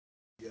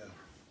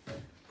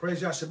Praise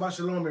Yah. Shabbat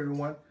Shalom,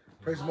 everyone.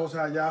 Praise the Most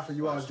High Yah for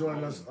you all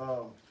joining us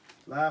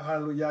live.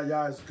 Hallelujah.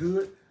 Yah is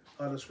good.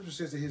 The scripture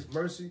says that his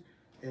mercy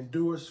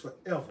endures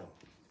forever.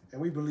 And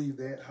we believe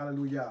that.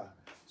 Hallelujah.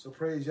 So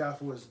praise Yah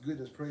for his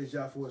goodness. Praise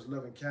Yah for his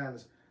loving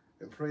kindness.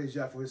 And praise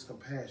Yah for his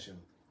compassion.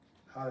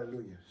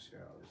 Hallelujah.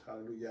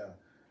 Hallelujah.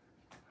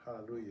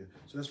 Hallelujah.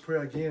 So let's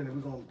pray again, and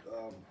we're going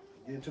to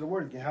get into the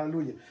word again.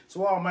 Hallelujah.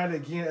 So Almighty,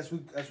 again,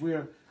 as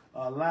we're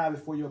live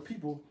before your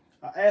people,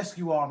 I ask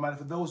you, Almighty,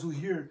 for those who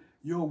hear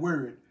your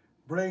word,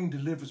 bring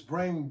deliverance,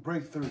 bring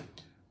breakthrough,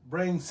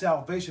 bring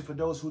salvation for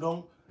those who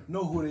don't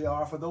know who they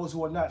are, for those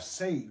who are not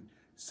saved.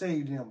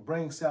 Save them,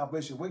 bring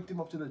salvation, wake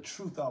them up to the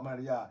truth,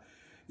 Almighty Yah.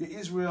 Your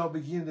Israel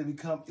begin to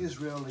become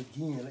Israel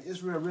again.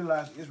 Israel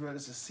realized Israel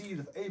is the seed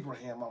of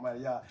Abraham,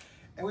 Almighty Yah.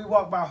 And we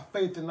walk by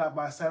faith and not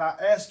by sight. I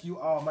ask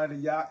you, Almighty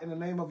Yah, in the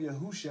name of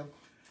Yahushua,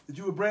 that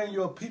you would bring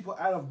your people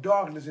out of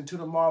darkness into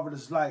the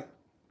marvelous light.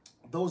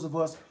 Those of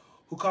us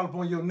who call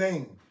upon your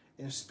name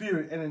in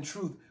spirit and in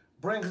truth,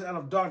 bring us out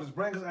of darkness,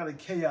 bring us out of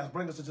chaos,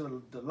 bring us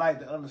into the light,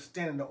 the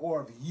understanding, the awe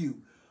of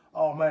you,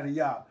 Almighty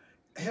Yah.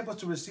 Help us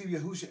to receive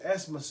Yahushua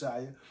as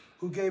Messiah,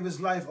 who gave his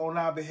life on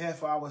our behalf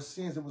for our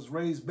sins and was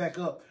raised back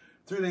up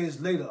 3 days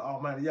later,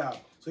 Almighty Yah.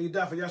 So he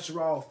died for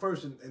Yasharal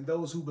first and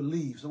those who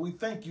believe. So we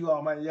thank you,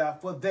 Almighty Yah,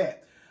 for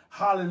that.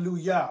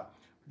 Hallelujah.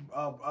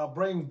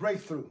 Bring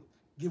breakthrough.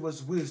 Give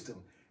us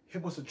wisdom.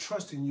 Help us to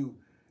trust in you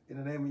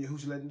in the name of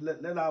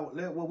Yahushua.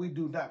 Let what we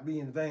do not be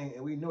in vain,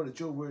 and we know that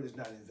your word is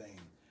not in vain.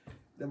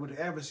 That what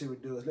the adversary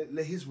does,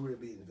 let his word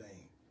be in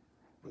vain.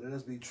 But let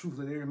us be truth.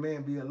 Let every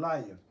man be a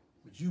liar.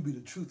 But you be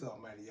the truth,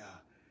 Almighty Yah,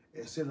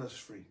 and set us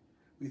free.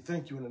 We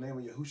thank you in the name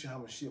of Yahushua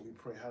HaMashiach. We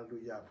pray.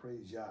 Hallelujah.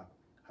 Praise Yah.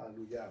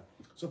 Hallelujah.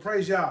 So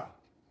praise Yah,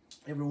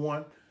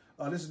 everyone.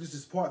 This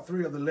is part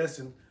 3 of the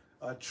lesson,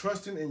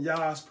 trusting in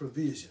Yah's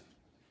provision.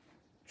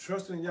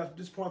 Trusting in Yah.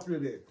 This is part 3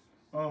 of that.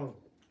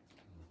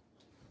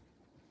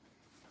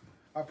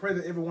 I pray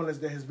that everyone that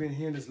has been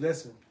hearing this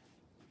lesson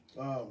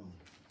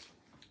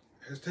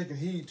has taken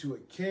heed to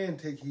it, can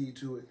take heed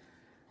to it,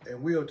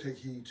 and will take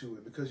heed to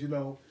it. Because, you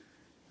know,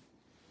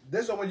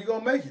 that's the way you're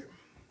going to make it.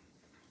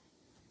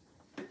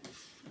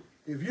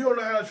 If you don't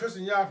know how to trust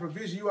in Yah's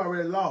provision, you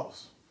already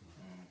lost.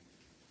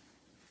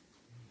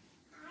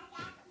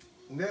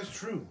 And that's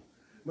true.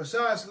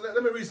 Messiah,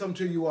 let me read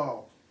something to you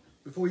all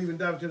before we even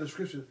dive into the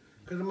scripture.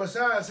 Because the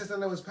Messiah says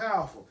something that was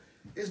powerful.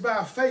 It's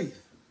by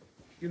faith.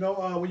 You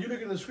know, when you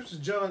look in the scriptures,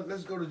 John,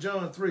 let's go to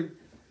John 3.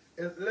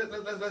 And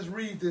let's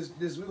read this.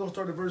 We're going to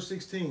start at verse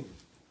 16.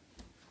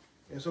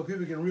 And so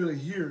people can really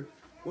hear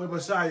what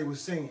Messiah was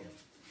saying.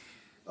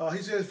 He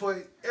says,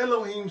 for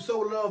Elohim so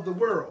loved the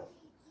world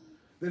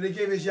that he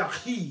gave his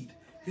Yahid,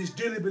 his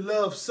dearly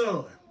beloved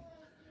son,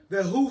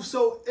 that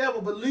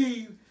whosoever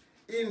believe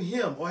in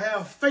him or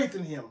have faith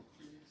in him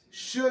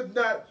should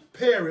not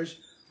perish,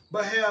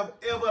 but have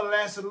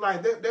everlasting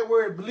life. That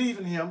word believe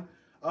in him,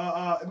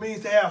 it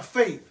means to have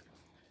faith.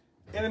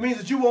 And it means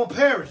that you won't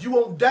perish, you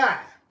won't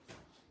die.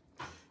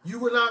 You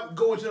will not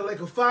go into the lake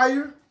of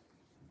fire,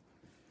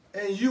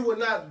 and you will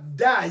not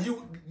die.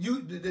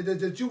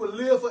 That you will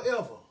live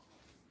forever.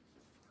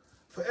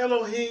 For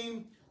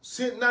Elohim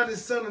sent not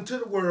his son into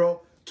the world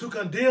to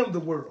condemn the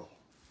world.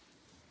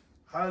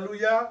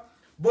 Hallelujah.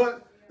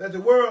 But that the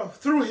world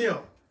through him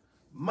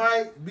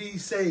might be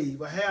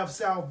saved or have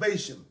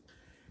salvation.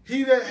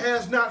 He that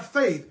has not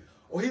faith,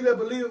 or he that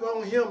believeth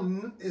on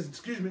him is,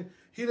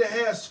 he that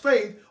has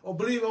faith or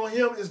believe on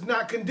him is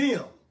not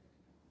condemned.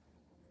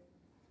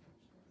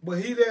 But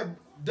he that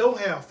don't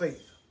have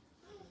faith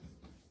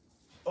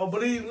or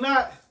believe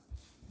not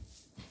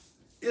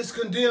is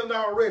condemned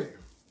already.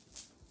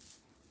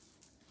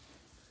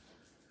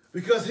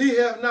 Because he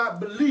have not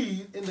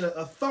believed in the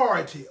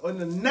authority or in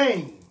the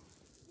name.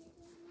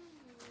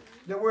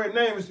 The word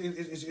name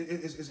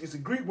is a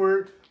Greek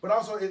word, but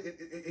also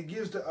it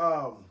gives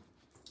the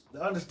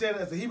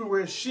understanding of the Hebrew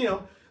word shem.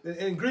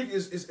 In Greek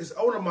is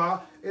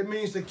onoma. It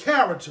means the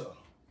character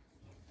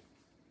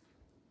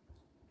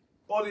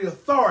or the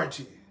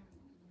authority.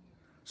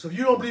 So if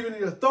you don't believe in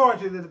the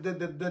authority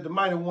that the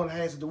mighty one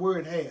has, that the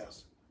word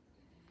has,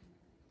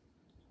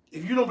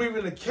 if you don't believe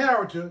in the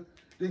character,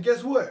 then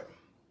guess what?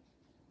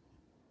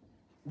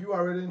 You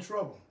already in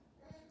trouble.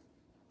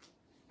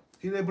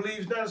 He that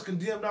believes not is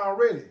condemned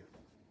already.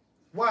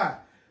 Why?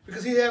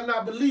 Because he have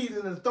not believed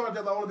in the authority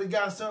of the only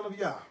begotten Son of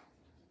Yah.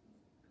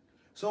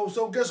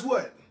 So guess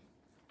what?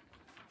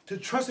 To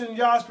trust in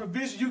Yah's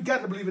provision, you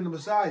got to believe in the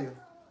Messiah.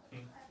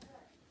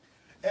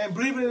 And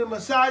believing in the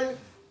Messiah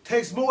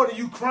takes more than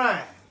you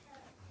crying,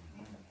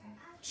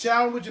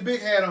 shouting with your big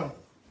hat on.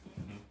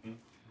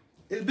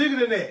 It's bigger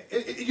than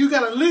that. You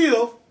got to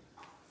live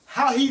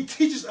how he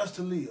teaches us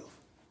to live.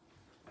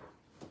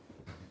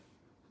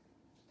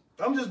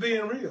 I'm just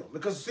being real.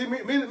 Because see,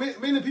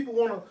 many people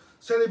want to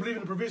say they believe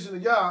in the provision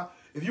of Yah.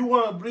 If you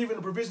want to believe in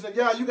the provision of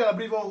Yah, you got to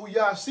believe on who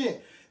Yah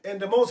sent. And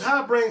the Most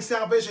High brings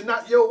salvation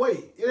not your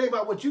way. It ain't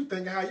about what you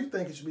think and how you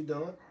think it should be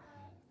done.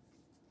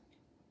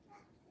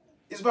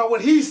 It's about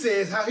what he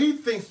says, how he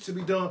thinks it should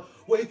be done.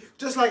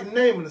 Just like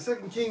Naaman in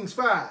 2 Kings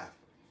 5.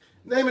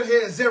 Naaman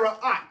had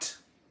Zera'at.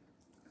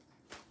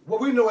 what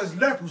we know as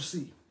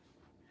leprosy.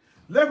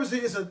 Leprosy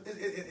is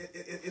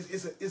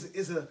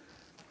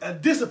a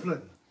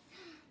discipline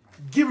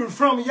given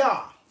from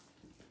Yah.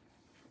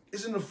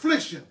 It's an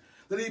affliction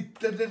that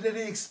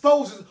he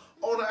exposes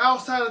on the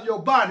outside of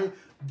your body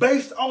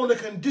based on the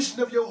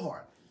condition of your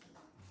heart.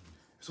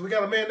 So we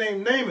got a man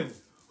named Naaman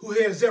who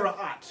had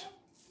Zera'at.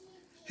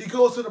 He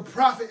goes to the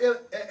prophet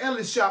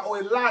Elisha or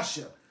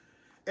Elisha.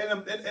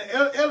 And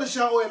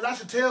Elisha or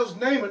Elisha tells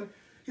Naaman,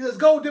 he says,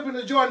 go dip in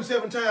the Jordan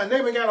 7 times.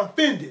 Naaman got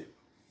offended.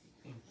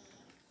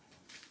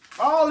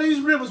 All these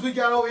rivers we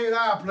got over here in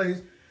our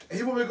place, and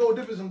he want me to go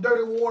dip in some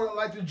dirty water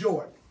like the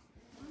Jordan.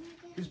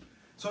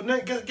 So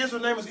guess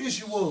what Naaman's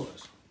issue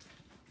was?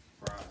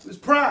 Pride. It was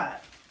pride.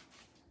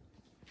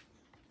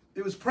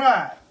 It was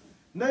pride.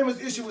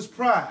 Naaman's issue was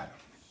pride.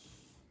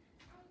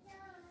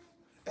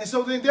 And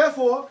so then,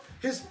 therefore,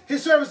 his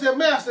servant said,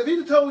 Master, if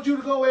he told you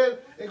to go in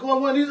and go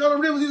in one of these other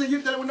rivers, he said,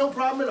 you did it with no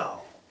problem at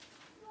all.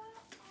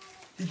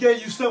 He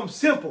gave you something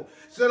simple.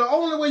 So the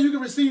only way you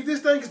can receive this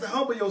thing is to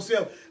humble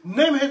yourself.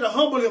 Naaman had to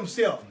humble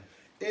himself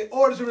in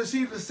order to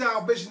receive the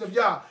salvation of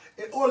Yah,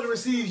 in order to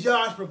receive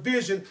Yah's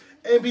provision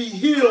and be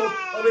healed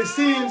of his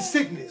sin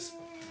sickness,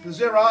 the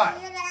Zera'at.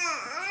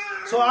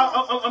 So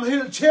I'm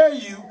here to tell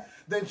you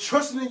that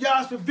trusting in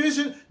Yah's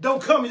provision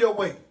don't come your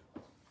way.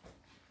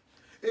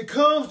 It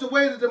comes the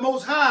way that the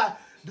Most High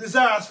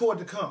desires for it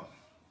to come.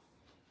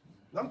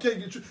 I'm telling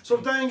you the truth. So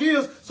the thing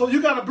is, so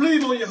you got to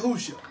believe on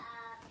Yahushua.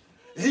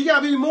 He got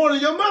to be more than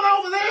your mother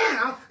over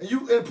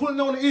there and putting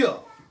on the ear.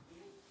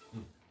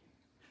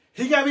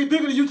 He got to be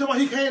bigger than you. Talking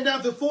about he came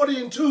down to 40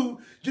 and 2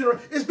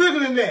 generations. It's bigger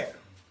than that.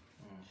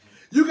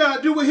 You got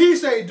to do what he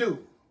say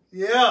do.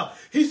 Yeah.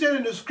 He said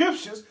in the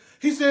scriptures,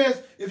 he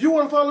says, if you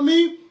want to follow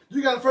me,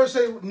 you got to first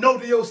say no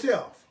to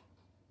yourself.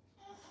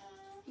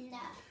 No.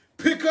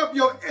 Pick up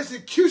your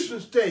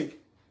execution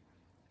stake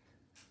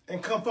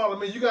and come follow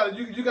me. You got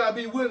to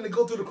be willing to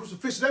go through the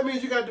crucifixion. That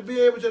means you got to be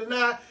able to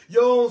deny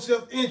your own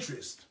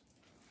self-interest.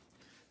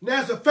 Now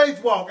it's a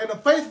faith walk, and a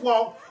faith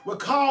walk will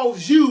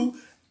cause you,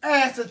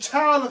 as a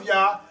child of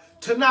Yah,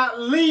 to not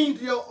lean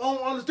to your own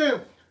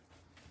understanding.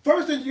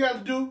 First thing you got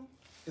to do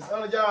is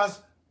honor Yah's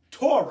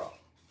Torah.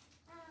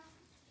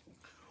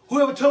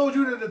 Whoever told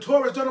you that the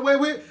Torah is done away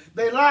with,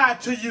 they lied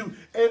to you.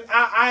 And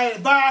I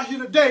advise you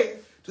today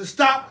to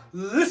stop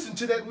listening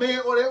to that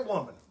man or that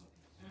woman.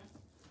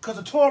 Because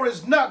the Torah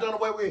is not done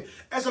away with.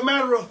 As a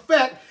matter of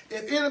fact,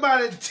 if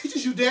anybody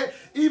teaches you that,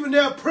 even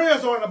their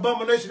prayers are an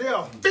abomination. They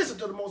are offensive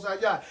to the Most High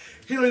Yah.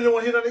 He don't even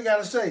want to hear nothing they got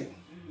to say.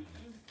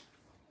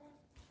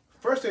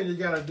 First thing you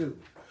got to do.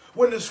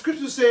 When the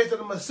scripture says that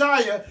the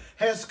Messiah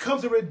has come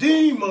to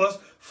redeem us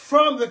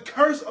from the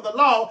curse of the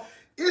law,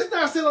 it's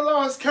not saying the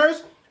law is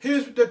cursed.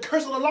 The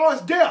curse of the law is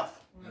death.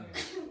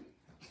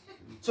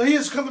 So he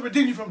has come to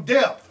redeem you from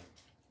death.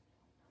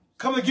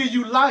 Come to give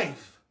you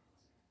life.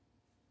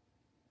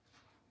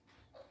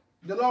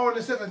 The law in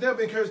itself has never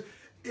been cursed.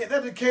 If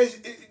that's the case,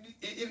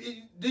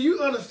 do you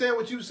understand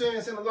what you're saying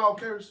the law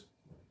cursed?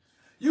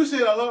 You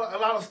said a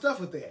lot of stuff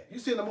with that. You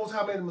said the Most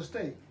High made a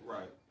mistake.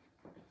 Right.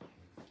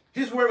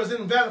 His word was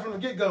invalid from the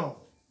get-go.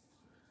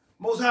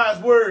 Most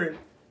High's word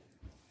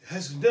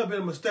has never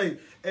been a mistake.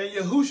 And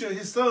Yahushua,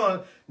 his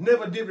son,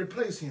 never did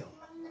replace him.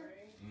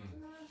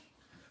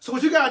 So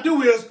what you got to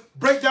do is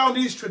break down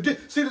these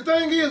traditions. See, the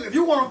thing is, if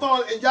you want to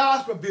follow in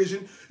Yah's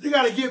provision, you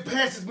got to get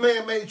past this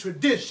man-made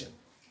tradition.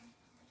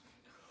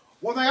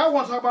 One thing I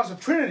want to talk about is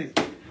the Trinity.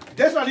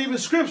 That's not even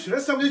scripture.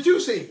 That's something that you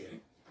said.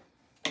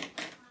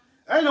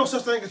 I ain't no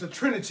such thing as a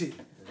Trinity.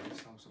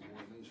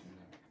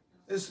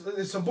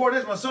 It's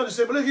subordination. My son just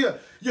said, but look here,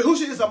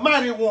 Yahushua is a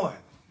mighty one.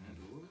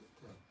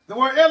 The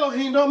word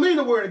Elohim don't mean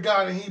the word of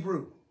God in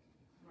Hebrew.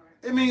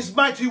 It means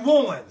mighty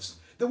ones.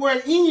 The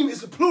word Elohim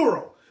is a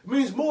plural. It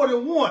means more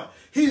than one.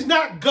 He's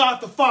not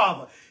God the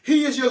Father.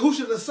 He is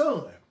Yahushua the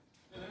Son.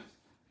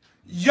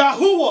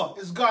 Yahuah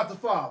is God the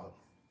Father.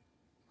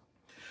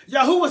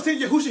 Yahuah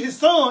sent Yahushua his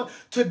son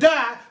to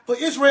die for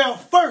Israel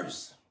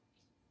first.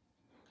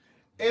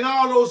 And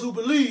all those who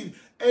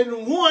believe.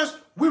 And once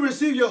we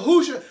receive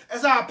Yahushua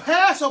as our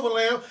Passover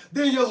lamb,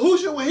 then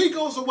Yahushua, when he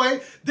goes away,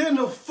 then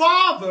the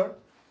Father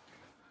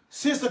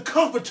sends a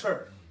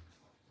comforter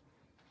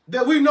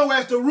that we know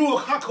as the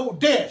Ruach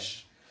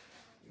HaKodesh.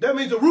 That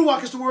means the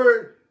Ruach is the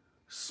word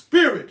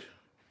spirit.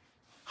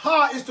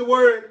 Ha is the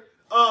word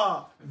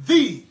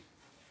thee.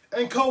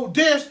 And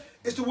Kodesh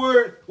is the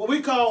word what we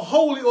call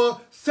holy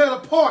or set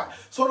apart.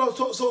 So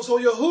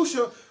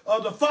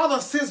Yahushua, the Father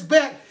sends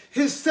back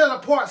his set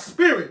apart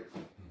spirit.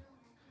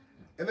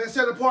 And that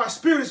set apart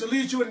spirit is to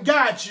lead you and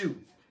guide you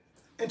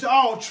into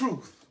all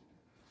truth.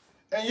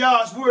 And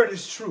Yah's word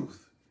is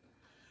truth.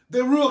 The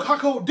Ruach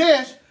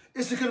HaKodesh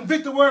is to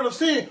convict the world of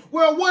sin.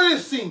 Well, what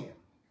is sin?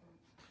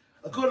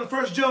 According to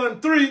 1 John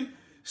 3,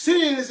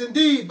 sin is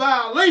indeed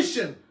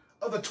violation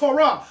of the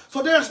Torah.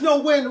 So there's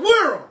no way in the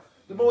world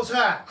the Most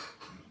High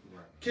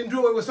can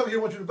do it with something he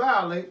wants you to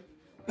violate.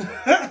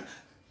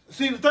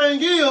 See, the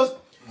thing is,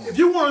 if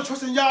you want to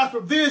trust in Yah's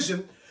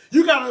provision,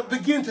 you got to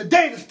begin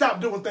today to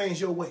stop doing things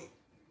your way.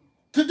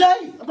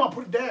 Today, I'm going to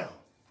put it down.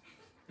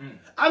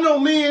 I know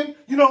men,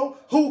 you know,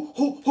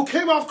 who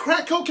came off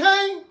crack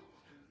cocaine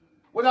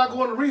without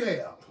going to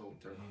rehab. Cold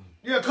turkey.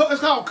 Yeah,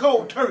 it's called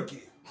cold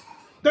turkey.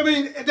 I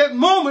mean, at that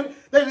moment,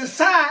 they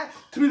decide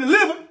to be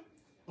delivered,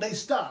 they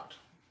stopped.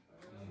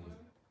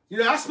 You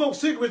know, I smoked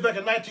cigarettes back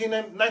in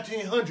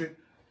 1900,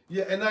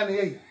 yeah, in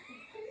 98.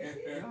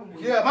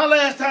 Yeah, my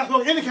last time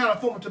smoking any kind of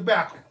form of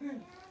tobacco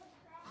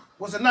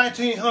was in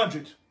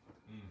 1900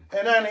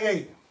 and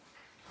 98.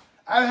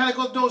 I had to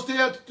go through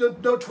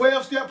the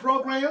 12-step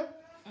program.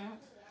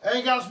 I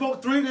ain't got to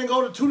smoke 3, then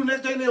go to 2 the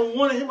next day, then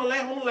 1 and hit my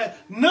last one.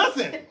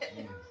 Nothing.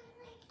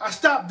 I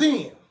stopped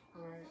then.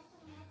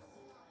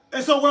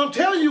 And so what I'm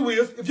telling you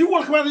is, if you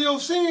want to come out of your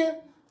sin,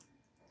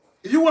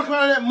 if you want to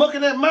come out of that muck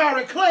and that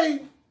miry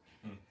clay,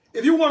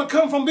 if you want to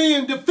come from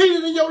being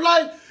defeated in your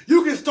life,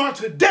 you can start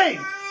today.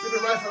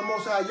 Living right for the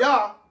Most High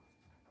Yah.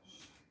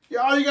 Yeah,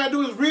 all you got to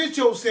do is rid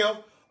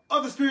yourself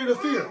of the spirit of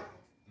fear.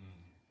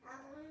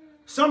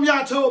 Some of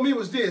y'all told me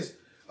was this.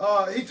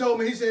 He told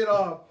me, he said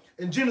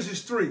in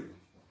Genesis 3,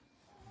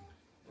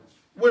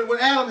 when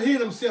Adam hid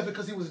himself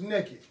because he was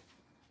naked.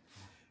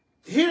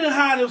 He didn't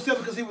hide himself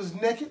because he was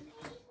naked.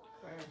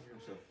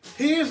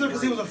 He hid himself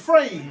because he was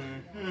afraid.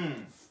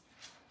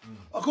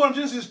 According to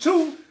Genesis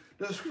 2,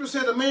 the scripture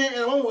said the man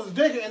and the woman was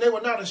naked and they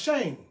were not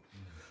ashamed.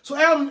 So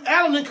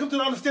Adam didn't come to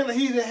the understanding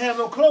that he didn't have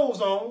no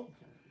clothes on.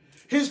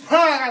 His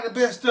pride got the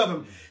best of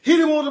him. He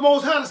didn't want the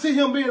Most High to see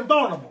him being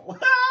vulnerable.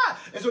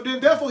 And so then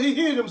therefore he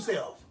hid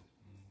himself.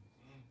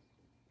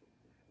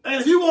 And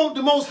if you want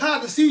the Most High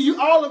to see you,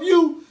 all of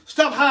you,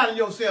 stop hiding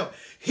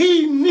yourself.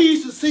 He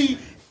needs to see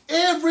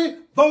every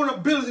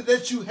vulnerability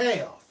that you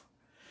have.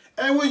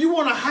 And when you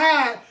want to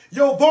hide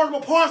your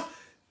vulnerable parts,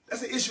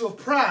 that's an issue of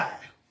pride.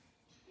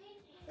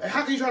 And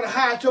how can you try to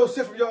hide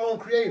yourself from your own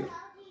creator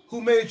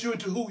who made you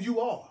into who you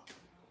are?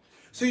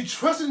 See,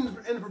 trusting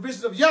in the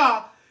provision of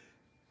Yah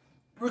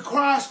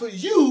requires for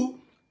you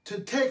to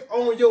take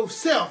on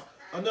yourself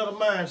another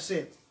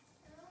mindset.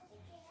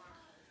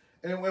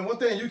 And one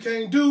thing you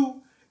can't do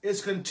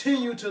is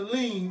continue to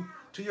lean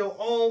to your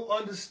own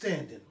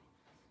understanding.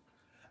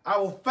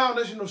 Our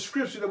foundational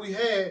scripture that we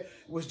had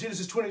was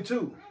Genesis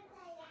 22.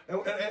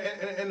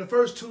 And the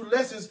first 2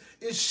 lessons,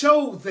 it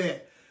showed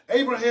that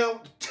Abraham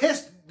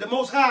the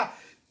Most High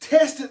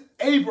tested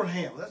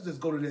Abraham. Let's just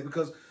go to that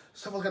because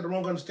some of us got the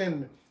wrong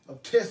understanding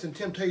of test and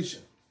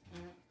temptation.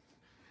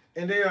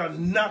 And they are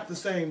not the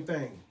same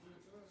thing.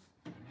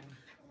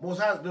 Most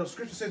High, the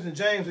scripture says in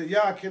James that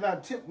Yah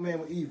cannot tempt man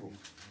with evil.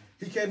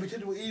 He can't be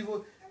tempted with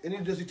evil, and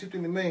neither does he tempt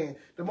any man.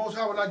 The Most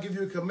High will not give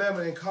you a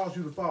commandment and cause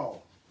you to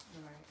fall.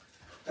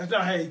 That's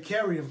not how he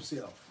carried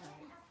himself.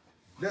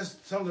 That's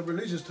something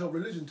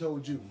religion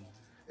told you.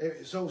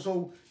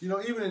 So you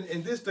know, even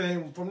in this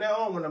thing, from now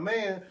on, when a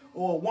man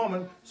or a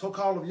woman,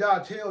 so-called of Yah,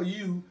 tell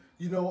you,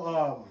 you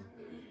know,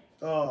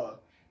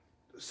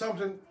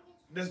 something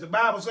does the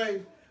Bible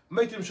say,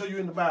 make them show you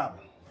in the Bible.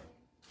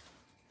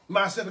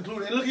 Myself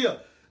included. And look here,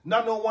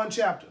 not no one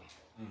chapter.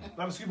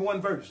 Not skipping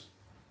one verse.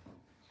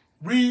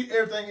 Read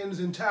everything in its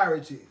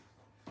entirety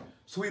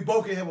so we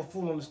both can have a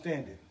full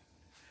understanding.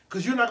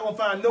 Because you're not going to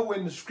find nowhere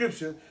in the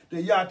scripture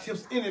that Yah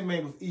tempts any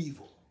man with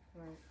evil.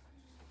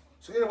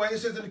 So anyway, it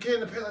says that it came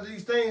to pass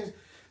these things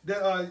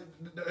that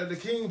the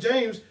King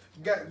James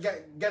got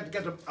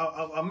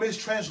a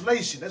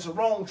mistranslation. That's a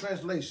wrong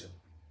translation.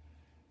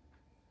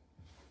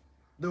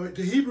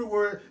 The Hebrew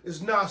word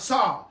is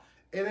nasah,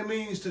 and it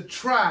means to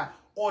try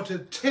or to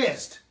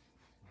test.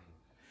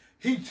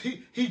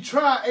 He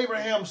tried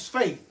Abraham's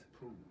faith,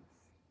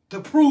 to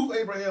prove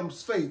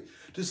Abraham's faith,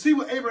 to see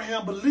what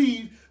Abraham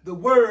believed the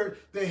word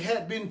that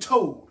had been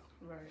told.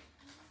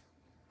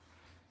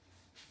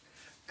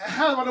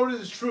 How do I know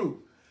this is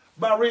true?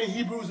 By reading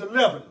Hebrews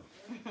 11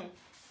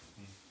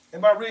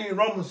 and by reading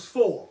Romans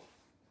 4.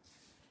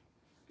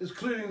 It's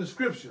clearly in the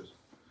scriptures.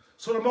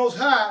 So the Most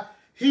High,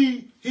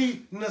 he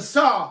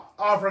nasah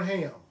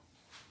Abraham.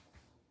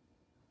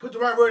 Put the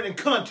right word in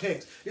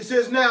context. It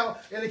says now,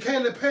 and it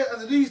came to pass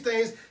after these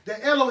things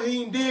that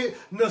Elohim did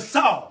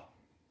nasah.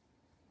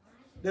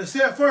 The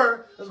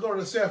Sefer, let's go to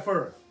the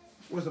Sefer,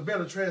 was a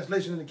better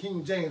translation in the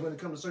King James when it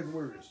comes to certain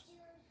words.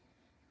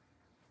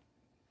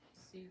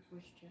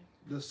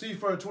 The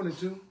Sefer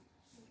 22,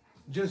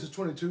 Genesis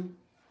 22.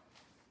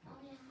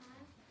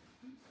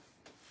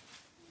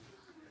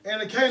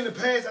 And it came to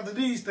pass after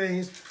these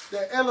things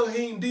that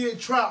Elohim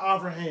did try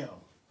Abraham.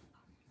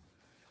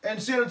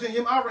 And said unto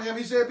him, Abraham,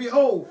 he said,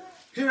 behold,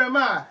 here am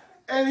I.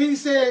 And he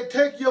said,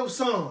 take your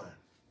son,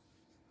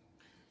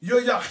 your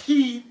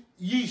Yahid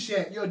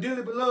Yishak, your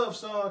dearly beloved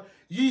son,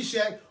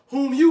 Yishak,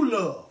 whom you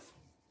love,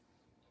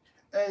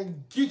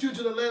 and get you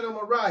to the land of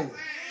Moriah,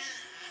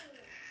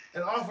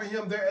 and offer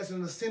him there as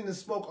an ascending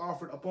smoke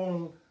offered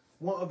upon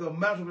one of the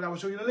mountains that I will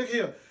show you. Now look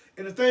here.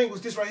 And the thing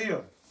was this right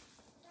here.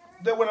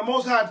 That when the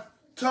Most High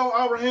told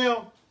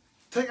Abraham,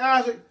 take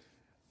Isaac,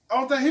 I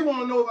don't think he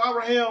wanted to know if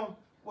Abraham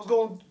was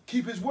going to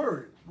keep his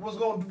word. Was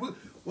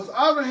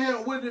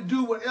Abraham willing to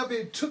do whatever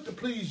it took to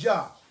please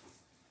Yah?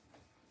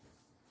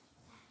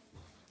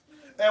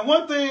 And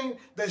one thing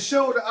that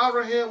showed that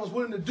Abraham was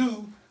willing to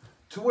do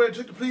to where it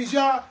took to please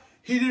Yah,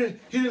 he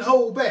didn't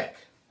hold back.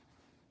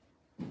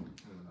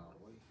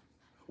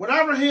 When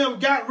Abraham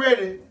got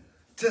ready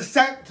to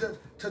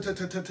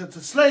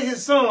slay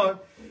his son,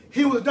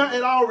 he was not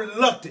at all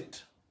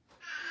reluctant.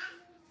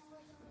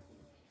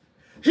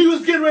 He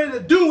was getting ready to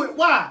do it.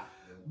 Why?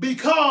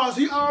 Because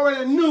he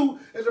already knew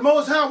that the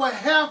Most High would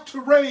have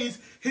to raise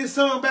his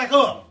son back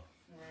up.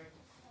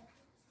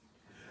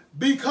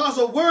 Because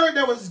a word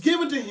that was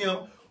given to him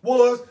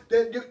was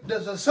that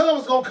the son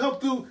was going to come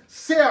through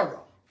Sarah.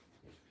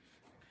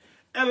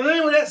 And the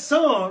name of that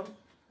son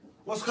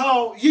was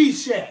called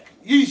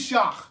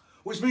Yishach,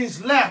 which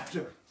means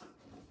laughter.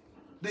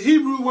 The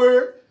Hebrew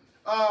word,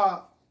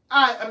 the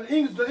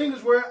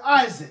English word,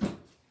 Isaac.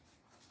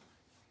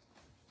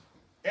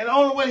 And the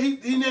only way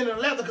he named it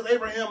laughter because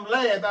Abraham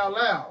laughed out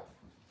loud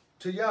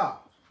to Yah.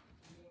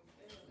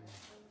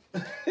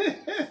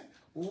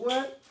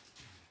 What?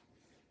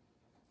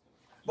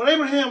 But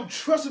Abraham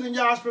trusted in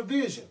Yah's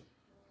provision.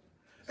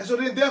 And so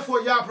then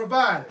therefore Yah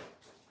provided.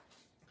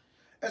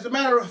 As a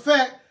matter of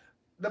fact,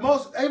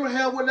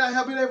 Abraham would not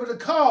have been able to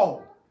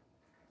call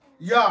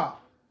Yah,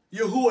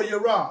 Yahuah,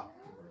 Yerah.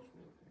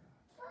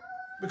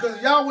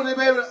 Because Yah wouldn't have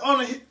been able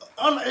to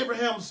honor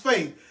Abraham's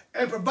faith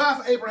and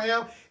provide for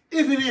Abraham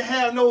if he didn't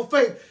have no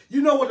faith.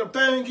 You know what the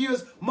thing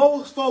is?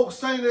 Most folks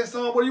sing that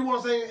song, whether you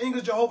want to sing in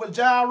English, Jehovah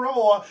Jireh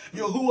or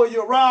Yahuah,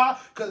 Yerah,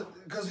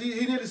 because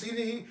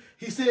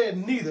he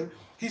said neither.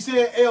 He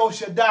said El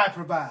Shaddai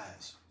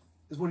provides,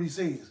 is what he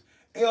says.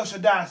 El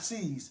Shaddai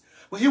sees.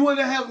 But he would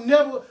have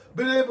never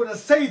been able to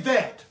say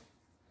that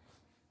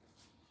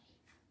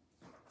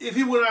if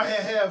he would not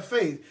have had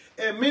faith.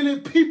 And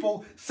many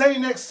people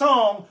sing that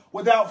song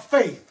without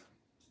faith.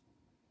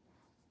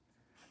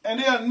 And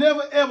they'll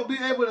never ever be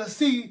able to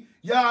see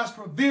Yah's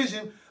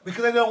provision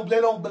because they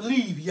don't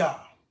believe Yah.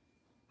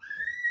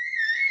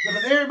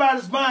 Because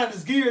everybody's mind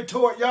is geared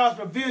toward Yah's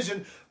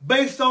provision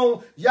based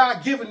on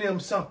Yah giving them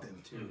something.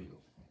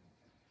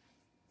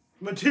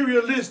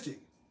 Materialistic.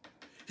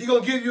 He's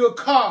going to give you a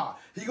car.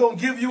 He's going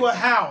to give you a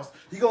house.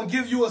 He's going to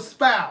give you a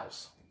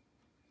spouse.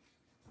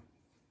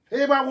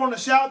 Everybody want to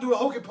shout, do a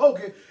hokey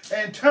pokey,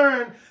 and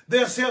turn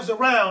themselves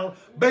around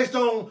based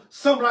on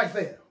something like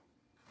that.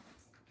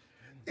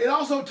 It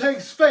also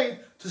takes faith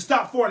to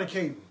stop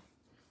fornicating.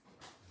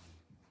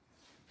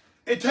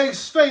 It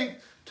takes faith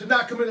to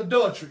not commit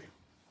adultery.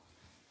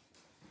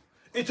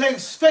 It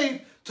takes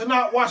faith to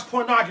not watch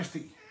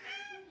pornography.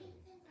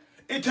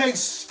 It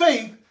takes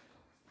faith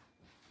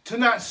to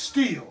not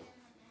steal.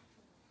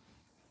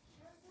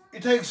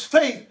 It takes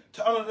faith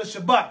to honor the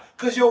Shabbat.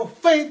 Because your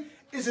faith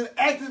is an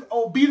active,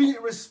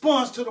 obedient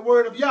response to the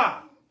word of Yah.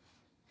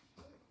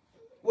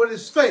 What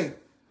is faith?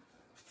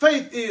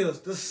 Faith is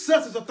the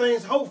substance of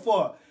things hoped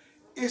for.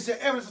 It's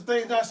the evidence of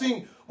things not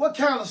seen. What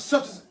kind of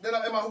substance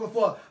am I hoping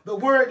for? The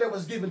word that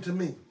was given to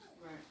me.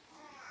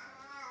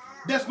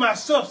 That's my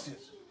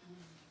substance.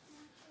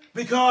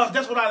 Because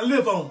that's what I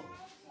live on.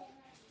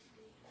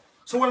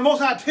 So when the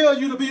Most High tells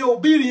you to be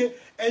obedient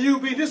and you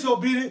be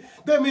disobedient,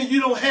 that means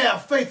you don't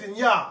have faith in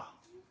Yah.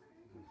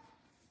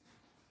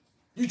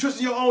 You trust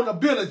in your own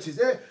abilities.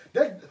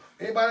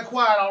 Everybody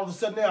quiet all of a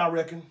sudden now, I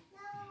reckon.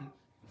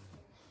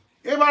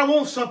 Everybody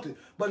wants something.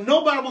 But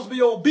nobody wants to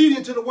be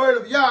obedient to the word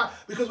of Yah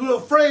because we're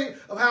afraid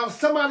of how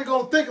somebody's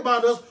going to think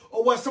about us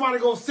or what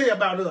somebody's going to say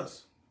about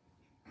us.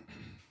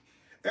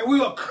 And we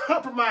will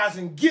compromise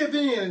and give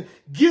in,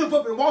 give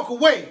up and walk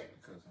away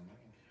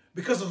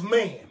because of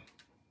man.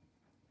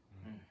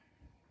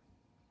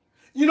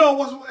 You know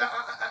what's...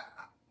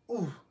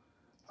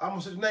 I'm going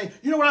to say the name.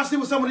 You know what I see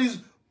with some of these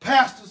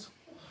pastors?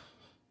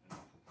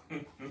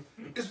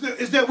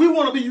 It's that we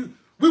want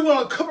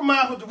to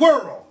compromise with the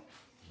world.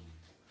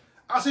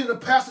 I see the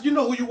pastor, you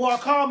know who you are,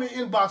 call me,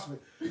 inbox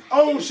me.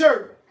 On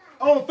shirt,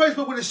 on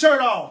Facebook with his shirt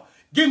off,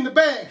 get in the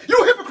bag.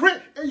 You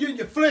hypocrite, and you're in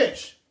your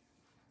flesh.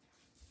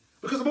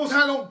 Because the Most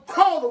High don't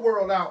call the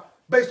world out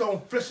based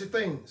on fleshly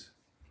things.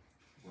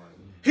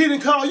 He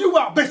didn't call you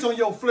out based on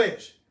your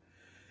flesh.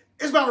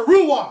 It's about a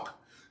ruach.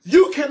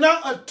 You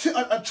cannot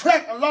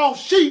attract a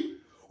lost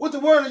sheep with the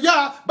word of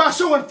Yah by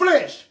showing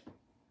flesh.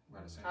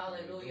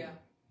 Hallelujah.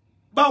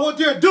 By what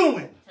they're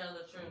doing. Tell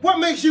the truth. What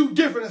makes you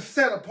different and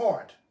set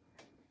apart?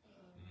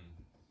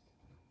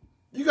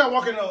 You got to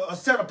walk in a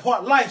set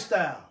apart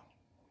lifestyle.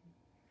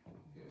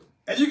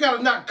 And you got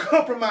to not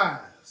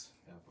compromise.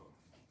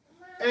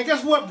 And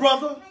guess what,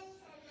 brother?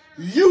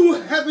 You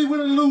have to be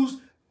willing to lose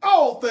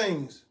all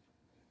things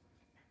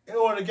in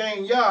order to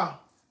gain Yah.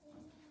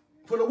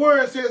 For the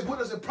word says, what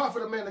does it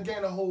profit a man to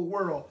gain the whole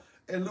world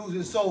and lose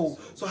his soul?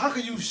 So how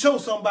can you show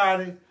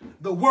somebody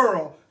the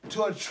world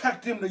to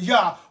attract them to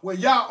Yah, where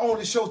Yah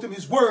only shows them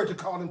his word to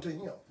call them to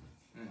him?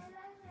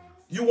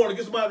 You want to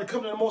get somebody to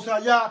come to the Most High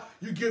Yah,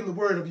 you give them the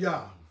word of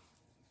Yah.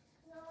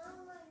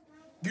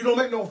 You don't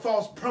make no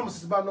false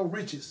promises about no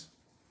riches.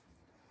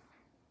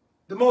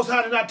 The Most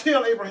High did not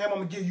tell Abraham, I'm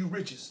going to give you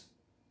riches.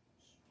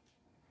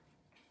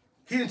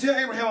 He didn't tell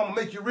Abraham, I'm going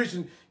to make you rich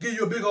and give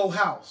you a big old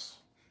house.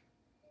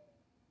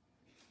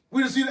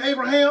 We didn't see the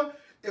Abraham.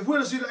 If we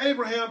don't see the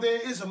Abraham,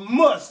 then it's a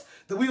must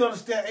that we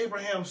understand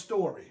Abraham's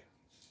story.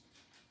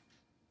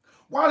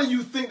 Why do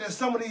you think that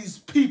some of these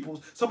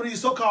people, some of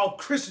these so-called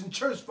Christian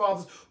church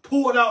fathers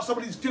pulled out some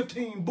of these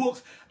 15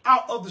 books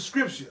out of the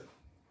scripture?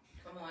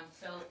 Come on,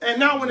 and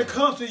now when it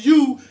comes to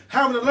you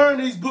having to learn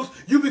these books,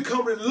 you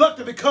become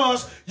reluctant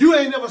because you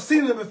ain't never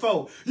seen them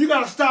before. You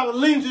got to stop and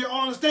lean to your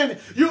understanding.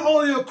 You're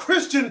only a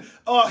Christian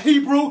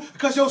Hebrew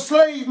because your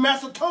slave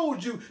master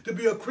told you to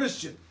be a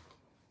Christian.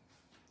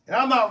 And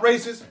I'm not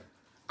racist.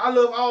 I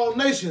love all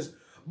nations.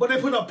 But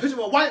they put a picture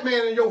of a white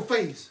man in your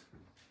face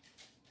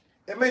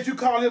and made you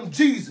call him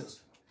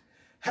Jesus.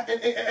 And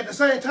at the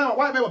same time, a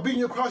white man was beating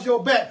you across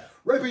your back,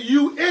 raping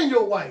you and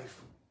your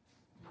wife,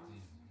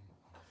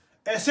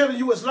 and selling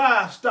you as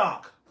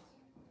livestock,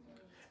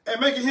 and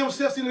making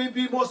himself seem to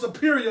be more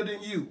superior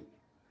than you.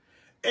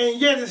 And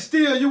yet and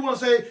still you want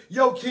to say,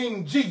 yo,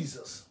 King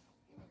Jesus.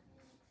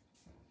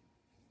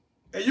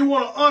 And you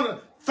want to honor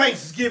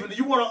Thanksgiving, and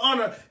you want to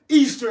honor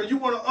Easter, and you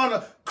want to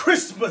honor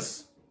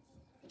Christmas.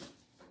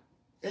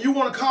 And you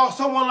want to call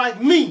someone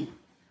like me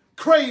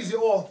crazy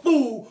or a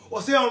fool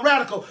or say I'm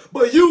radical,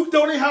 but you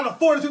don't even have the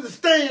fortitude to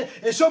stand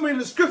and show me in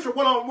the scripture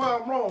where I'm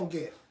wrong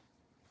at.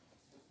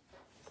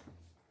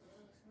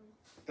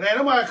 And ain't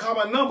nobody called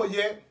my number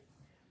yet.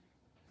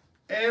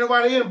 And ain't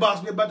nobody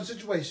inboxed me about the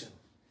situation.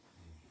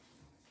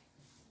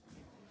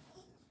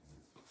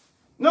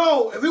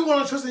 No, if we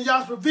want to trust in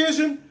Yah's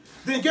provision,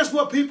 then guess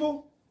what,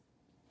 people?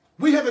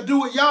 We have to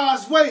do it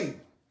Yah's way.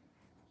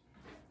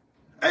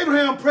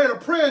 Abraham prayed a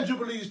prayer in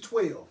Jubilees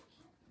 12.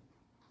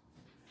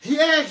 He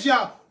asked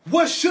Yah,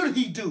 what should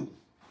he do?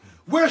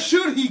 Where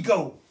should he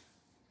go?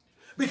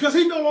 Because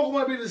he no longer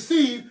wanted to be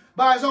deceived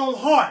by his own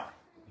heart.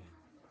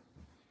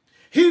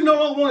 He no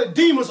longer wanted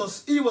demons or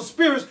evil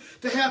spirits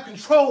to have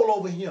control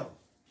over him.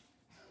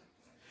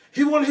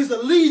 He wanted his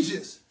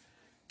allegiance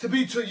to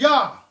be to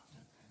Yah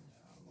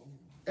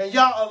and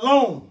Yah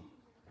alone.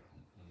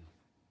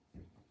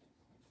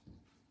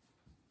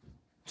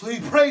 So he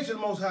prayed to the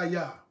Most High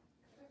Yah.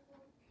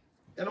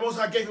 And the Most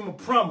High gave him a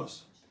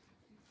promise.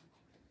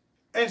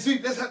 And see,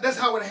 that's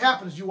how it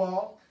happens, you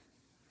all.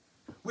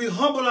 We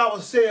humble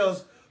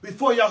ourselves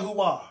before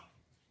Yahuah.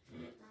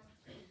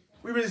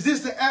 We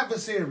resist the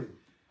adversary,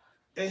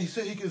 and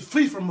so he can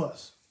flee from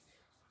us.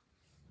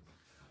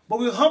 But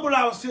we humble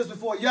ourselves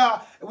before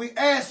Yah, and we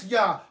ask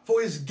Yah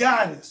for his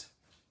guidance,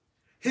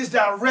 his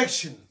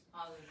direction,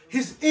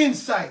 his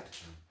insight.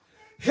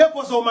 Help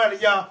us, Almighty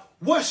Yah.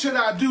 What should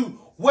I do?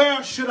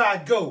 Where should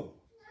I go?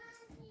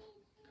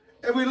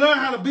 And we learn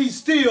how to be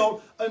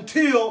still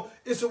until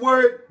it's a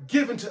word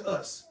given to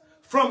us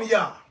from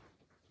Yah.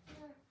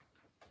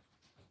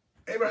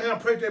 Abraham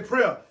prayed that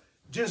prayer.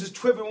 Genesis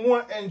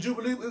 12:1 and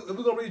Jubilee. We're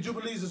going to read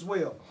Jubilees as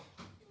well.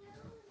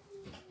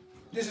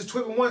 Genesis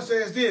 12:1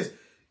 says this.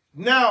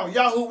 Now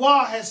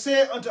Yahuah has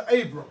said unto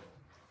Abram,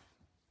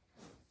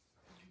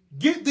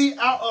 get thee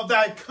out of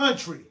thy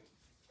country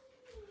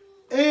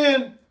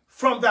and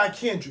from thy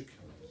kindred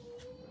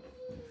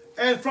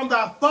and from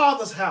thy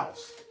father's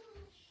house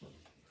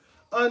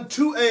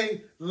unto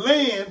a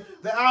land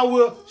that I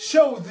will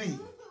show thee.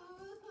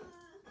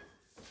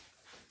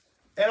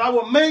 And I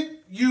will make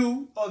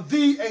you of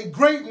thee a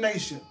great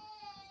nation.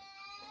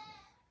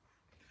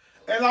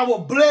 And I will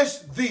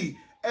bless thee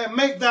and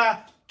make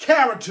thy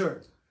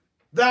character,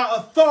 thy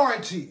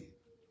authority,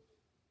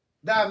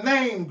 thy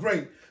name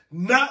great.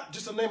 Not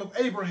just the name of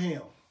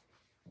Abraham.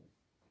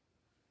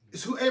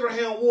 It's who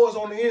Abraham was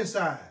on the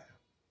inside.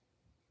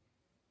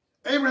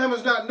 Abraham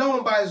is not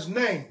known by his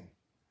name.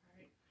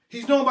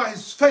 He's known by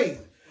his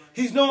faith.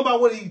 He's known by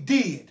what he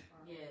did.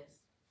 Yes.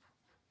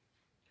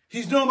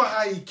 He's known by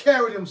how he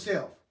carried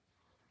himself.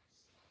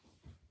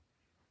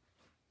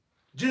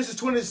 Genesis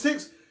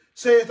 26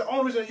 says the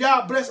only reason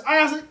Yah blessed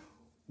Isaac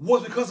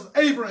was because of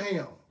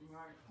Abraham.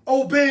 Right.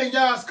 Obeying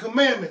Yah's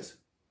commandments,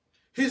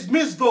 his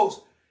mitzvot,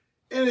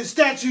 and his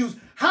statutes.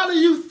 How do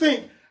you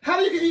think,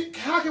 how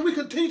can we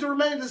continue to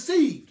remain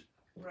deceived?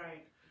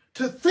 Right.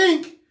 To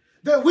think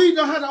that we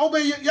know how to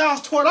obey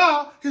Yah's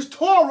Torah, his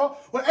Torah,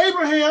 when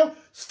Abraham's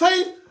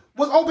faith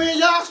was obeying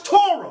Yah's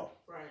Torah.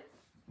 Right.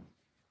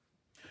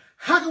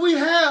 How can we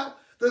have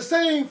the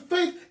same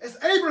faith as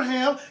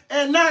Abraham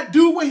and not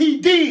do what he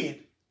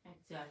did?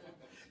 Exactly.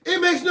 It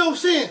makes no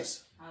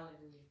sense. Hallelujah.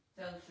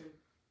 Tell the truth.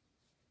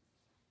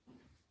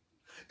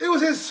 It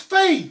was his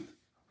faith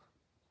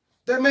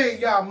that made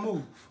Yah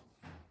move.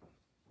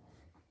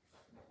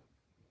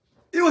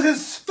 It was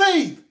his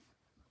faith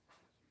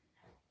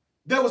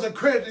that was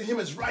accredited to him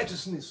as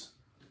righteousness.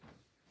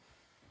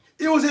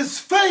 It was his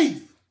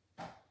faith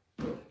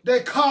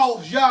that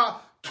caused Yah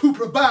to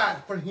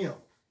provide for him.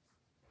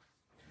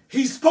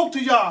 He spoke to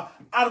Yah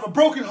out of a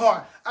broken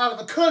heart, out of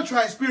a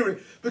contrite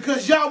spirit,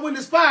 because Yah wouldn't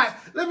despise.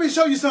 Let me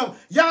show you something.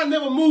 Yah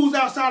never moves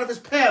outside of his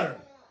pattern.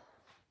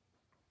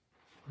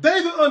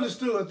 David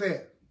understood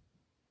that.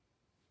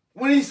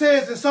 When he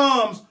says in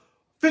Psalms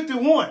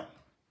 51,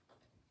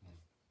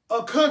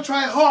 a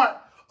contrite heart,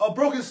 a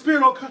broken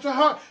spirit or contrite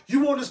heart, you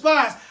won't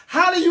despise.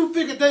 How do you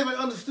figure David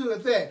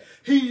understood that?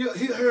 He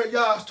heard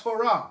Yah's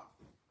Torah.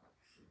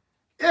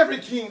 Every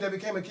king that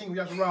became a king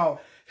of Yahshua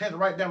had to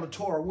write down the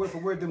Torah word for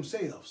word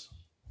themselves.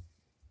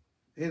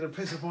 They had to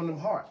place upon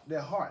them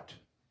their heart.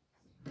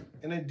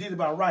 And they did it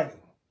by writing.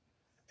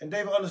 And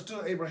David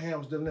understood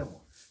Abraham's dilemma.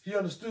 He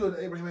understood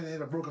that Abraham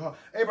had a broken heart.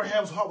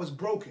 Abraham's heart was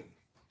broken.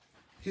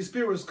 His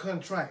spirit was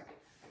contrite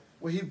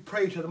when he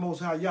prayed to the Most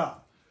High Yah.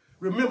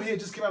 Remember, he had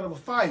just come out of a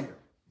fire.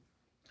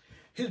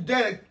 His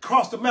daddy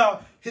crossed him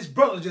out. His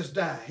brother just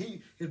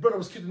died. His brother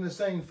was killed in the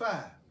same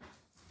fire.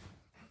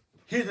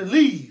 He had to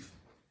leave.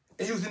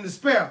 And he was in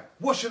despair.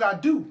 What should I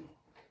do?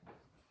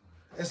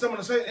 And some of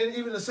the same, and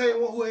even the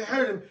same one who had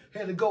heard him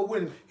had to go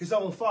with him, his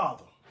own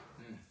father.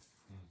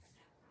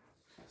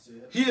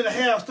 He had to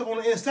have stuff on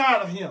the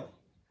inside of him.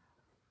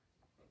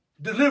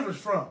 Delivered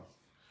from.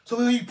 So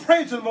when he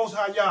prayed to the Most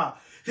High Yah,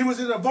 he was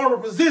in a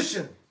vulnerable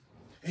position.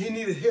 And he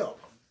needed help.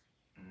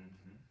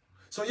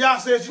 So Yah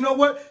says, you know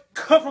what?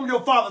 Come from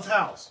your father's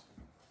house.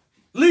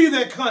 Leave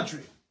that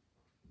country.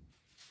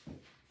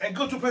 And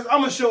go to a place, I'm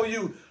going to show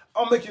you.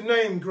 I'll make your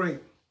name great.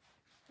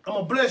 I'm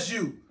going to bless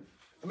you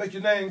and make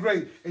your name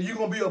great. And you're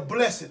going to be a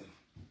blessing.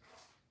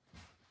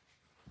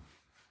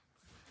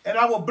 And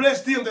I will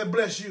bless them that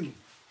bless you.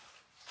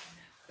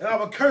 And I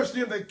will curse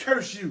them that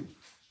curse you.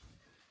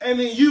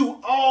 And in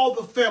you, all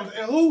the families.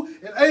 And who?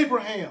 In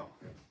Abraham.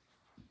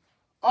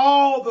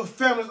 All the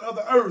families of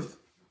the earth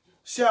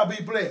shall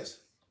be blessed.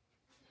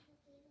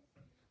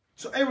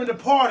 So Abraham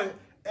departed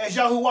as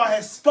Yahuah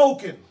had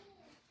spoken.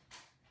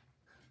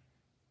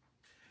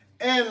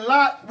 And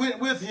Lot went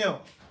with him.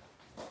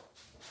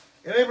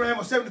 And Abraham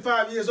was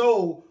 75 years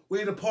old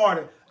when he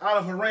departed out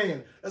of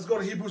Haran. Let's go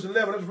to Hebrews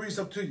 11. Let's read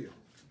something to you.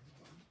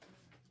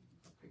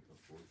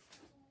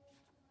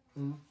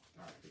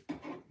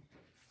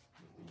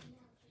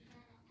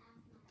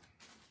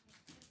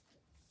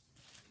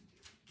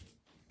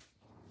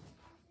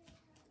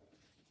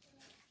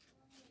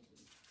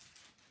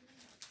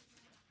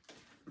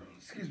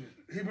 Excuse me.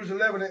 Hebrews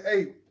 11 and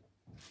 8.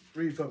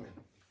 Read for me.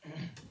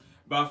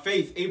 By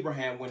faith,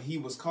 Abraham, when he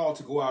was called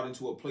to go out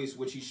into a place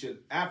which he should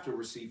after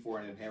receive for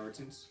an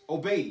inheritance,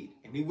 obeyed,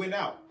 and he went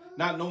out,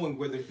 not knowing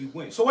whither he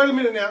went. So wait a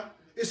minute now.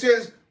 It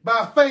says,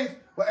 by faith,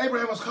 when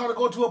Abraham was called to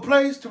go to a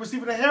place to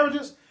receive an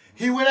inheritance,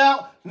 he went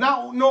out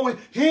not knowing.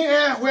 He ain't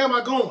asked, where am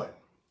I going?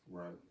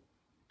 Right.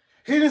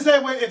 He didn't say,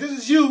 well, if this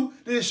is you,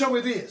 then show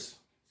me this.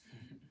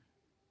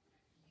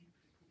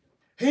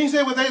 He didn't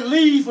say, when they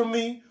leave from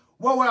me,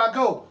 where would I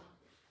go?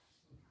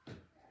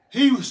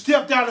 He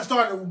stepped out and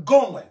started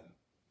going.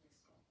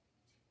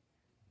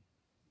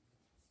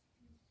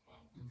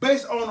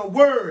 Based on a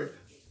word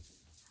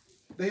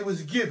that he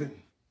was given.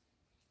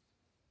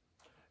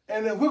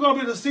 And if we're going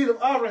to be the seed of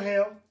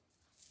Abraham,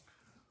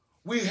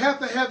 we have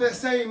to have that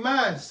same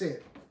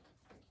mindset.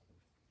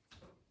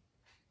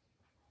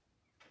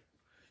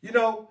 You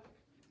know,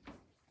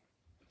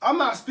 I'm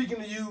not speaking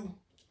to you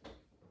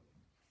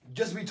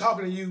just to be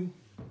talking to you,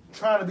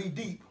 trying to be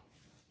deep.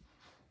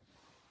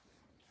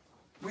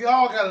 We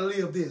all got to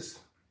live this.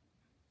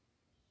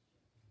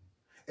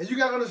 And you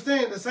got to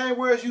understand the same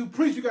words you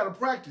preach, you got to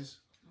practice.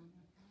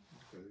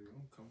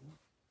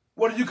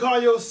 Whether you call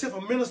yourself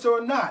a minister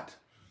or not.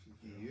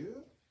 Yeah.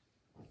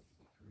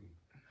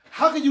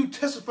 How can you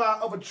testify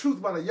of a truth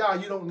about a Yah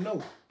you don't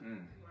know?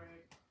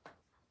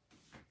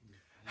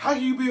 How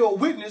can you be a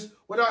witness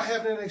without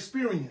having an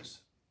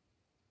experience?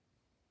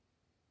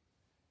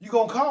 You're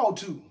going to call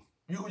to.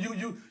 You're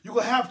going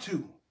to have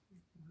to.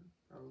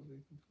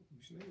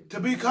 To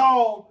be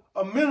called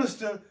a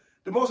minister,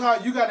 the Most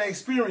High, you got to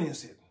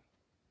experience it.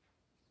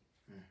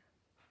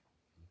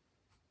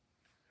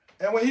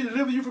 And when he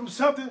delivers you from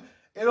something,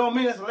 it don't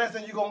mean that's the last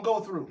thing you're going to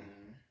go through.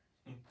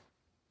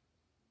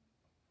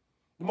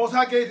 The Most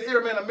High gave to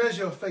every man a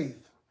measure of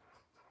faith.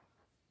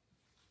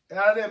 And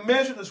out of that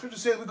measure, the scripture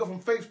says we go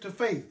from faith to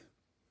faith.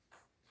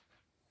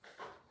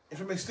 And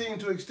from esteem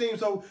to esteem.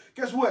 So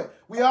guess what?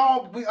 We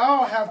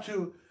all have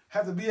to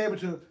be able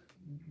to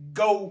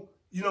go,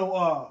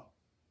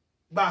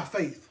 by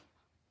faith.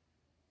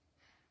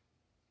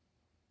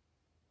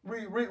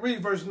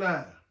 Read verse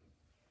 9.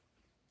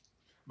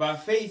 By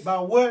faith. By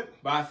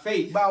what? By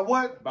faith. By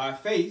what? By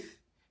faith,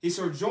 he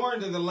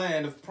sojourned in the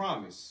land of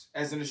promise,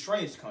 as in a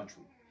strange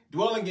country,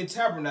 dwelling in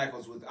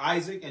tabernacles with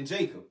Isaac and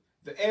Jacob,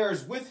 the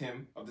heirs with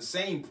him of the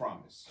same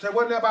promise. So it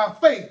wasn't that by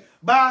faith,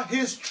 by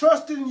his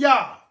trust in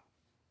Yah.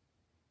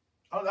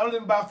 I'm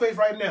living by faith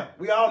right now.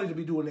 We all need to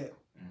be doing that.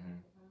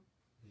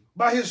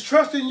 By his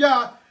trust in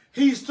Yah,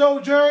 he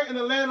sojourned in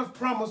the land of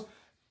promise,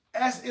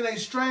 as in a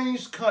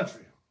strange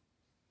country.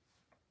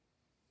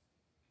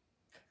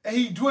 And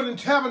he dwelt in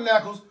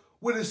tabernacles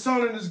with his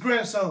son and his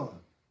grandson,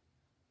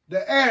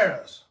 the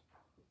heirs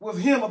with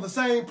him of the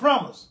same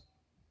promise.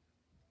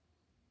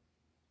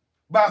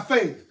 By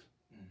faith.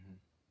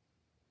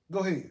 Go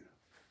ahead.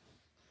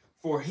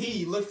 For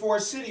he looked for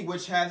a city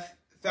which hath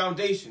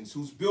foundations,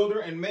 whose builder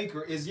and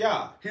maker is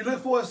Yah. He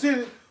looked for a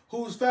city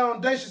whose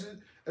foundations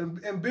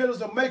and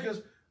builders and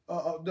makers,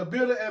 the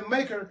builder and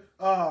maker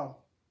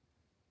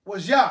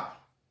was Yah.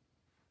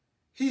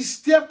 He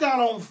stepped out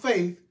on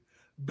faith,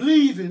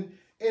 believing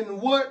in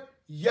what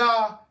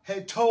Yah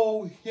had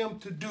told him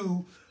to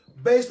do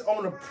based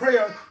on a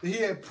prayer that he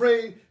had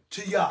prayed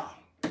to Yah.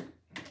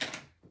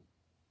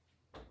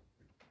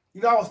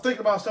 You know, I was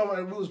thinking about something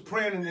and we was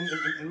praying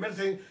and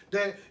meditating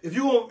that if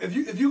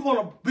you're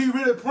gonna be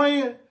really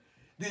praying,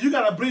 then you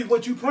gotta believe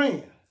what you're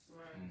praying.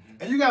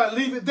 And you got to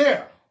leave it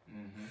there.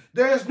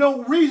 There's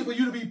no reason for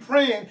you to be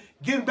praying,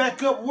 getting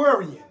back up,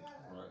 worrying.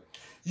 Right.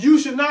 You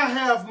should not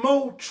have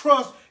more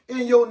trust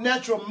in your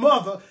natural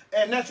mother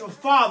and natural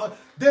father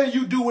than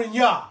you do in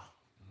Yah.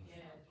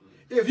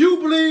 Yeah. If you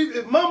believe,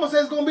 if mama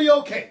says it's going to be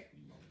okay,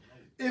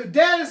 if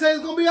daddy says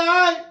it's going to be all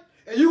right,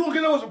 and you're going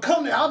to get over some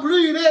company, I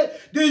believe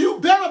that, then you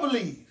better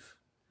believe.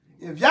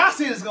 If Yah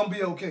says it's going to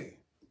be okay.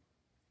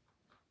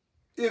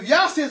 If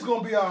Yah says it's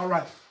going to be all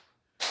right.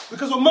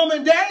 Because when mom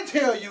and daddy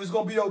tell you it's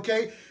going to be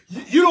okay,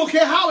 you don't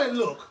care how it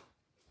look.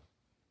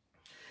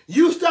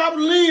 You stop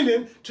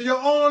leaning to your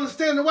own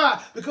understanding.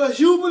 Why? Because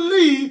you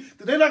believe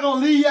that they're not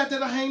going to leave you out there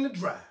to hang to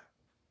dry.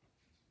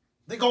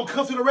 They're going to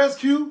come to the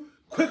rescue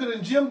quicker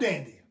than Jim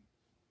Dandy.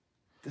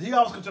 Because he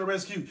always comes to the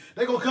rescue.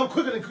 They're going to come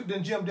quicker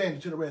than Jim Dandy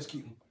to the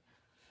rescue.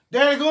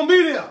 Daddy going to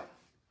be there.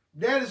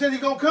 Daddy said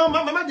he's going to come.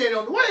 My daddy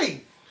on the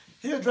way.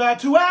 He'll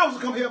drive 2 hours to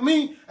come help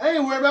me. I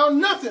ain't worried about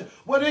nothing.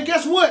 Well, then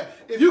guess what?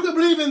 If you can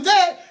believe in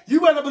that,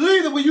 you better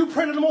believe that when you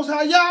pray to the Most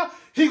High Yah,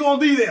 He going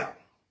to be there.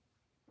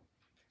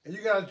 And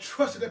you got to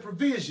trust in that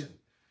provision.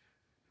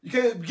 You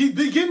can't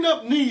be getting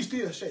up, knees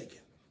still shaking.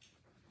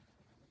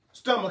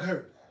 Stomach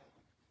hurt.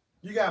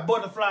 You got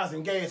butterflies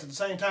and gas at the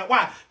same time.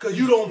 Why? Because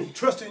you don't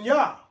trust in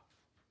Yah.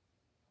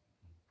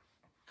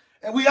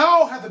 And we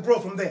all have to grow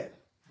from that.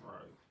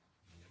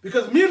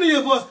 Because many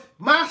of us,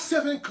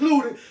 myself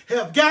included,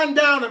 have gotten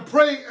down and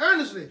prayed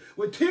earnestly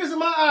with tears in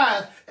my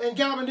eyes and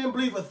got up and didn't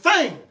believe a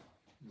thing.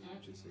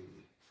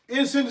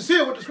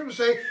 Insincere, what the scripture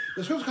say,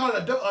 the scripture call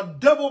it a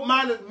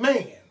double-minded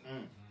man.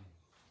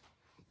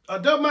 A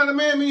double-minded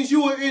man means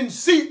you are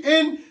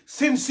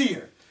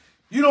insincere.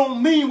 You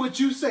don't mean what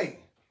you say.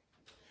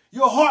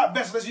 Your heart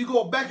vessels, you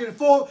go back and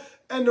forth,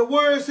 and the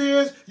word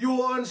says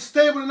you are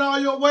unstable in all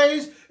your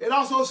ways. It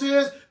also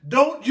says,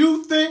 don't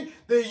you think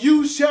that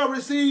you shall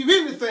receive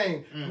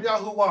anything from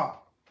Yahuah.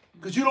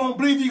 Because you don't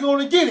believe you're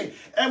going to get it.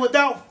 And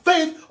without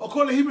faith,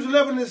 according to Hebrews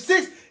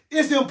 11:6,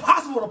 it's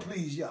impossible to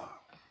please Yah.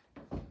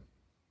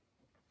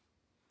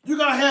 You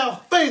got to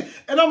have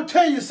faith. And I'm going to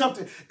tell you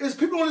something. It's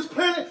people on this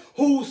planet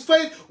whose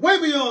faith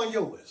way beyond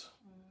yours.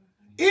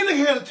 Enoch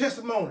had a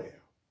testimony.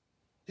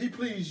 He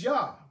pleased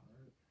Yah.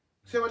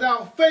 So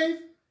without faith,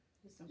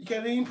 you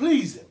can't even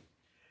please him.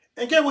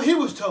 And get what he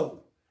was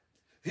told.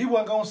 He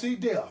wasn't going to see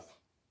death.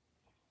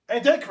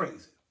 Ain't that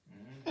crazy?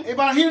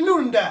 Everybody here knew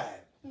him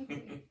died.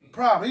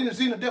 Probably. He didn't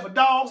see the death of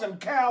dogs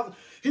and cows.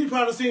 He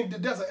probably seen the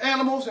death of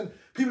animals and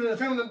people in the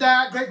family that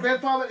died,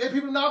 great-grandfather, and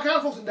people and all kinds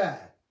of folks that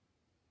died.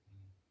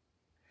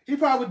 He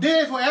probably was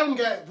dead before Adam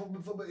got,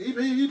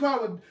 he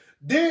probably was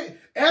dead.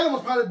 Adam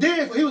was probably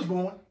dead before he was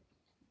born.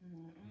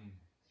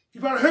 He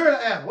probably heard of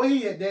Adam. Where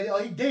he at, Daddy?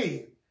 Oh, he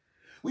dead.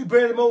 We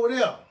buried him over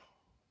there.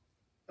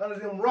 Under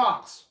them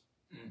rocks.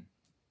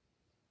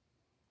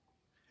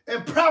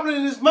 And probably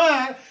in his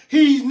mind,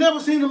 he's never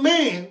seen a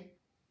man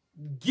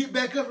get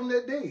back up from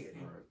that dead.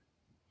 Right.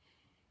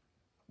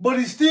 But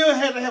he still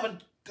had to have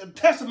a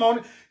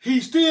testimony. He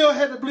still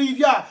had to believe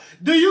Yah.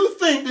 Do you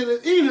think that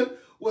if Enoch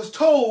was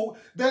told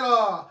that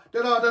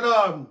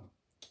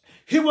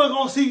he wasn't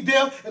going to see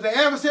death, and the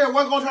adversary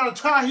wasn't going to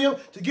try him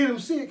to get him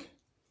sick?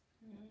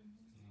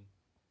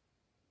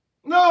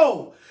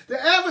 No.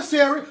 The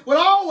adversary would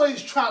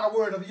always try the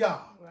word of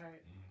Yah.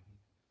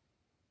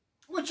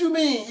 What you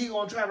mean he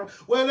going to try to?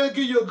 Well, let's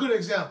give you a good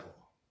example.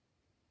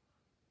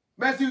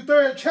 Matthew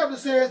 3rd chapter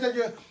says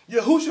that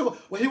Yahushua,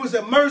 when he was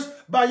immersed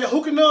by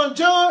Yahuchanan and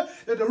John,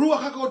 that the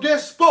Ruach HaKodesh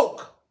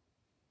spoke.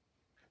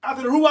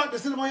 After the Ruach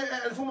descended on him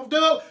in the form of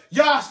dove,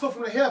 Yah spoke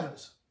from the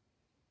heavens.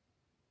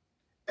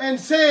 And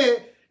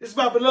said, this is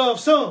my beloved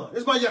son.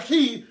 This is my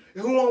Yahid,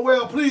 in whom I'm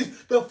well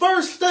pleased. The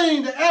first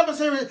thing the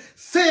adversary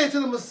said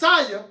to the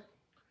Messiah,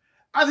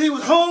 after he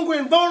was hungry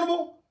and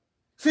vulnerable,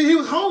 see, he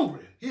was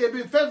hungry. He had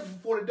been fed for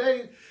 40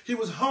 days. He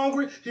was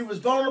hungry. He was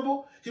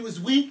vulnerable. He was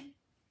weak.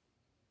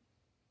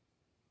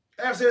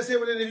 Adversary said,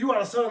 well, then if you are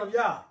the son of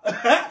Yah,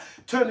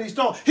 turn these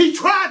stones. He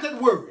tried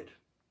that word.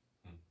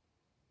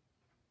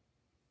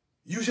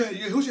 You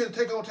should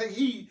take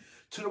heed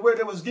to the word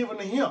that was given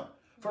to him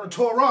from the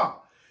Torah.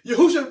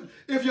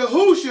 If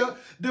Yahushua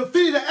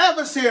defeated the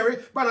adversary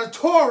by the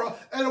Torah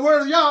and the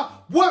word of Yah,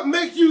 what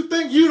makes you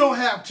think you don't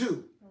have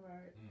to?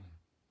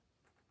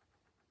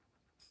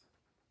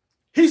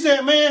 He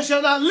said, man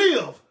shall not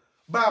live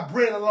by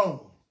bread alone,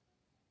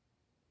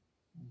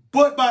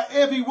 but by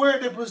every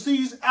word that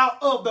proceeds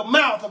out of the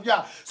mouth of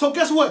Yah. So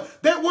guess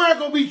what? That word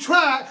going to be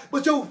tried,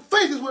 but your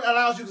faith is what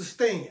allows you to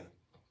stand.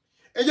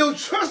 And your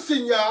trust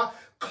in Yah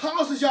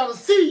causes Yah to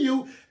see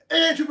you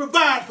and to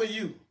provide for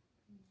you.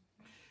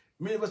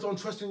 Many of us don't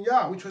trust in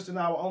Yah. We trust in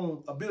our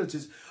own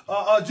abilities.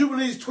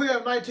 Jubilees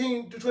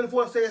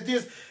 12:19-24 says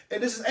this,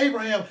 and this is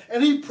Abraham.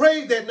 And he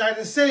prayed that night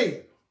and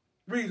said,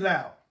 read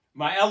loud.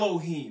 My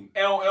Elohim,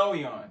 El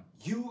Elyon,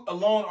 you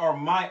alone are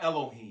my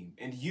Elohim,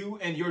 and you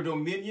and your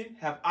dominion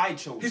have I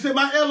chosen. He said,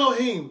 my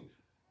Elohim,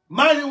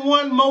 mighty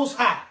one most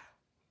high.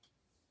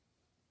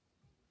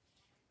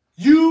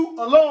 You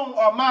alone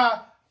are my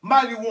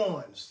mighty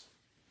ones.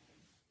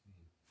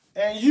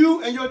 And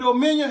you and your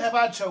dominion have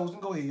I chosen.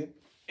 Go ahead.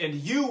 And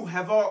you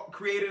have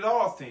created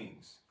all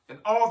things, and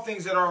all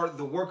things that are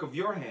the work of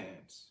your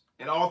hands,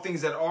 and all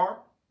things that are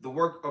the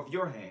work of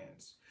your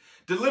hands.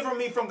 Deliver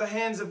me from the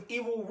hands of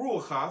evil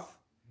Ruach,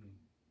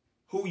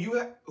 who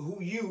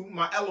you,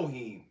 my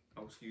Elohim,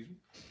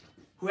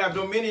 who have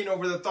dominion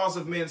over the thoughts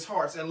of men's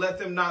hearts, and let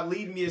them not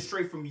lead me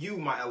astray from you,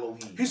 my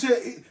Elohim. He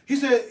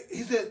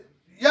said,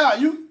 yeah,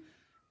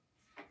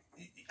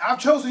 I've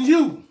chosen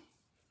you.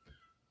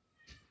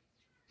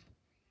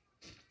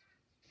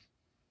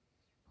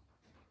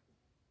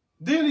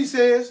 Then he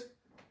says,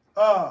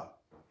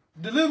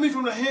 deliver me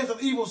from the hands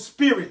of evil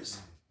spirits.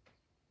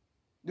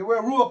 The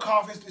word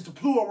ruach is the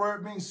plural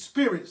word, means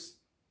spirits,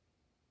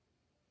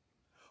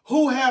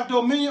 who have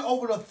dominion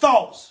over the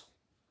thoughts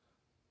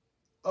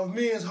of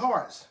men's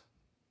hearts.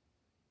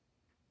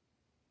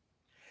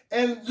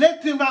 And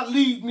let them not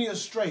lead me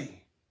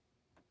astray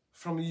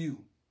from you,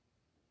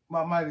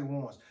 my mighty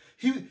ones.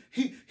 He's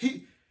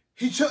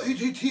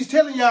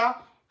telling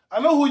y'all, I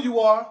know who you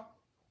are.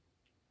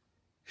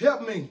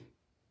 Help me.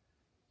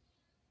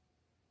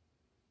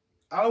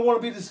 I don't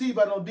want to be deceived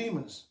by no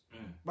demons,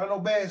 by no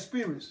bad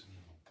spirits.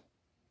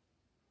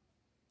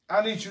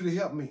 I need you to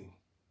help me.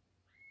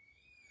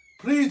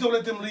 Please don't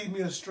let them lead me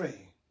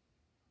astray.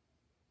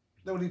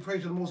 That's what he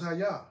prayed to the Most High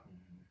Yah.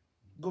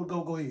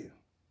 Go ahead.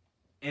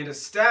 And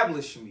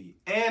establish me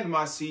and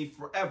my seed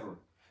forever,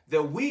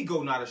 that we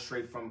go not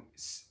astray from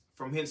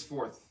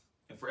henceforth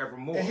and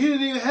forevermore. And he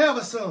didn't even have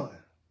a son.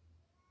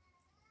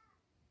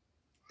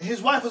 And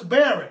his wife was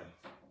barren.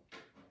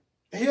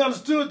 And he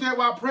understood that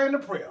while praying the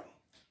prayer.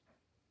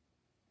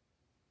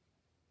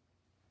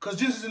 Because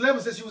Genesis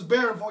 11 says she was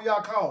barren before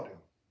y'all called him.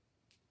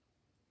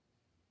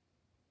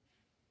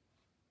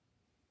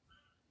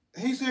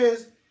 He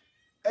says,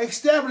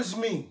 establish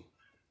me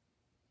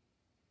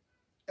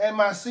and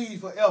my seed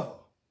forever,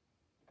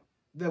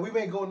 that we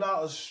may go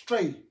not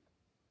astray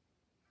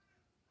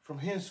from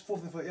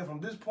henceforth and forever. From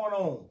this point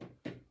on,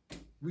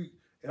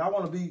 and I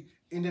want to be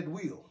in that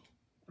will.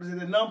 What is it,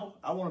 that number?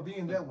 I want to be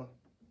in that one.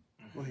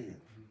 Go ahead.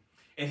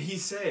 And he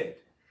said,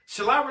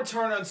 shall I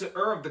return unto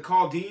Ur of the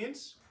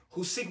Chaldeans,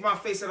 who seek my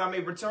face that I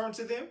may return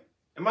to them?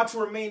 Am I to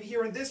remain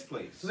here in this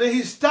place? So then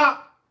he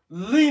stopped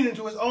leaning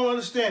to his own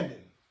understanding.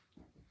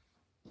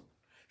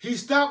 He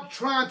stopped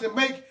trying to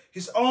make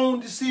his own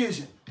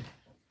decision.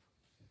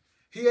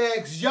 He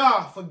asked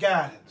Yah for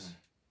guidance.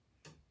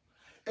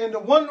 And the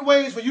one of the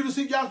ways for you to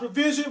seek Yah's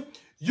provision,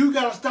 you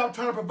got to stop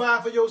trying to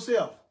provide for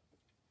yourself.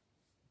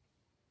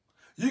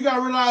 You got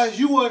to realize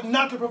you are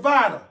not the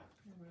provider.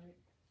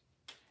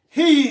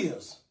 He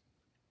is.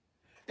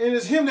 And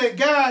it's him that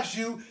guides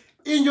you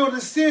in your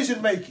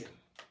decision making.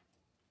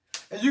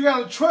 And you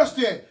got to trust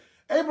that.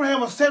 Abraham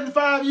was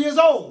 75 years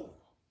old.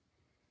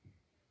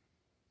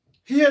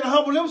 He had to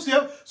humble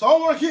himself, so I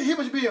don't want to hear him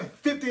as being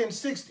 50 and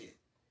 60.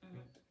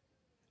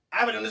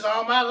 I've been doing this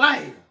all my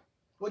life.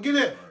 Well,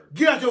 get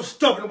out your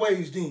stubborn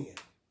ways then.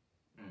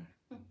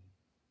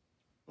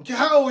 Okay,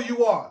 how old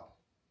you are,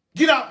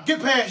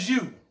 get past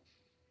you.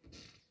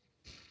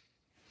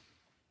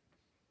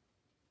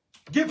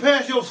 Get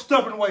past your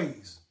stubborn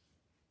ways.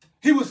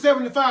 He was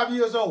 75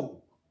 years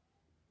old.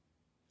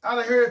 I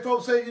done heard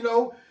folks say, you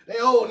know, they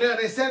old now,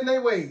 they set in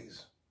their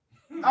ways.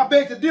 I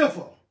beg to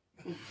differ.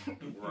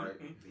 Right.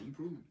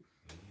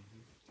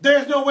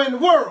 There's no way in the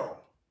world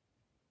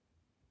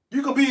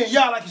you can be in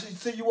Yah like you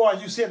say you are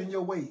and you set in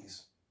your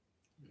ways.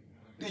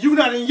 You're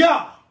not in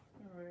Yah.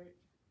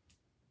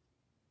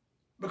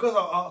 Because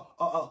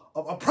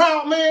a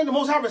proud man, the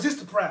Most High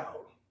resists the proud.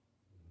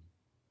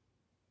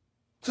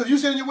 So you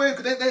set in your ways,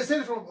 because they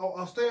said it from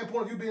a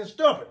standpoint of you being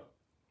stubborn.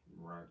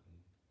 Right.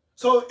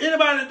 So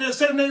anybody that's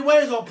set in their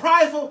ways or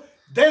prideful,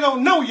 they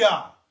don't know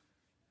Yah.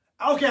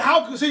 I don't care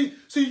how good. See,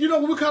 you know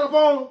when we cut up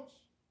on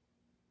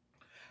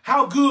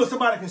how good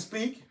somebody can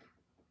speak.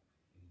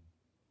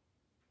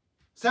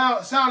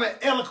 Sounding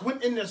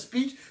eloquent in their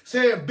speech,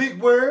 saying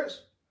big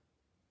words,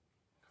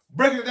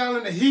 breaking it down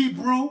in the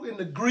Hebrew, in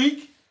the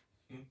Greek,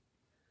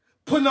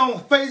 putting on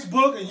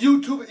Facebook and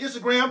YouTube and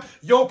Instagram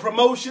your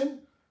promotion.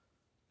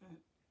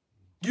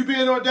 You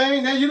being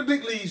ordained, now you're the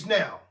big leagues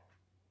now.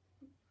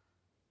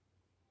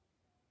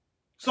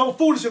 So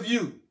foolish of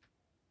you.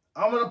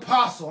 I'm an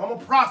apostle. I'm a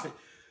prophet.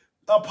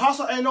 An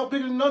apostle ain't no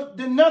bigger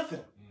than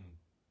nothing.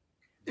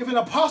 If an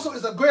apostle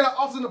is a greater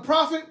office than a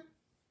prophet,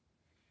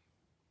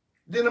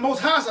 then the Most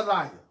High is a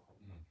liar.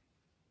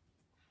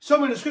 Show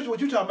me in the scripture what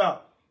you're talking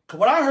about. Because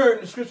what I heard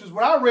in the scriptures,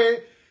 what I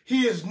read,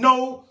 he is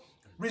no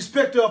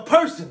respecter of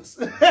persons.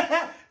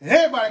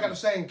 Everybody got the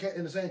same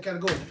in the same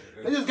category.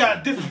 They just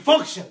got different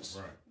functions.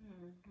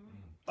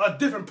 Right. A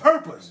different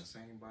purpose. The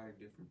same body,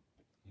 different.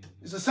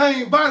 It's the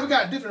same body. We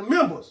got different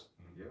members.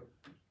 Yep.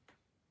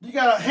 You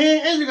got a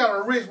hand and you got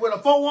a wrist with a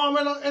forearm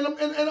and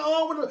an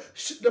arm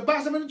with the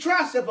bicep and the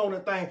tricep on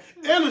that thing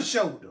and a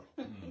shoulder.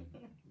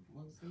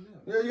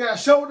 You got a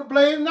shoulder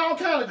blade and all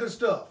kind of good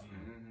stuff.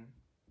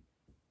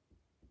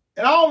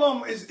 And all of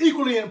them is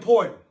equally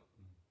important.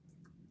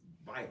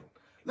 Vital.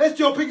 Let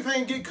your pinky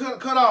finger get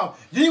cut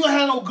off. You ain't gonna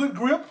have no good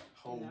grip.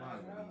 Whole mind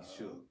gonna be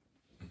shook.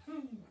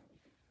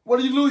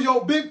 Whether you lose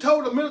your big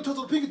toe, the middle toe,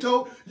 to the pinky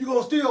toe, you're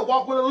gonna still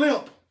walk with a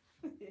limp.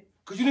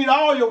 Because you need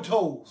all your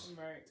toes.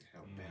 Right.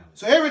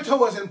 So every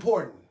toe is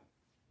important.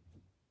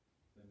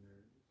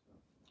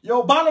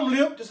 Your bottom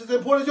lip just as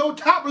important as your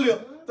top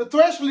lip, the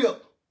thresh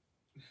lip.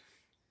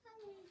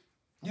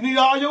 You need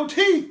all your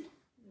teeth.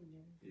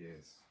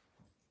 Yes.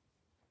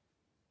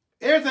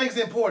 Everything's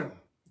important.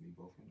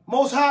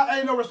 Most High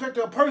ain't no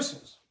respecter of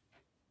persons.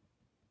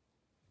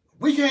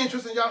 We can't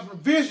trust in y'all's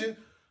provision,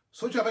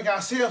 so we try to make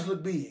ourselves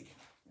look big.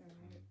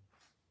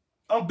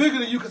 I'm bigger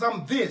than you because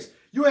I'm this.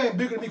 You ain't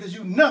bigger than me because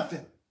you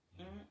nothing.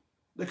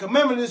 The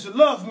commandment is to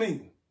love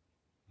me.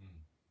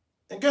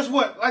 And guess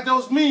what? Like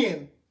those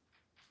men,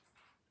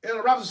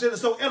 Elder Robinson said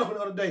it so eloquent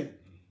the other day.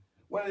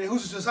 When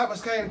who's the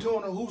disciples came to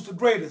him, who's the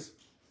greatest?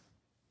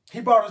 He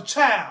brought a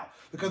child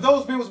because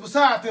those men was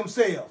beside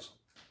themselves.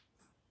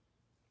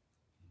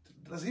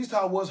 His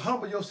thought was,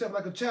 humble yourself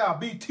like a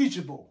child. Be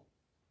teachable.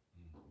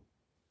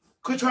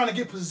 Quit trying to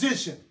get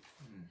position.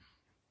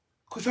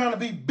 Quit trying to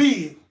be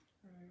big.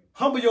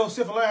 Humble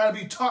yourself and learn how to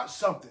be taught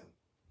something.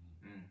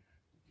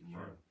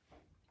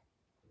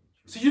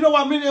 So you know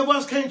why many of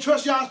us can't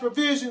trust y'all's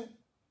provision?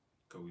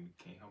 Because we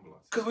can't humble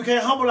ourselves. Because we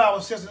can't humble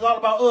ourselves. It's all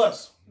about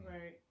us.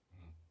 Right.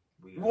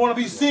 We want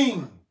to be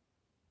seen.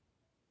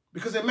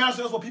 Because it matters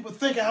to us what people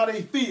think and how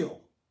they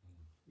feel.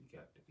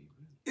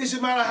 It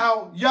should matter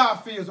how Yah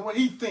feels and what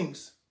he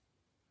thinks.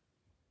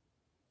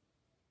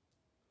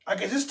 I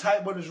guess it's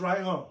tight, but it's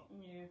right, huh?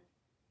 Yeah.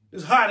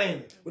 It's hot,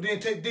 ain't it? But then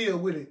deal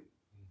with it.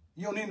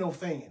 You don't need no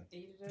fan.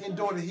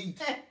 Endure the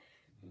heat.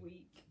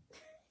 Weak.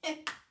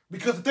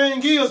 Because the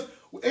thing is,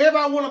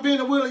 everybody want to be in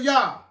the will of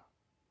Yah.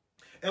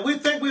 And we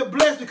think we're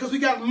blessed because we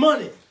got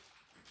money.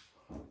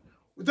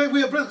 We think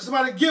we're blessed because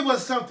somebody give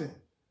us something.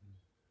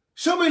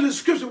 Show me in the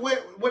scripture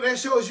where that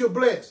shows you're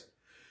blessed.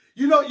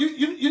 You know,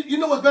 you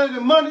know what's better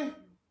than money?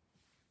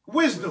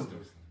 Wisdom.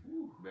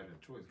 Better than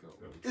choice gold.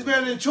 It's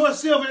better than choice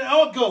silver and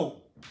all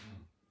gold.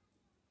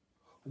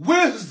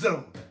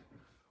 Wisdom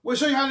will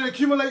show you how to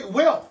accumulate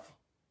wealth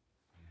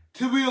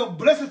to be a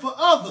blessing for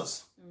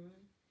others.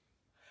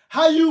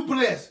 How you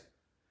bless?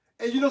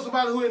 And you know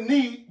somebody who in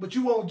need, but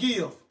you won't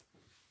give.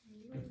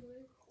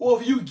 Or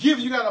if you give,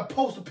 you got to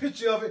post a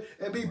picture of it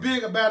and be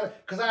big about it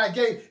because I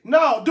gave.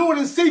 No, do it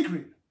in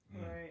secret.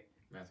 Right.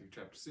 Matthew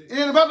chapter 6. It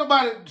ain't about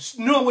nobody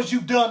knowing what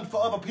you've done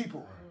for other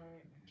people.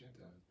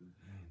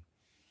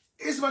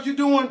 It's about you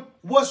doing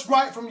what's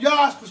right from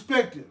Yah's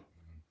perspective.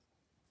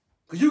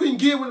 Because you can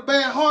give with a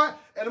bad heart,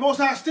 and the Most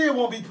High still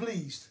won't be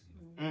pleased.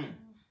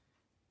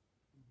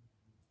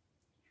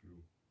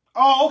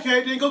 Oh,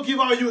 okay, then go give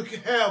all you can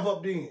have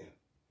up then.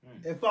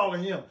 And follow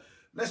him.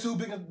 Let's see who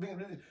big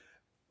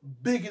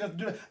enough to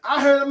do that.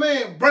 I heard a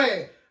man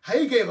brag how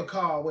he gave a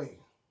car away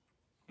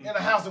in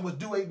a house that was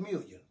due $8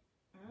 million.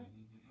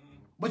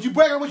 But you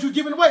brag on what you're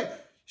giving away.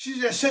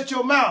 She just shut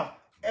your mouth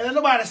and let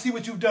nobody see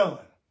what you've done.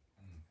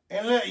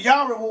 And let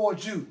Yah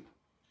reward you.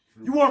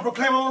 You want to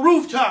proclaim on the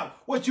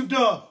rooftop what you've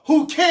done.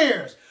 Who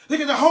cares? Look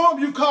at the harm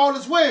you've caused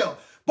as well.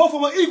 Both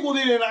of them are equal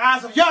in the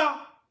eyes of Yah.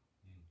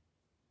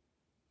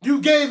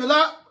 You gave a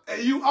lot,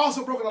 and you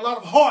also broken a lot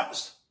of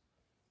hearts.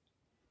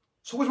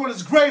 So which one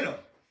is greater?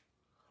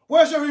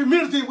 Where's your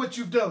humility in what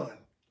you've done?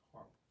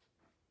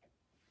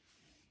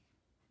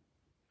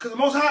 Because the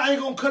Most High ain't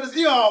going to cut his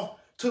ear off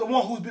to the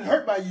one who's been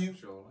hurt by you.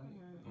 Sure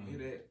ain't. Hear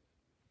that.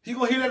 He's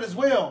going to hear that as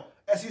well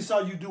as he saw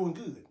you doing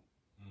good.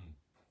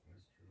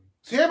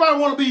 See, everybody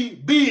want to be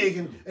big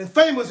and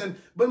famous,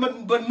 but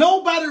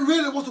nobody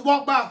really wants to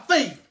walk by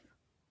faith.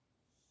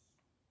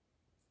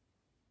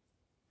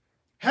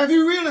 Have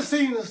you really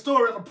seen the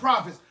story of the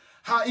prophets,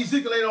 how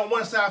Ezekiel laid on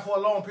one side for a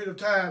long period of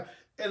time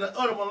and the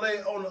other one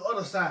laid on the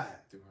other side?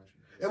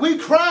 And we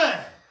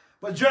crying,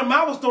 but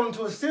Jeremiah was thrown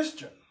into a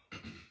cistern.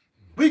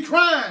 We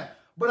crying,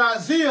 but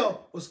Isaiah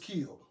was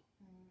killed.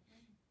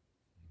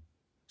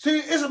 See,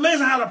 it's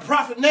amazing how the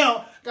prophet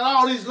now got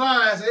all these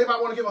lines and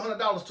everybody want to give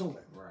 $100 to him.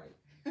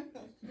 Right.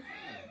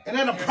 And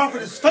then the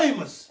prophet is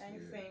famous.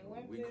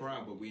 We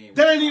crying, but we ain't.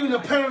 That ain't even the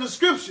pen of the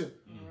scripture.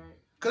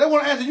 Because they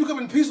want to ask you come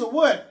in peace or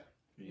what?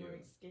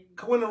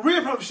 Because when the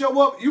real prophet show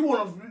up, you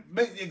want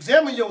to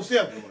examine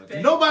yourself.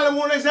 Nobody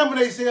want to examine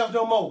themselves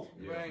no more.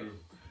 Right.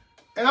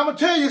 And I'm going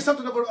to tell you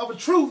something of a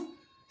truth,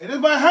 and it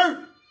might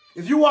hurt.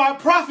 If you are a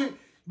prophet,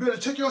 you better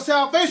check your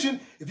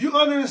salvation. If you're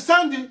under the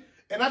Sunday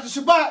and after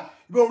Shabbat,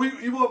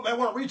 you might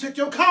want to recheck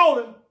your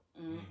calling.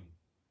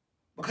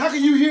 But how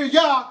can you hear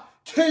Yah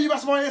tell you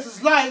about somebody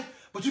else's life,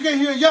 but you can't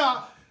hear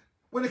Yah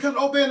when it comes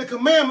to obeying the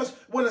commandments,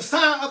 when the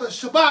sign of the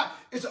Shabbat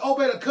is to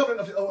obey the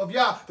covenant of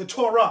Yah, the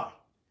Torah.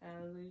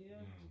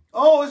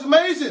 Oh, it's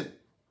amazing.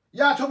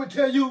 Yah told me to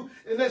tell you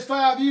in the next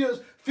 5 years,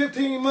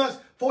 15 months,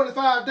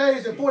 45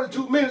 days, and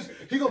 42 minutes,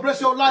 he going to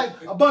bless your life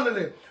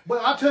abundantly.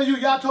 But I tell you,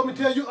 Yah told me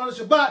to tell you on the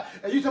Shabbat,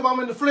 and you tell me I'm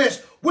in the flesh.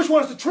 Which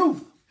one is the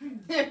truth?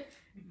 The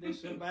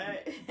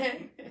Shabbat.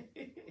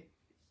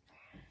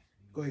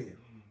 Go ahead.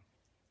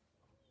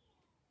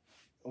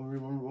 Want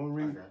to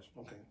read?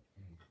 Okay.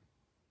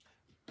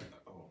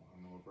 Oh,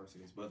 I'm verse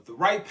it is. But the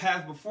right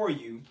path before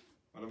you,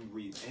 well, let me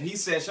read. And he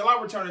said, shall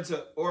I return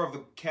into Ur of the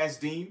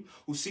Kasdim,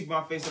 who seek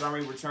my face that I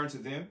may return to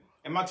them?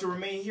 Am I to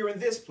remain here in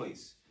this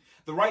place?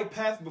 The right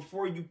path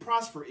before you,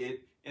 prosper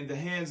it in the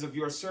hands of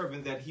your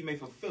servant, that he may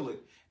fulfill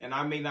it, and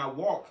I may not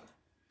walk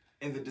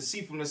in the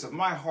deceitfulness of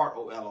my heart,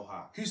 O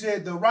Elohim. He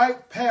said, the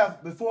right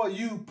path before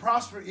you,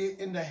 prosper it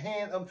in the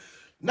hand of,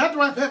 not the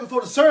right path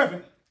before the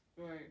servant.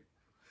 Right.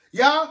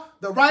 Y'all,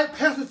 the right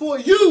path before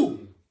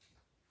you.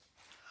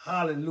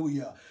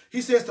 Hallelujah.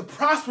 He says to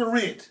prosper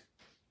it.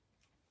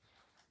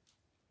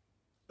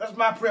 That's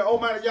my prayer.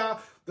 Almighty Yah,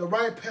 the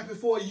right path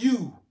before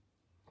you,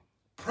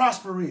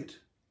 prosper it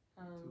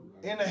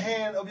in the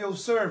hand of your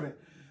servant,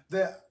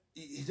 that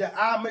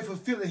I may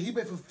fulfill it, he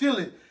may fulfill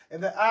it,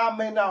 and that I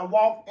may not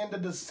walk in the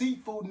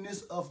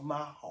deceitfulness of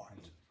my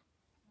heart.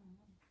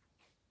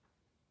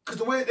 Because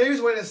there is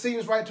a way that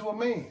seems right to a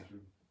man,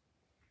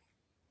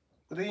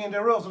 but the end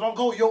thereof. So don't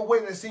go your way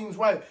that seems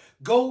right.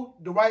 Go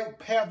the right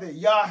path that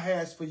Yah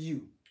has for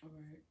you.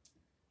 Right.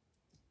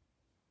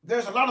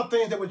 There's a lot of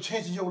things that would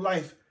change in your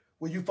life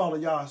when you follow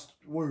Yah's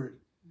word.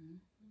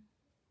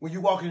 When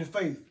you walk in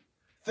faith.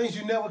 Things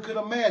you never could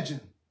imagine.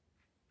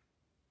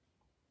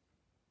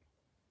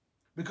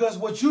 Because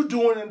what you're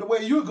doing and the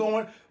way you're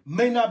going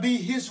may not be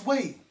his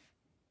way.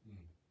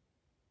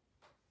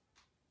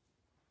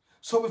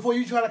 So before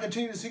you try to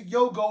continue to seek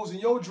your goals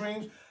and your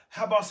dreams,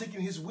 how about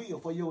seeking his will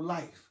for your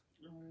life?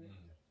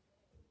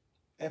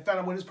 And find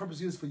out what his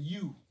purpose is for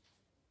you.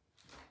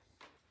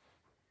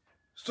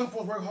 Some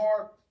folks work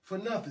hard for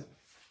nothing.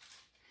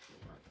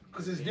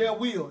 Because it's their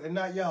will and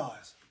not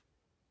yours.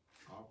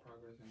 All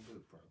progress and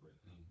good progress.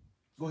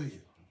 Go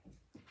ahead.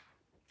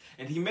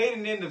 And he made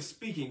an end of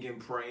speaking and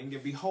praying,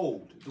 and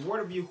behold, the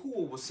word of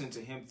Yahuah was sent to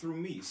him through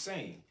me,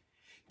 saying,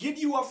 get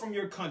you up from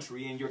your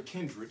country and your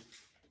kindred,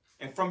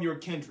 and from your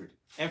kindred,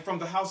 and from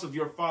the house of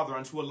your father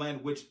unto a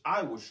land which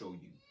I will show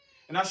you.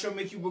 And I shall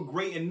make you a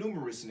great and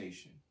numerous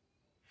nation.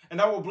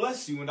 And I will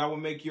bless you, and I will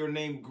make your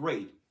name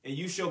great, and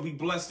you shall be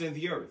blessed in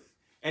the earth.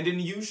 And in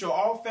you shall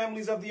all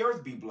families of the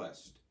earth be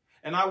blessed.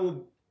 And I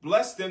will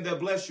bless them that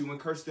bless you, and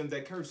curse them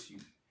that curse you.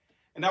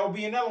 And I will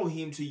be an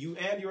Elohim to you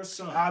and your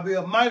son. I'll be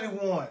a mighty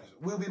one.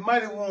 We'll be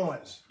mighty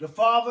ones. The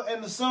Father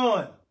and the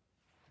Son.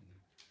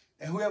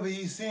 And whoever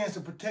he sends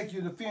to protect you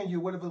and defend you,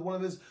 whether it's one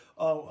of his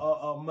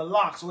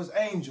malaks or his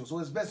angels or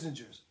his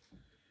messengers,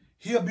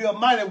 he'll be a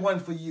mighty one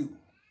for you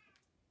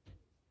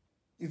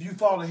if you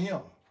follow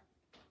him.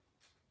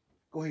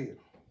 Go ahead.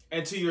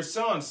 And to your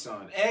son's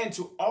son, and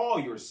to all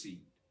your seed,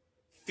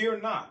 fear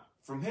not.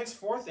 From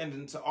henceforth and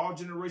into all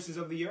generations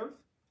of the earth,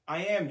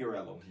 I am your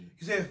Elohim.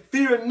 He said,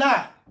 fear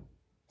not.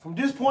 From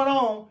this point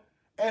on,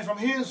 and from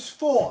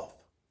henceforth,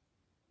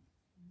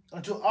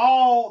 until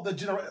all the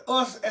generations,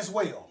 us as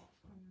well,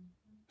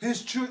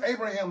 his true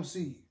Abraham's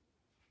seed.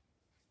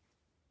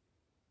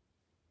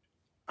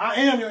 I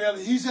am your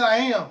Elohim. He said, I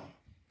am.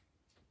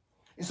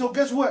 And so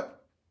guess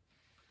what?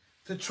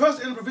 To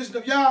trust in the provision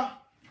of Yah,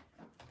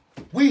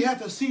 we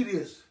have to see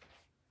this.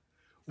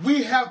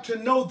 We have to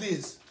know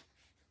this.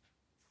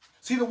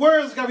 See, the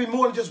words got to be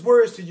more than just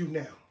words to you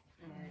now.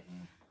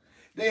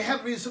 They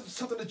have to be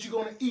something that you're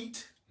going to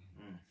eat.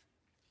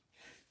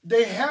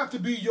 They have to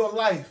be your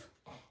life.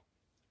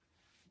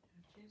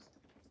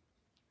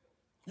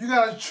 You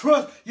got to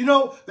trust. You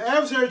know, the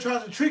adversary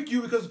tries to trick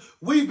you because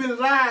we've been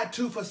lied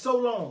to for so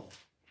long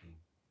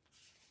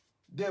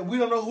that we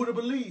don't know who to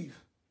believe.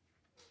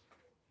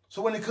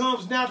 So when it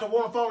comes now to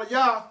want to follow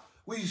Yah,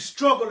 we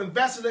struggle and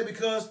vacillate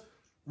because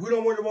we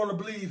don't really want to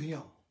believe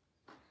him.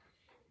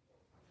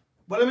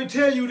 But let me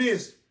tell you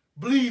this.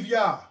 Believe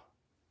Yah.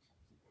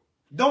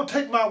 Don't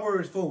take my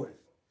words for it.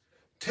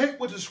 Take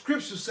what the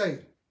scriptures say.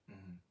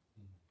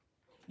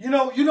 You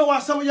know why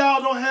some of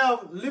y'all don't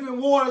have living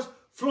waters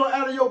flowing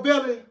out of your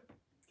belly?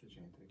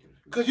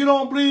 Because you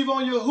don't believe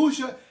on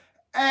Yahushua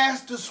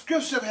as the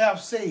scripture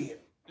have said.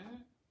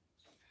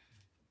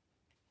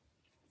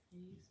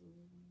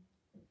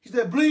 He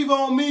said, believe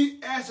on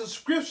me as the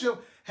scripture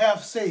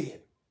have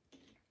said.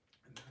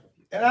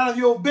 And out of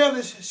your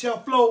belly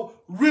shall flow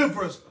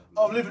rivers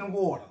of living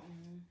water.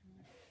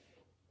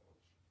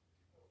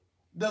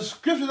 The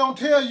scripture don't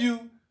tell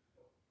you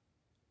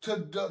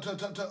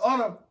to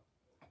honor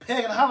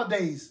pagan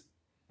holidays.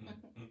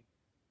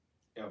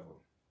 Ever.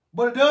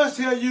 But it does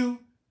tell you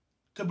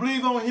to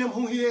believe on him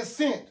whom he has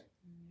sent.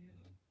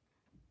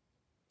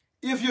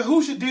 If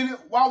Yahushua did it,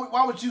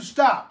 why would you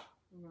stop?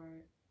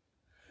 Right.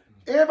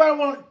 Everybody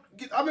want to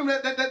get, I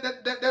remember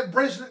that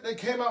bracelet that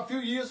came out a few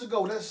years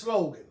ago, that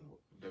slogan.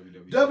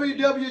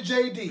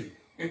 WWJD.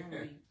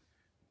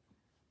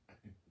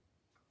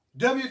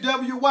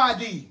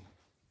 WWYD.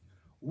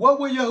 What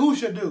will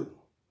Yahushua do?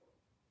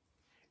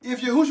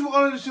 If Yahushua will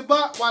honor the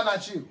Shabbat, why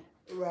not you?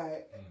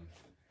 Right.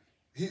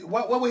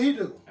 What will he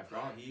do? After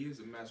all, he is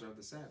the master of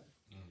the Sabbath.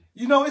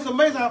 You know, it's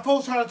amazing how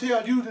folks try to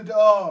tell you to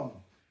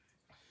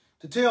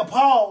tell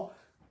Paul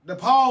that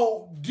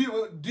Paul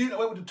did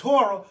away with the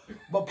Torah,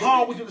 but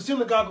Paul went to the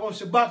synagogue on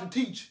Shabbat to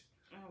teach.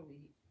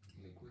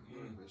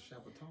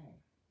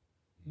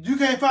 You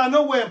can't find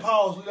nowhere in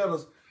Paul's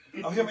letters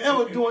of him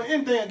ever doing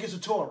anything against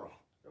the Torah.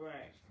 Right.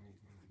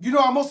 You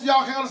know how most of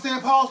y'all can't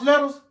understand Paul's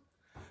letters?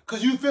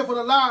 Because you feel for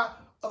the lie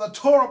of the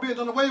Torah being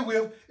done away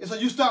with, and so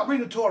you stop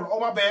reading the Torah. Oh,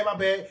 my bad, my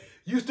bad.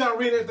 You start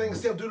reading everything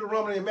except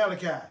Deuteronomy and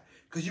Malachi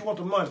because you want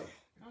the money.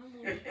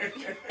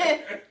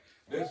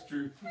 That's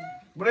true.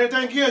 But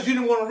everything else you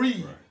didn't want to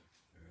read. Right.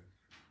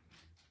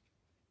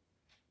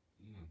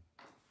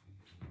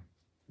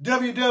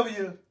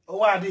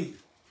 WWOID.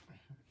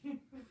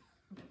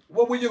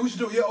 What will Yahuah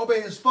do? He'll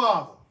obey his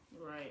father.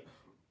 Right.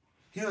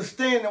 He'll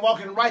stand and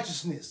walk in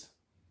righteousness.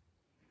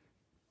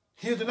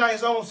 He'll deny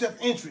his own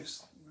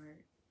self-interest. Right.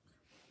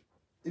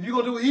 If you're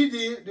going to do what he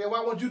did, then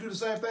why won't you do the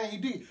same thing he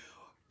did?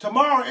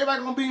 Tomorrow,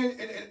 everybody going to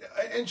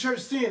be in church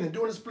sinning,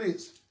 doing the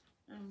splits.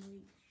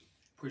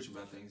 Preaching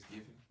about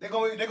Thanksgiving. They're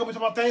going to be talking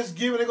about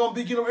Thanksgiving. They're going to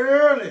be getting up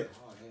early.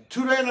 Oh, yeah.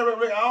 2 days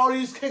later, all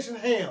these cakes and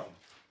ham.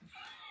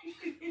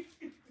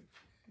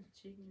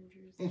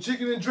 And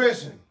chicken and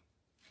dressing.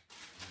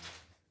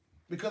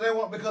 Because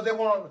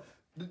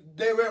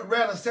they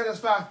rather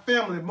satisfy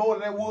family more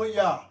than they would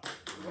y'all.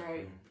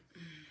 Right.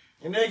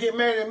 And they get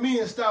mad at me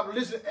and stop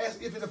listening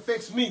as if it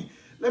affects me.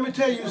 Let me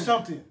tell you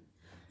something.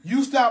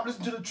 You stop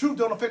listening to the truth,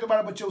 don't affect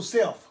nobody but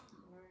yourself.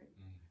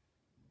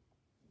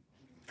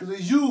 Because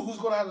it's you who's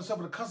going to have to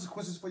suffer the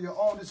consequences for your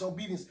own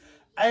disobedience.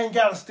 I ain't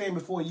got to stand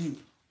before you.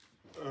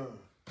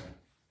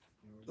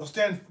 Don't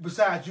stand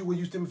beside you when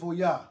you stand before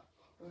y'all.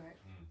 Right.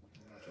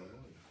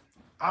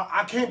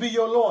 I can't be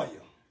your lawyer.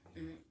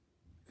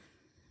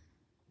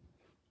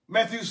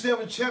 Matthew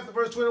 7, chapter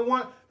verse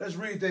 21. Let's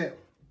read that.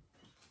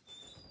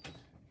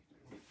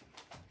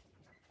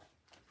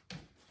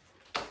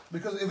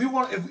 Because if we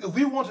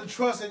want to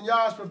trust in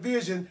Yah's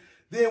provision,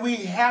 then we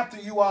have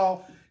to, you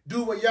all,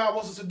 do what Yah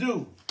wants us to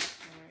do.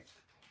 Right.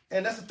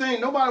 And that's the thing.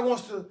 Nobody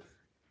wants to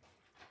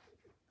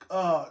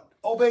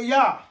obey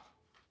Yah.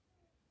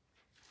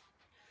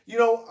 You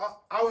know,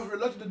 I was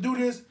reluctant to do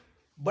this,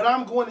 but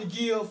I'm going to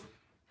give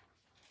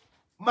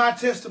my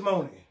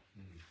testimony.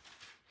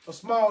 A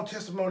small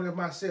testimony of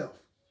myself.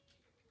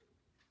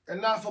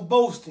 And not for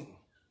boasting,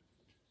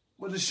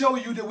 but to show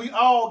you that we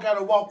all got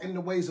to walk in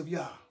the ways of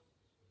Yah.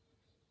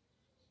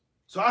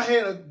 So I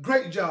had a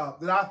great job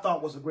that I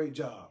thought was a great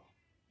job.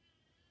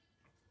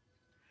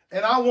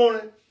 And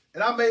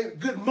I made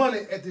good money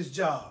at this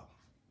job.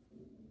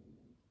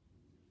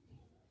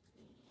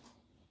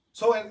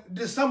 So in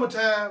this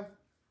summertime,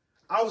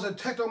 I was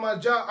attacked on my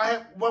job.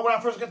 When I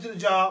first got to the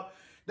job,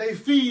 they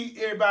feed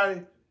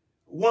everybody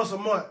once a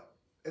month.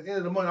 At the end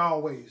of the month,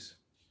 always.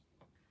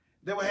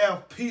 They would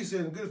have pizza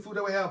and good food.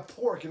 They would have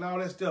pork and all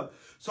that stuff.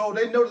 So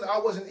they noticed I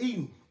wasn't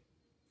eating.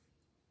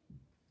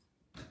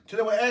 So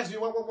they would ask me,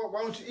 why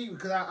don't you eat?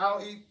 Because I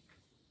don't eat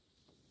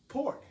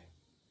pork.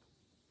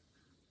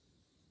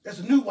 That's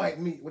a new white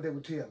meat, what they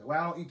would tell me. Why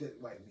I don't eat that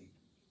white meat.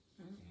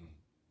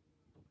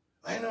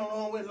 I ain't no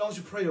wrong with it as long as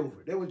you pray over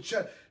it. They would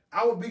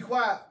I would be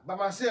quiet by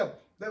myself.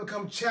 They would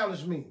come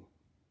challenge me.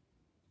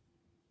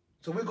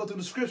 So we go through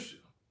the scripture.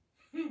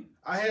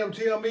 I had them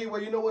tell me, well,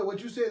 you know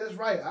what you said, that's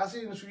right. I see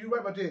you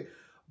right about that.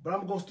 But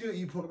I'm going to still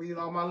eat pork and eat it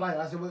all my life.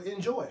 I said, well,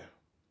 enjoy it.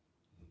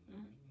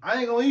 I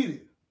ain't going to eat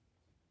it.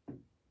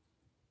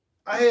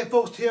 I had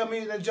folks tell me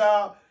in that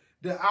job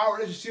that our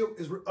relationship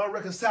is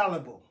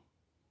unreconcilable.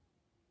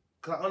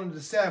 Because I honored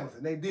the Sabbath,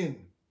 and they didn't.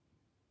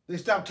 They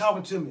stopped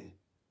talking to me.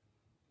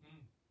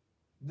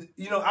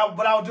 You know,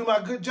 but I would do my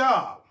good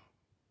job.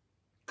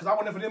 Because I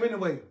wasn't there for them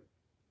anyway.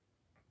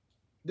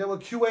 They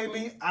would QA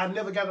me. I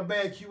never got a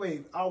bad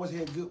QA. I always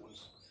had good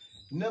ones.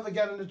 Never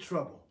got into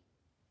trouble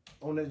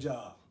on that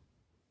job.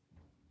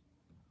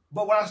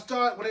 But when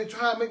they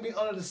tried to make me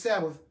honor the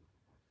Sabbath,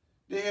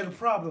 they had a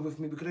problem with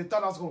me because they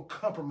thought I was going to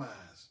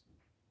compromise.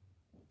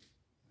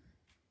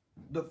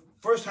 The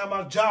first time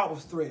my job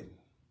was threatened.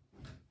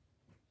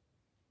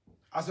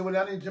 I said, well,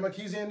 I need to turn my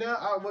keys in now.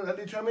 I need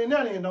to turn me in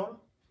now, don't I?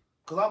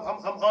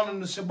 Because I'm honoring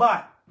the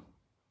Shabbat.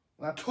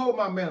 And I told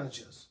my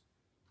managers,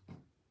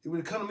 it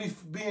would come to me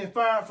being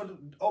fired for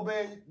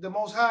obeying the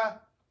Most High,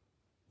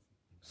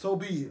 so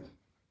be it.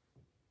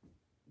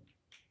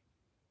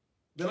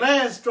 The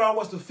last straw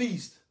was the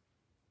feast.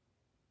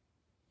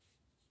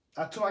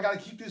 I told them I got to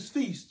keep this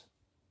feast.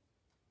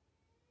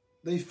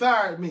 They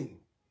fired me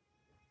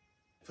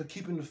for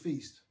keeping the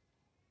feast.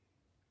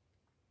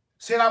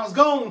 Said I was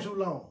gone too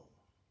long.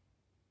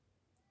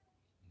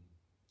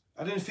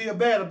 I didn't feel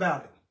bad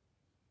about it.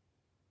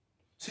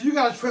 So you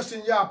got to trust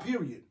in Yah,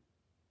 period.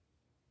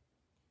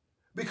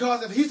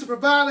 Because if he's the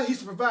provider, he's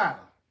the provider.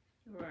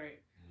 Right.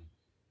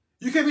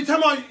 You can't be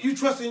talking about you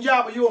trust in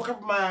Yah, but you won't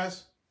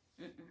compromise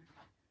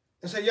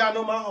and say, Yah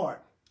know my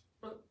heart.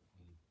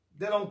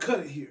 They don't cut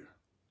it here.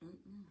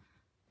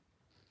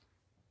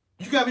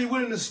 You got to be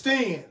willing to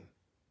stand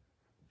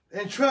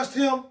and trust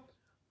him.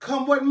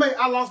 Come what may,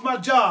 I lost my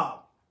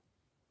job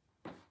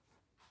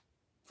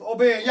for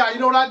obeying Yah. You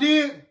know what I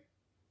did?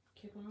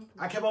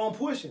 I kept on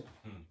pushing.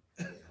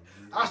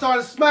 I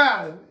started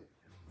smiling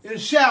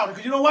and shouting.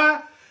 Because you know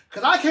why?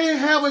 Because I can't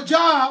have a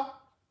job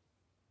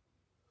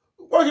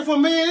working for a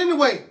man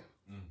anyway.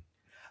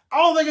 I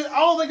don't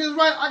think it's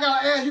right. I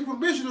got to ask you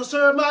permission to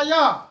serve my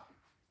Yah.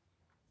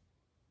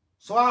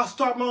 So I'll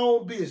start my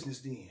own business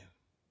then.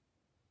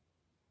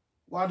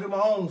 Well, I do my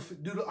own,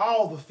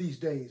 all the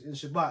feast days in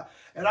Shabbat.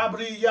 And I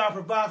believe y'all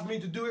provide for me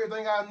to do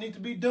everything I need to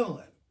be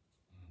done.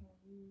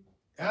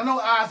 And I know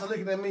eyes are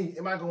looking at me.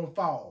 Am I going to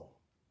fall?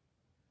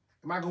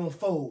 Am I going to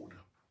fold?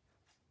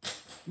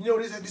 You know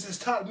what this has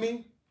taught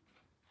me?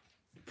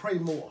 Pray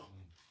more.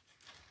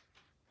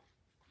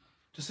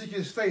 To seek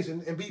his face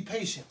and be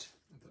patient.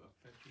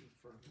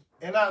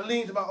 And not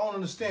lean to my own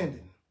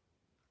understanding.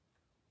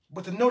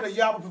 But to know that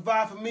Yah will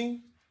provide for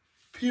me,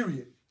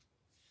 period.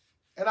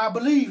 And I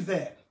believe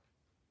that.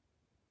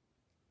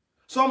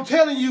 So I'm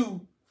telling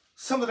you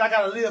something that I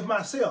got to live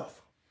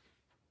myself.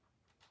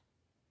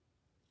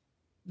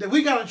 That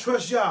we got to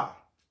trust Yah.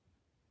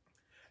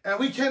 And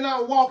we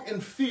cannot walk in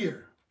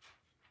fear.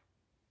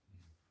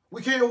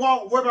 We can't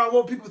walk worried about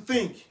what people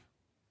think.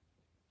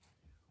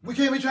 We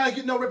can't be trying to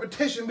get no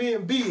reputation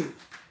being big.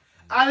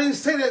 I didn't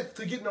say that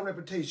to get no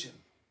reputation.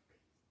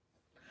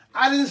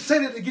 I didn't say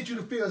that to get you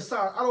to feel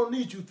sorry. I don't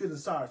need you feeling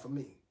sorry for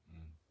me.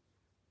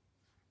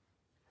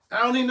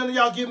 I don't need none of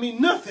y'all give me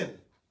nothing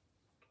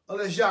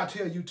unless y'all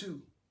tell you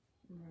to.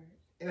 Right.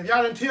 And if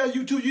y'all didn't tell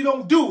you to, you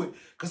don't do it.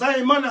 Because I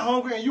ain't money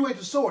hungry and you ain't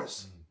the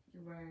source.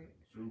 Right.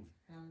 True.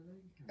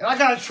 And I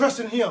got to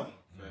trust in him.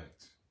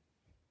 Fact.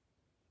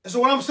 And so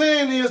what I'm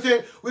saying is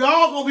that we're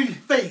all going to be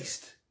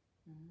faced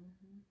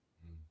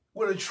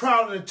with a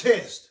trial and a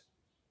test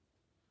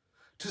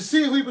to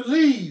see if we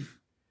believe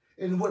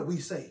in what we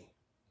say.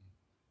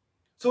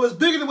 So it's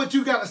bigger than what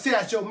you got to say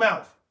out your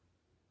mouth.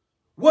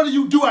 What do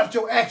you do out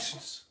your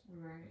actions?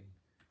 Right.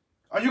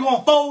 Are you going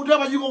to fold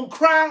up? Are you going to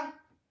cry?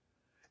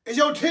 Is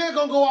your tear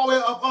going to go all the way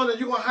up under?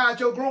 You going to hide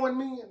your growing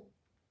men?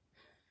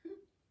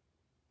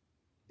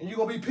 And you're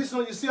going to be pissing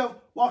on yourself,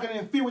 walking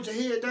in fear with your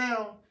head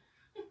down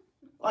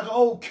like an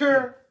old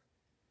cur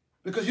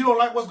because you don't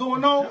like what's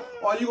going on?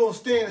 Or are you going to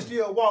stand and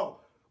still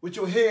walk with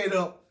your head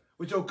up,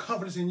 with your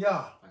confidence in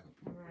Yah?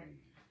 Right.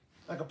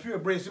 Like a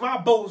purebred. See, my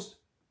boast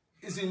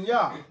is in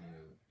Yah.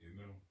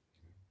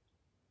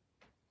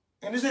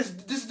 And this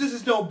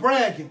is no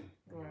bragging.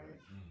 Right.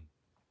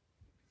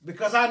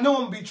 Because I know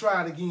I'm going to be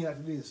tried again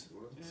after this.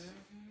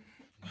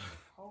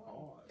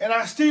 And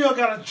I still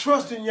got to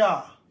trust in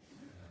Yah.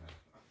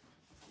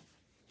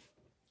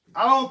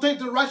 I don't think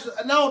the righteous,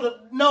 I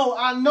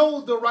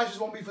know the righteous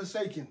won't be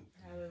forsaken.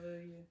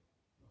 Hallelujah.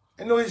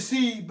 And know his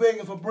seed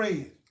begging for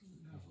bread.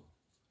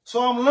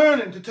 So I'm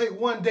learning to take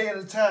one day at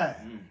a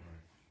time.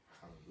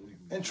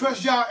 And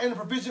trust Yah in the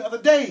provision of the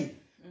day.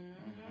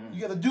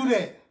 You got to do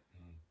that.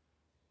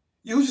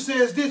 Yahushua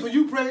says this, when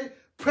you pray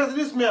in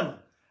this manner,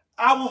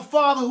 Our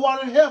Father who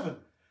art in heaven,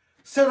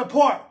 set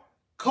apart,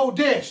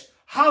 Kodesh,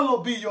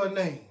 hallowed be your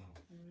name.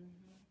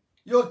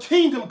 Your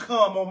kingdom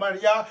come,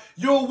 Almighty Yah.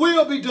 Your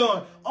will be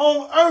done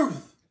on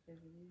earth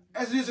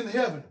as it is in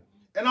heaven.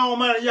 And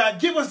Almighty Yah,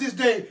 give us this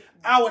day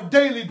our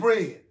daily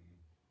bread.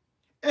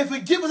 And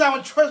forgive us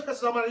our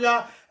trespasses, Almighty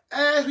Yah,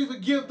 as we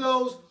forgive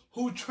those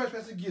who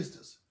trespass against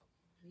us.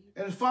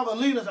 And Father,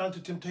 lead us not into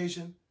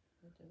temptation,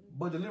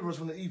 but deliver us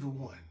from the evil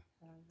one.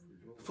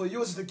 For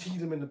yours is the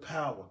kingdom and the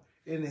power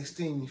and the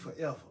esteem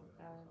forever.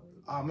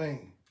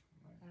 Amen.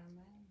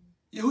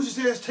 Yahushua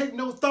says, take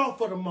no thought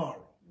for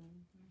tomorrow.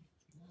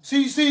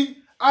 See,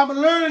 I'm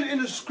learning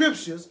in the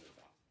scriptures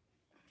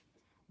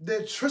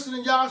that trusting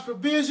in Yah's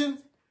provision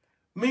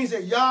means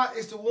that Yah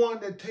is the one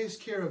that takes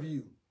care of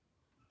you.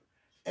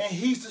 And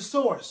he's the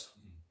source.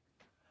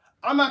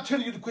 I'm not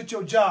telling you to quit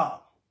your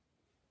job.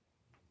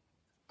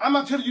 I'm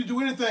not telling you to do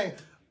anything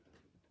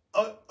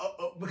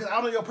because I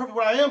don't know your purpose.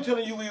 What I am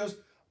telling you is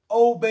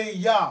obey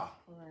Yah.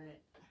 Right.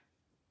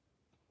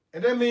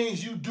 And that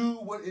means you do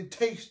what it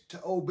takes to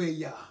obey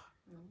Yah.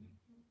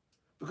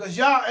 Because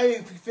Yah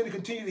ain't finna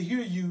continue to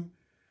hear you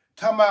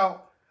talking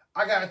about,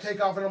 I got to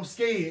take off and I'm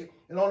scared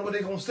and I don't know what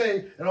they're going to say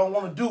and I don't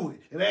want to do it.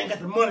 And I ain't got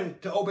the money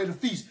to obey the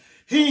feast.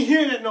 He ain't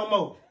hearing that no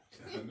more.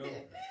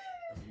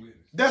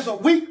 That's a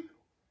weak,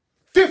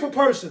 fearful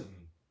person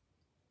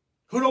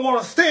who don't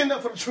want to stand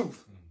up for the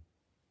truth.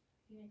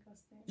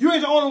 You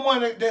ain't the only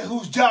one that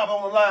whose job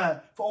on the line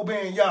for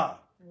obeying Yah.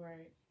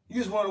 Right.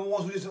 You're just one of the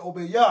ones who doesn't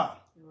obey Yah.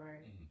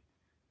 Right.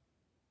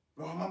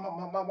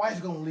 My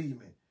wife's going to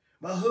leave me.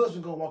 My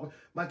husband's going to walk away.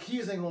 My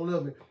kids ain't going to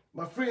love me.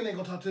 My friend ain't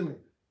going to talk to me.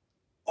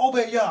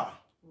 Obey Yah.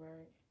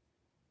 Right.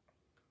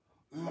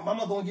 My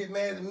mama going to get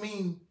mad at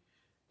me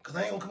because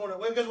I ain't going to come on that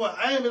way. Guess what?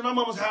 I ain't been in my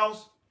mama's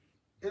house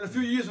in a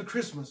few years for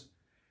Christmas.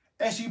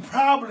 And she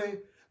probably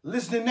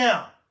listening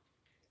now.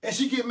 And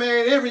she get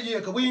mad every year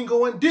because we ain't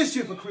going this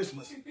year for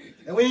Christmas.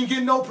 And we ain't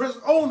getting no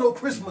presents on no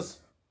Christmas.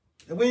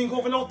 And we ain't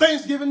going for no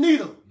Thanksgiving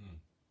neither.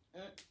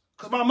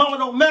 Because my mama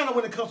don't matter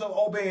when it comes to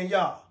obeying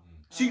Yah.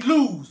 She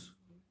lose.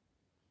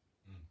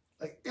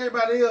 Like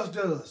everybody else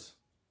does.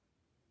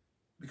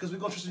 Because we're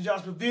going to trust in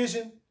Yah's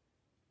provision.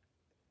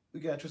 We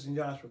got to trust in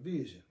Yah's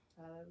provision.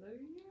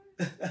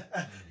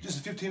 Hallelujah.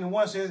 Just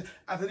 15:1 says,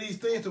 after these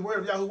things, the word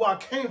of Yahuah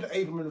came to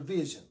Abram in a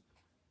vision,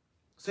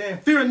 saying,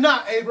 fear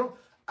not, Abram,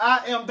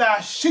 I am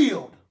thy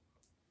shield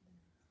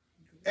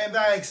and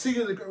thy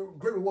exceedingly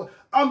great reward.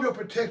 I'm your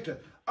protector.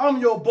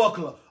 I'm your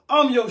buckler.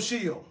 I'm your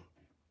shield.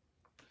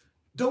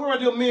 Don't worry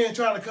about them men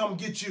trying to come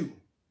get you.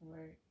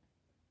 Right.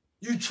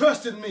 You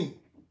trusted me.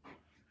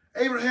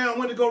 Abraham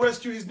went to go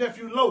rescue his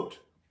nephew Lot.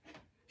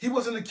 He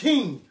wasn't a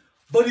king,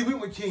 but he went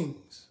with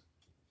kings.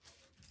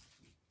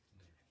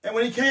 And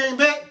when he came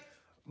back,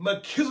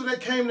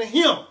 Melchizedek came to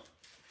him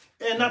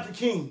and not the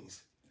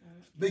kings.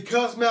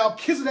 Because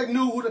Melchizedek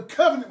knew who the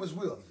covenant was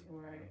with.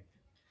 Right.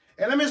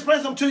 And let me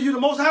explain something to you. The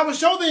Most High will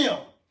show them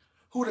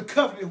who the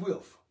covenant is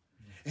with.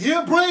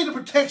 He'll bring the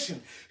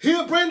protection.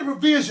 He'll bring the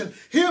provision.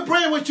 He'll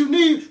bring what you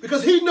need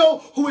because he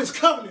knows who his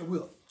covenant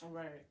with.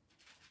 Right.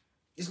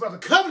 It's about the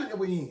covenant that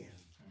we're in.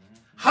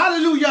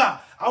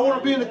 Hallelujah. I want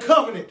to be in the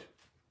covenant.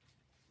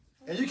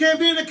 And you can't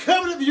be in the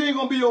covenant if you ain't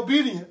going to be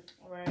obedient.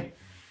 Right.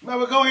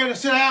 Remember, go ahead and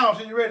sit down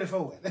until you're ready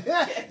for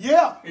it.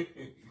 Yeah.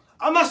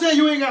 I'm not saying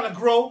you ain't got to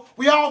grow.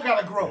 We all got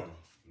to grow.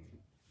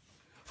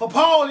 For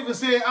Paul even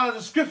said out of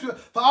the scripture,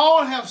 for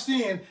all have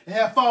sinned and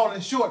have fallen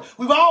short.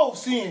 We've all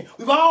sinned.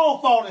 We've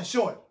all fallen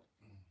short.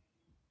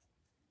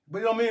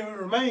 But it don't mean we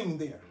remain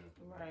there.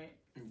 Right.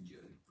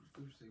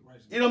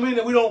 It don't mean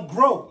that we don't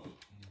grow.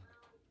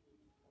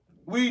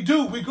 We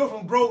do. We go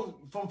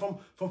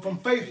from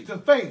faith to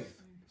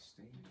faith.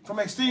 From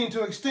esteem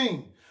to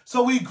esteem.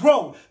 So we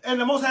grow. And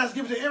the Most High has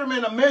given to every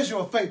man a measure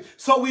of faith.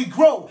 So we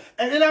grow.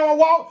 And in our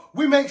walk,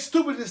 we make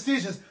stupid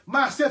decisions,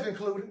 myself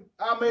included.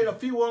 I made a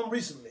few of them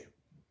recently.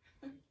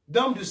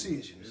 Dumb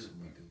decisions.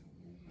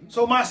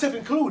 So myself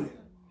included.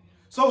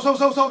 So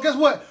guess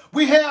what?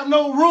 We have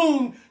no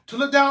room to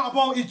look down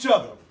upon each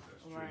other.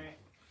 Right.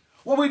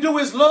 What we do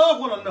is love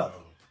one another.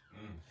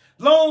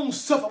 Long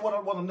suffer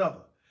one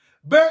another.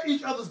 Bear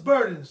each other's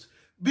burdens.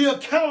 Be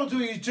accountable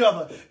to each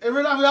other. And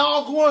realize we're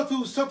all going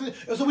through something.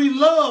 And so we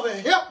love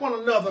and help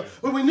one another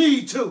when we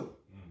need to.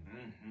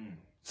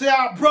 Say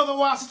our brother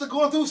or our sister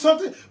going through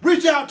something,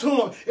 reach out to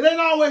them. It ain't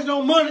always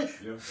no money.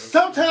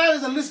 Sometimes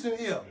it's a listening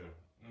ear.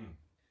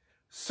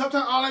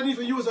 Sometimes all I need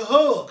from you is a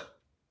hug.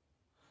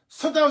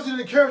 Sometimes it's an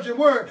encouraging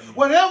word.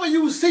 Whatever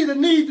you see the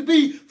need to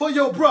be for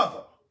your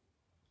brother,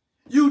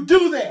 you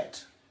do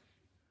that.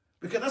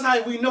 Because that's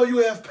how we know you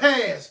have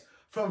passed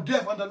from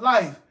death unto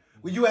life,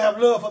 when you have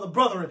love for the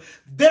brethren.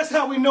 That's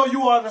how we know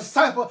you are a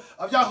disciple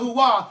of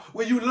Yahuah,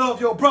 when you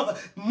love your brother.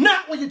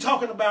 Not when you're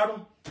talking about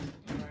them.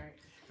 Right.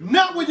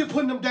 Not when you're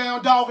putting them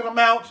down, dogging them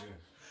out.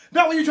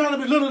 Not when you're trying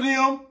to belittle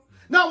them.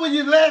 Not when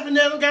you're laughing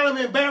at them, got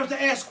them embarrassed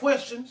to ask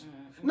questions.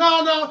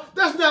 No,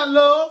 that's not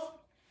love.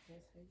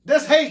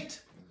 That's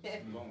hate.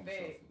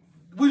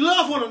 We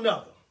love one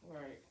another.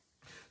 Right.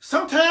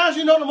 Sometimes,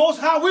 the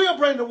Most High will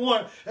bring the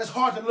one that's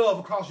hard to love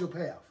across your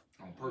path.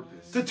 On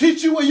purpose. To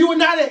teach you where you are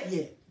not at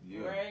yet. Yeah.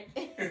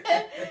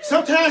 Right.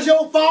 Sometimes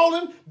your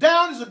falling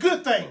down is a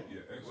good thing.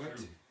 Yeah, that's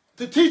true.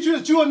 To teach you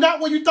that you are not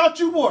where you thought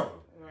you were.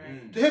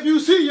 Right. To help you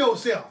see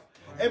yourself.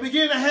 And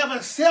begin to have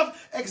a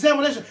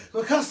self-examination.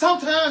 Because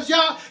sometimes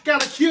y'all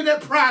got to kill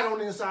that pride on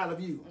the inside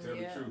of you. Tell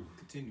the Yeah. truth.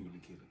 Continually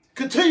kill it.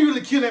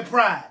 Continually kill that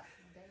pride.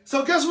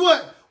 So guess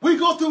what? We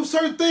go through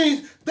certain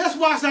things. That's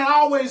why it's not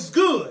always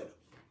good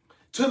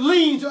to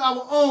lean to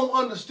our own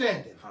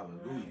understanding.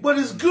 Hallelujah. But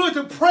it's good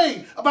to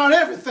pray about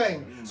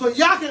everything. So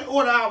y'all can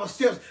order our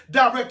steps,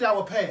 direct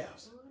our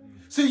paths.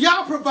 See,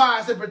 y'all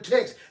provides and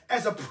protects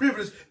as a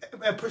privilege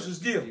and precious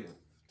gift. Yeah.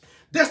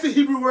 That's the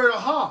Hebrew word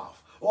ahav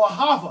or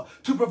ahava,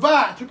 to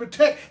provide, to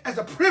protect as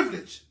a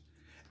privilege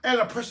and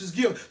a precious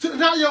gift. So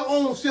not your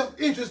own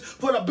self-interest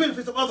for the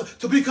benefits of others,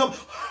 to become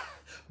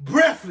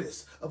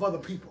breathless of other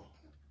people.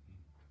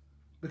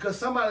 Because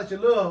somebody that you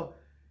love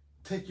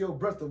take your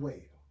breath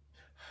away.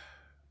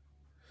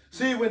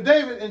 See, when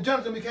David and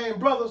Jonathan became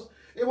brothers,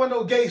 it wasn't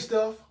no gay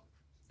stuff.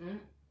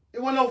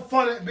 It wasn't no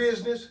funny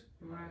business.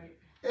 Right.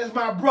 It's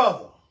my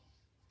brother.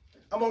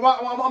 I'm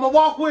gonna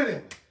walk with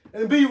him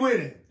and be with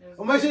him.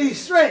 I'm gonna make sure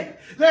he's straight.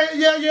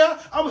 Yeah.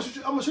 I'm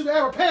gonna shoot the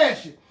arrow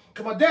past you.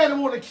 Because my dad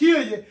don't want to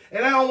kill you,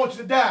 and I don't want you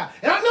to die.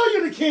 And I know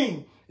you're the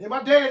king. And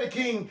my dad the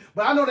king,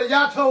 but I know that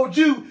y'all told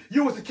you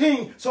was the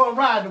king, so I'm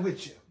riding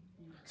with you.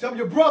 So I'm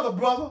your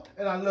brother,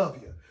 and I love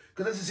you.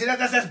 Because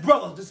that's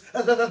brother.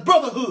 That's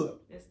brotherhood.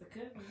 That's the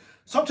covenant.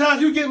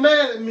 Sometimes you get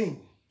mad at me,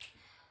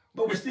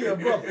 but we're still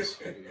brothers.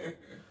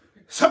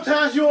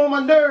 Sometimes you're on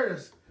my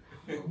nerves,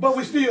 but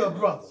we're still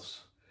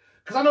brothers.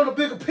 Because I know the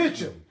bigger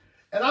picture.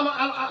 And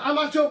I'm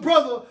not your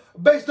brother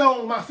based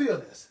on my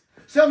feelings.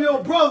 See, I'm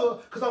your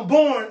brother because I'm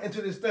born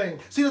into this thing.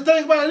 See, the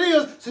thing about it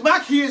is, see, my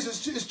kids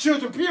is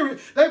children, period.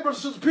 They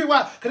brothers and sisters, period.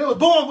 Why? Because they was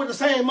born with the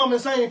same mom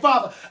and same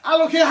father. I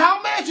don't care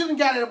how mad you done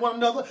got at one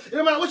another. It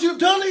don't matter what you've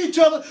done to each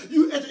other.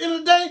 You, at the end of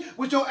the day,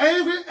 with your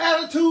angry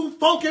attitude,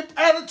 funky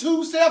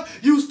attitude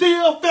self, you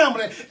still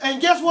family.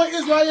 And guess what,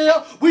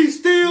 Israel? We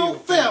still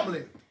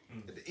family.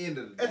 At the end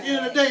of the At the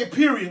end of the day,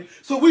 period.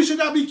 So we should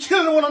not be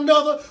killing one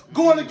another,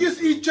 going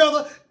against each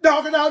other,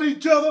 dogging out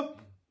each other.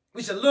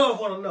 We should love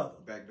one another.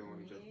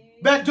 backdooring each other.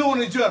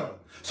 Backdooring each other.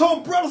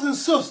 So brothers and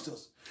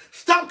sisters,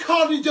 stop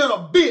calling each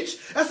other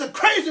bitch. That's a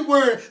crazy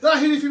word that I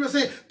hear these people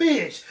say,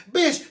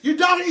 bitch. You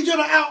dogging each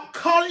other out,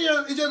 calling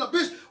each other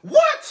bitch.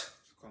 What?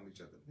 Calling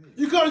each other bitch.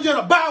 You come to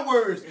the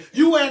bywords.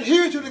 You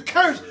adhere to the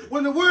curse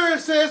when the word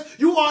says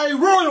you are a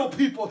royal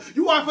people.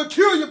 You are a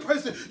peculiar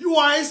person. You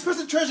are a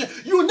special treasure.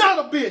 You're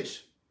not a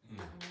bitch.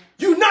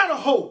 You're not a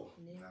hoe.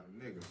 Not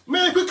a nigga.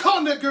 Man, quit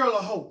calling that girl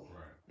a hoe.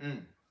 Right.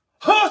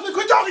 Husband,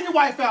 quit talking your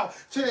wife out.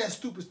 Say that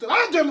stupid stuff.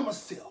 I've done it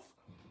myself.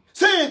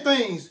 Saying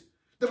things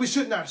that we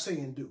should not say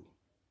and do.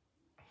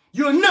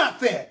 You're not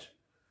that.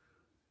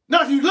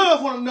 Not if you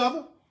love one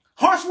another.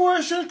 Harsh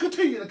words shouldn't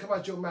continue to come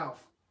out your mouth.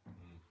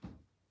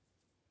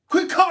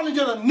 Quit calling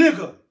you a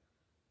nigger.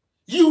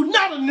 You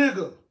not a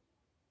nigger.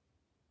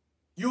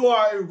 You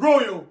are a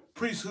royal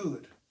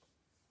priesthood.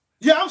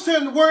 Yeah, I'm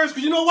saying the words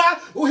because you know why?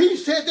 Well, he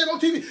said that on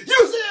TV. You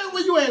said it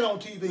when you ain't on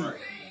TV. Right.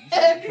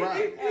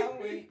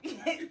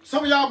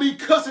 Some of y'all be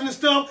cussing and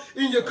stuff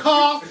in your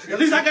car. At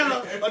least I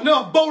got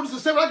enough boldness to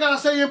say what I got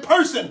to say in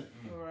person.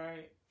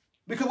 Right.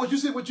 Because what you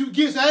say, what you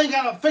get, I ain't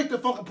got to fake the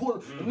fucking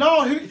pull.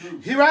 No,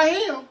 here I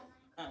am.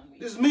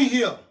 This is me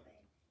here.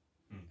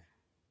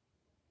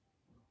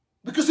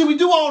 Because see, we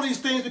do all these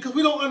things because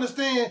we don't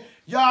understand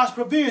Yah's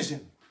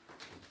provision.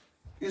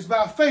 It's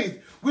by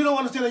faith. We don't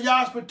understand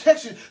Yah's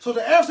protection. So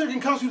the adversary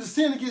can cause you to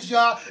sin against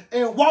Yah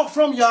and walk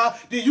from Yah,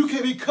 then you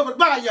can be covered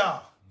by Yah.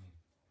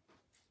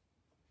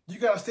 You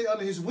got to stay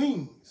under his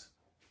wings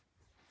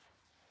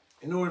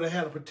in order to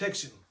have the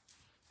protection.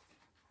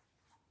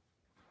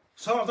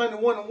 Psalm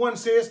 91:1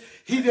 says,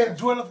 he that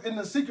dwelleth in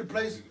the secret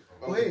place,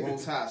 go ahead.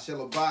 Most High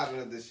shall abide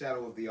under the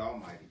shadow of the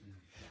Almighty.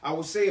 I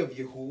will say of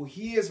Yahuah,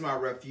 he is my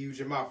refuge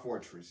and my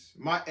fortress,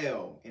 my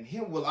El, in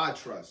him will I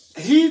trust.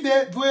 He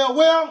that dwell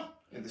well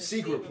In the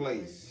secret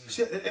place.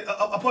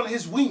 upon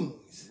his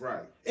wings,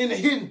 Right. in the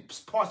hidden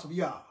parts of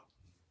Yah.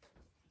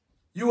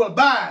 You will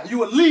abide, you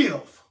will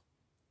live.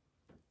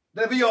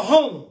 That'll be your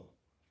home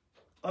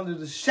under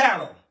the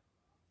shadow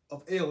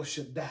of El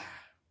Shaddai.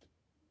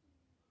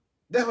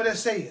 That's what that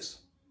says.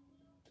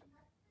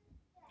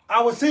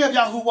 I would say of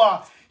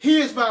Yahuah, he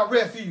is my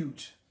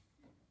refuge,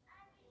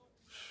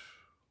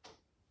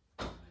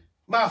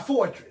 my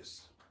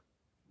fortress,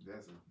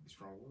 That's a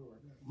strong word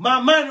right there. my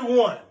mighty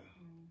one.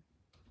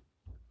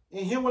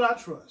 In him will I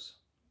trust.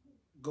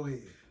 Go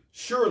ahead.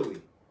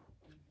 Surely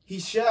he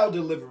shall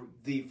deliver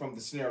thee from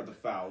the snare of the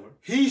fowler.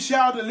 He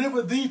shall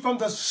deliver thee from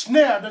the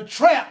snare, the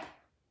trap,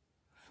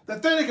 the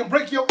thing that can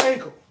break your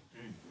ankle.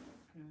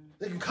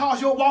 They can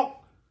cause your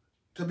walk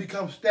to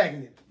become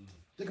stagnant.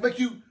 They can make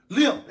you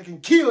limp. They can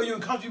kill you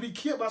and cause you to be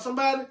killed by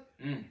somebody.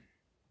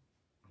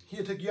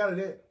 He'll take you out of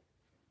that.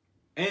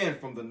 And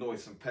from the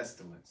noisome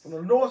pestilence. From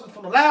the noise,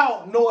 from the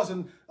loud noise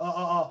and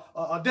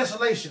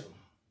desolation.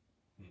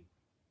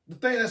 The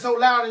thing that's so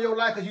loud in your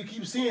life because you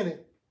keep seeing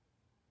it,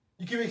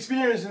 you keep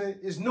experiencing it,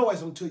 it's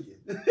noisome to you.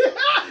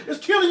 It's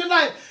killing your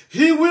life.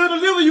 He will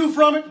deliver you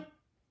from it.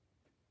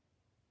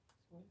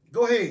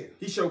 Go ahead.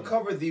 He shall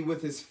cover thee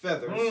with his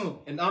feathers,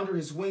 and under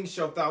his wings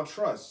shalt thou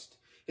trust.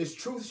 His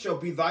truth shall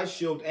be thy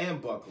shield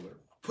and buckler.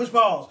 Push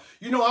pause.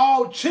 You know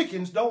all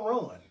chickens don't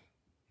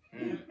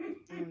run.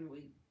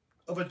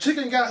 If a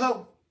chicken got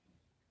her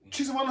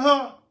chicks on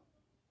her,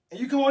 and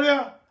you come over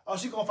there, oh,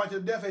 she gonna fight to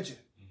the death at you.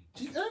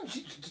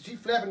 She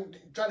flapping,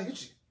 trying to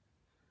hit you.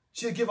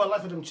 She'll give her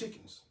life for them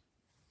chickens.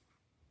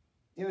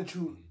 Any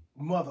true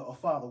mother or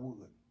father would.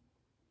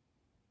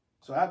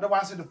 So that's why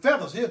I said the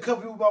feathers. He'll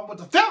cover you with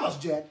the feathers,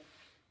 Jack.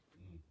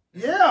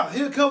 Yeah,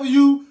 he'll cover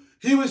you.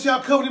 He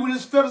shall cover you with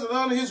his feathers, and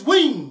under his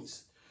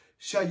wings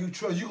shall you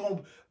trust. You're going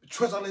to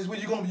trust under his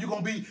wings. You're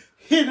going to be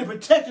hidden and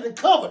protected and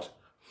covered.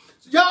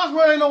 So y'all's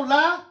word ain't no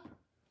lie.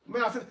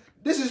 Man,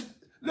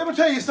 let me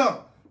tell you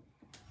something.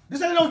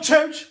 This ain't no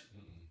church.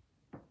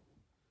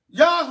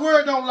 Y'all's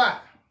word don't lie.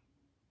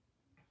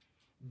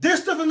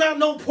 This stuff is not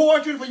no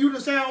poetry for you to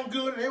sound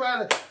good and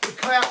everybody to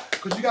clap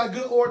because you got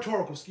good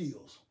oratorical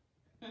skills.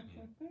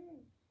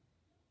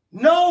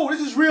 No,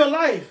 this is real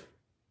life.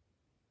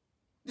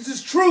 This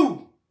is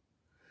true.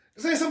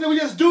 This ain't something we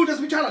just do, that's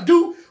what we trying to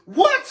do.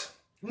 What?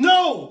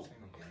 No.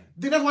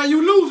 Then that's why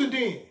you losing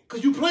then,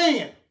 because you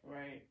playing.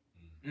 Right.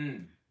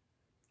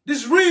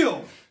 This is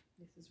real.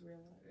 This is real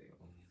life.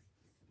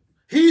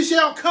 He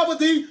shall cover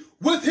thee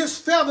with his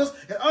feathers,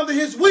 and under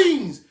his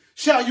wings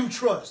shall you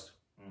trust.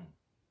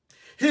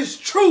 His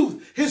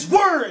truth, his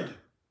word,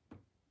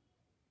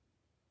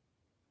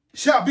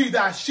 shall be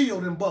thy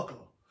shield and buckler.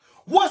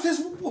 What's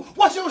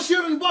your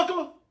shield and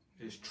buckler?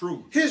 His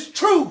truth. His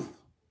truth.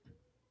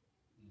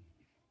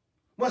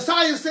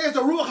 Messiah says the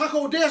Ruach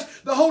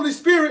HaKodesh, the Holy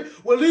Spirit,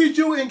 will lead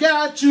you and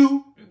guide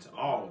you Into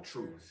all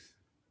truth.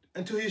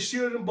 into his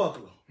shield and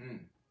buckler.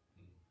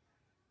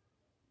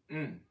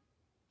 The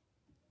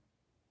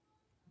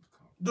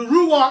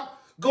Ruach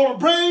gonna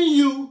bring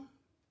you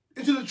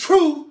into the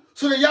truth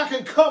so that y'all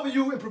can cover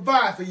you and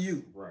provide for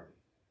you. Right.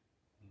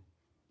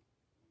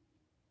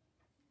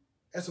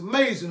 That's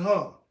amazing,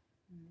 huh?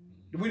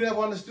 We never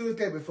understood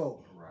that before.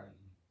 Right.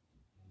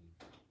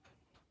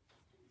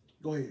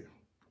 Go ahead.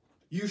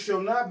 You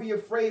shall not be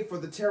afraid for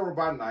the terror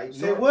by night.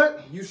 Say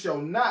what? You shall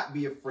not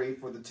be afraid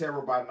for the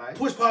terror by night.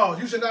 Push pause.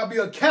 You should not be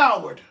a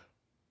coward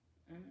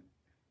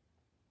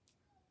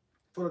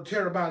for the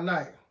terror by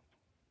night.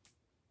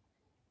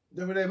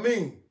 That's what that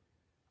means.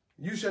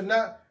 You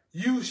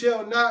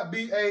shall not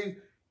be a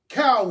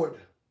coward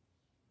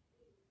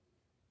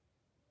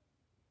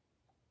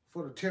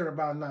for the terror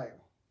by night.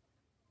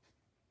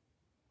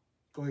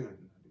 Go ahead.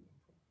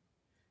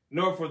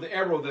 Nor for the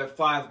arrow that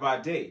flieth by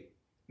day,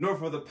 nor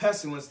for the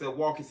pestilence that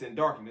walketh in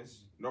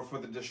darkness, nor for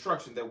the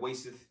destruction that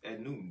wasteth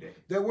at noonday.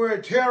 That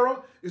word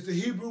terror is the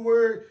Hebrew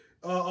word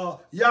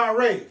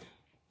yareh.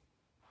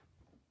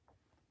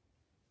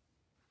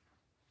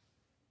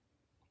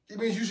 It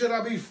means you should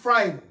not be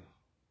frightened.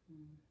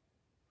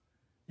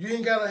 You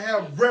ain't got to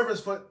have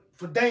reverence for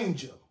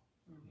danger.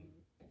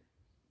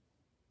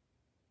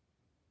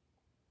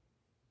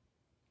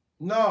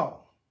 No.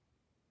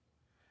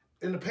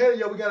 In the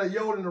paleo, we got a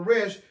yod and a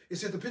resh. It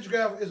says the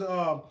pictograph is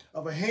of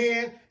a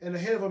hand and the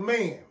head of a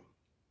man.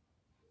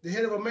 The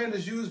head of a man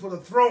is used for the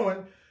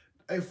throwing,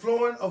 a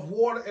flowing of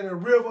water in a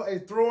river, a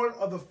throwing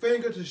of the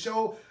finger to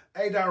show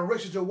a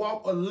direction to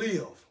walk or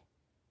live.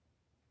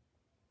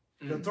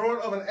 The throwing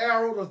of an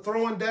arrow, the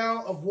throwing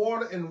down of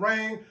water and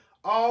rain,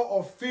 all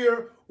of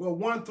fear, where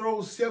one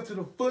throws self to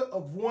the foot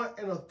of one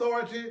in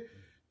authority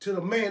to the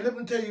man. Let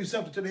me tell you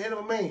something, to the head of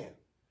a man.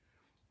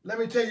 Let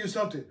me tell you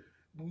something.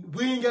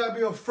 We ain't got to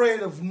be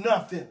afraid of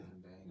nothing.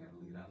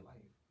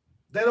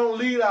 They don't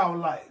lead our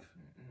life.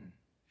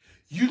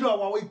 You know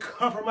why we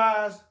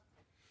compromise?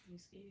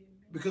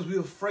 Because we're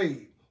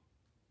afraid.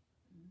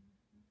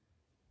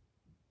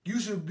 You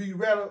should be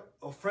rather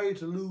afraid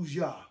to lose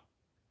Yah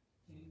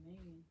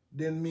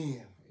than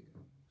men,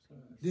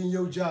 than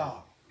your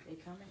job,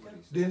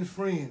 than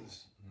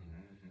friends.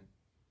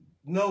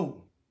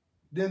 No,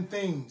 than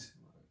things.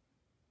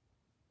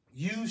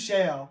 You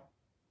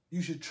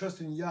should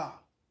trust in Yah.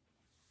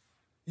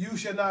 You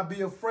shall not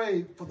be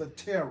afraid for the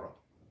terror.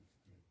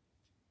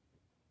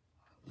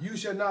 You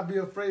shall not be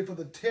afraid for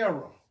the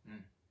terror.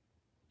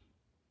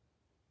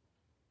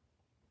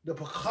 The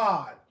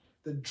pachad,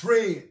 the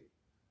dread.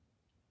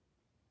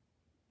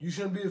 You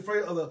shouldn't be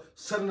afraid of the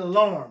sudden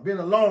alarm, being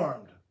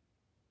alarmed.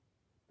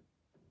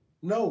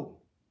 No.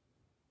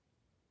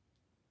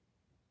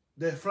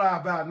 They fly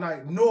by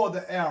night, nor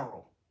the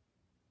arrow.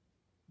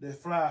 They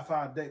fly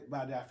by day,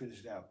 I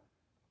finished out.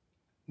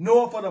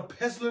 Nor for the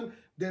pestilence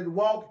that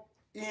walk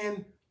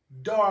in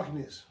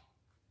darkness.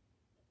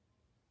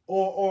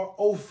 Or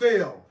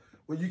Ophel,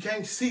 where you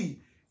can't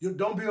see. You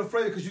don't be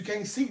afraid because you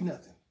can't see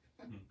nothing.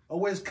 Or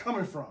where it's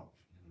coming from.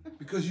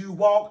 Because you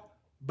walk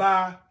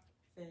by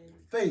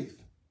faith.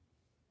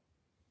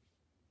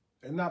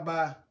 And not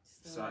by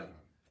sight.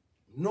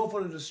 Nor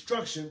for the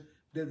destruction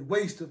that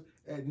wasteth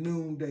at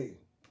noonday.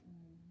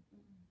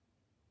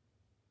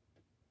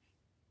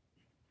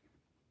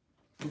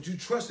 But you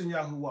trust in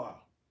Yahuah.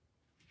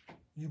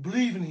 You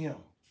believe in him.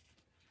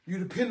 You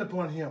depend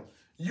upon him.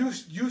 You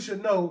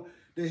should know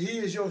that he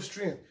is your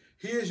strength.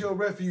 He is your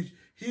refuge.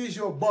 He is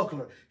your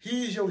buckler.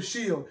 He is your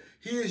shield.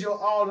 He is your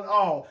all in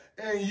all.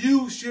 And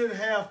you should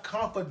have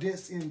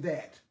confidence in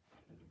that.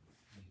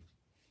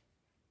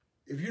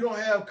 If you don't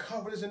have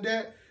confidence in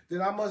that,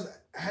 then I must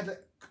have to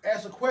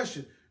ask a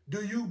question.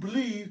 Do you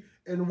believe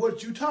in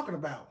what you're talking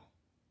about?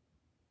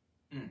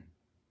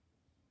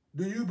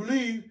 Do you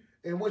believe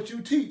in what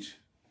you teach?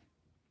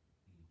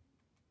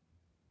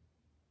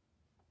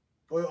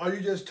 Or are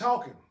you just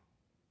talking?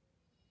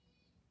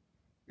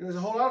 You know, there's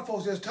a whole lot of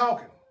folks just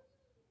talking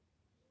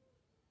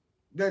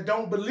that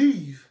don't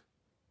believe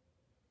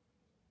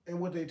in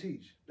what they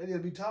teach. They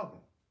just be talking.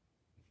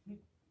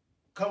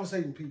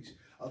 Conversation piece.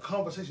 A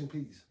conversation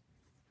piece.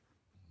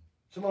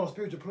 Some of them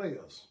spiritual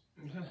players.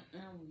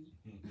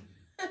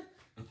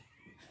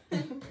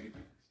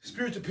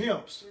 Spiritual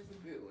pimps.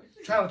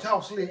 Trying to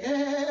talk slick.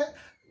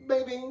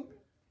 Baby.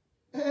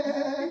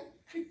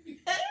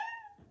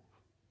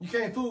 You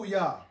can't fool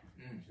y'all.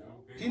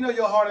 He know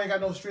your heart ain't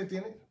got no strength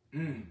in it.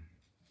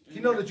 He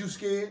know that you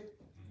scared.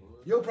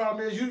 Your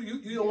problem is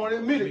you don't want to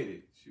admit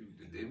it.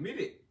 Admit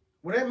it.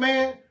 When that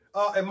man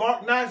in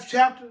Mark 9th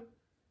chapter,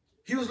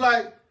 he was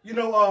like, you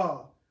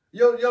know,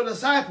 your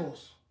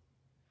disciples,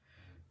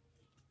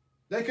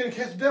 they couldn't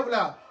catch the devil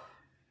out.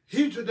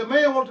 The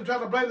man wanted to try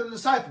to blame the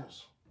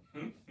disciples.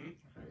 It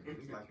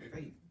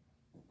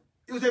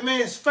was that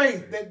man's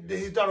faith that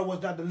his daughter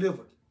was not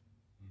delivered.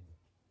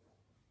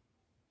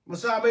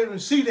 Messiah made him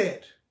see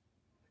that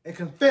and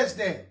confess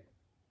that.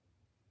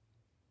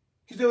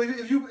 He said,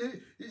 if you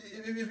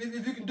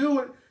can do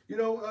it, you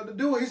know, to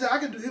do it. He said, I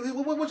can do it.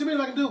 What you mean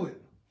I can do it?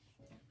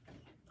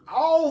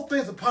 All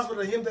things are possible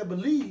to him that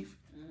believe,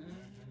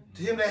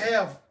 to him that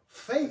have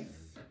faith.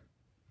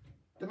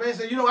 The man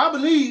said, you know, I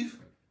believe,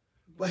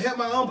 but help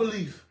my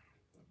unbelief.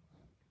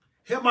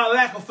 Help my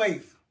lack of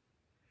faith.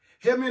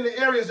 Help me in the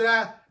areas that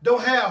I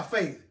don't have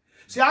faith.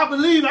 See, I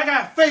believe I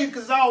got faith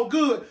because it's all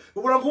good.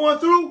 But what I'm going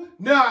through,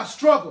 now I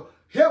struggle.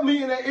 Help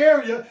me in that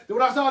area that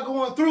when I start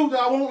going through, that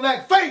I won't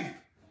lack faith.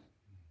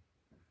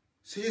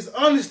 See, his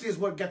honesty is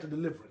what got the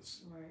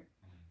deliverance. Right.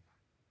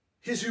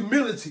 His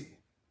humility.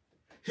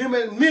 Him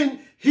admitting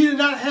he did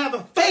not have the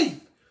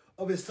faith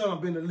of his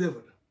son being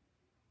delivered.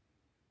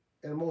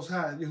 And the Most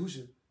High,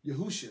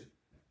 Yahushua,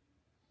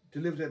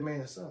 delivered that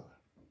man's son.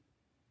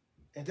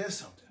 And that's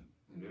something.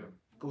 Yeah.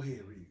 Go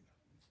ahead, read.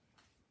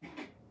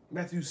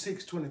 Matthew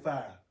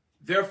 6:25.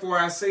 Therefore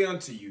I say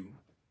unto you,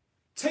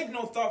 take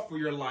no thought for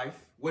your life,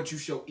 what you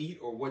shall eat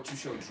or what you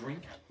shall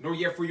drink, nor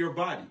yet for your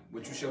body,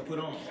 what you shall put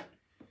on.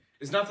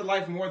 Is not the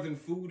life more than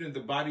food, and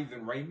the body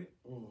than raiment?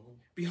 Mm-hmm.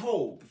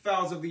 Behold, the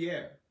fowls of the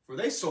air, for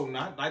they sow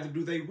not, neither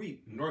do they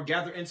reap, nor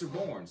gather into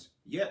barns,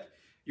 yet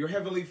your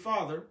heavenly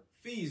Father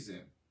feeds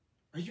them.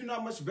 Are you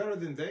not much better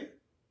than they?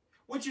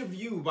 Which of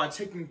you, by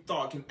taking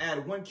thought, can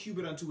add 1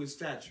 cubit unto his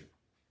stature?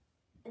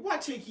 And why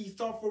take ye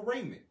thought for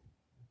raiment?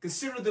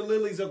 Consider the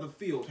lilies of the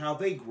field, how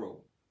they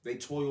grow. They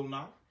toil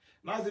not,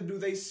 neither do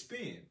they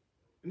spin.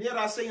 And yet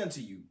I say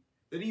unto you,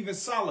 that even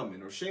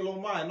Solomon or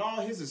Shalom in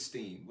all his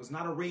esteem was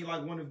not arrayed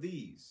like one of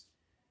these.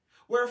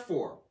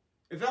 Wherefore,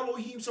 if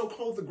Elohim so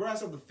clothe the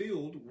grass of the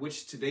field,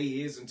 which today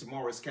is and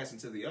tomorrow is cast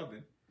into the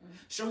oven,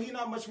 shall he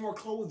not much more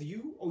clothe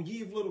you, O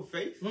ye of little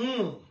faith?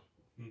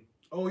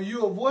 Oh,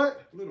 you of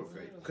what? Little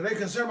faith. Because they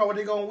concerned about what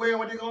they're going to wear and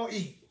what they're going to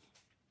eat.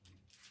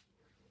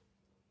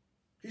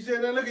 He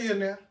said, now look at here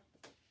now.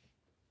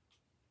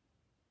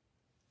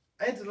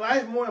 Ain't the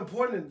life more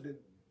important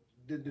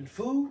than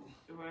food?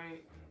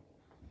 Right.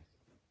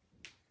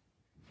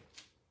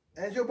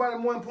 Ain't your body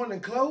more important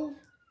than clothes?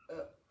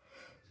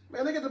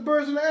 Man, look at the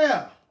birds in the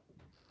air.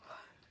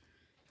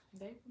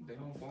 They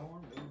don't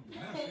farm. They don't do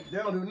nothing. They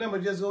don't do nothing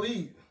but just go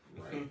eat.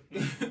 Right.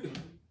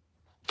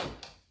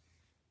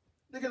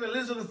 Look at the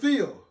lizard of the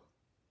field.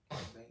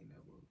 They ain't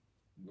never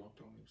walked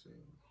on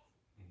themselves.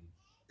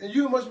 And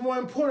you're much more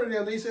important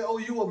than them. They say, oh,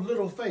 you of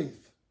little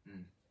faith.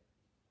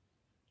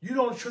 You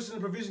don't trust in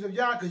the provision of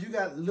Yah because you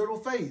got little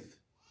faith.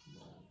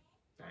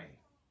 Dang.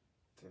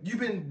 You've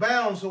been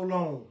bound so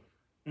long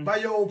by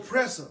your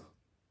oppressor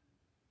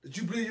that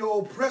you believe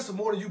your oppressor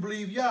more than you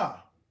believe Yah.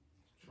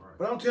 Right.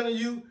 But I'm telling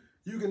you,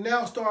 you can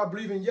now start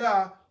believing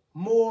Yah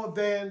more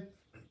than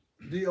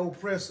the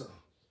oppressor.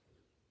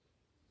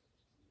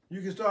 You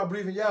can start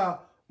believing Yah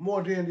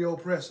more than the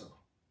oppressor.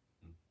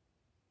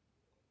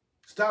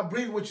 Stop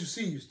believing what you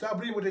see. Stop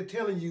believing what they're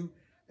telling you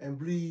and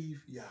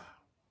believe Yah.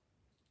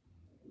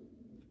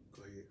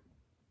 Go ahead.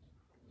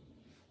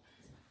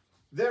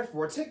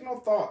 Therefore, take no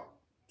thought,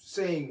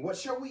 saying, what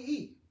shall we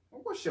eat?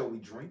 Or what shall we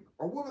drink?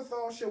 Or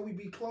wherewithal shall we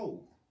be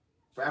clothed?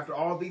 For after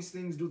all these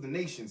things do the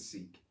nations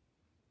seek.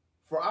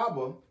 For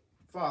Abba,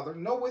 Father,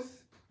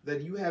 knoweth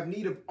that you have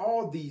need of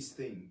all these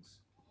things.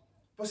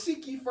 But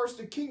seek ye first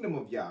the kingdom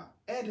of Yah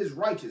and his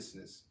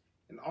righteousness,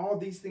 and all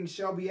these things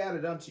shall be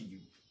added unto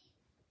you.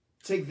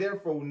 Take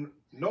therefore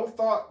no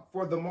thought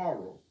for the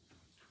morrow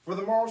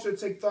shall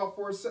take thought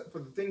for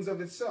the things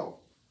of itself.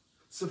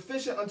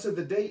 Sufficient unto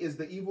the day is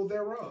the evil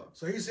thereof.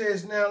 So he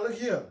says, now look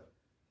here.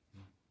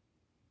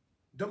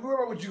 Don't worry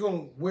about what you're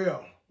going to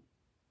wear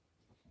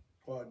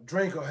or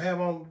drink or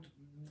have on.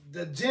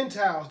 The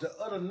Gentiles, the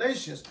other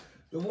nations,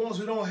 the ones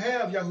who don't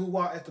have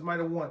Yahuah as the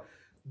mighty one,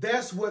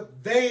 that's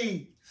what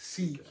they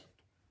seek.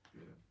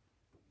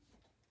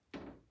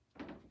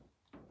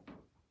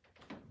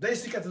 They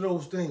seek after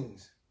those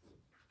things,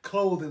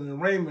 clothing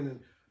and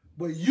raiment.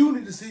 But you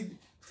need to seek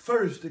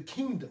first the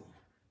kingdom.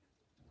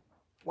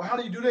 Well, how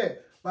do you do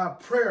that? By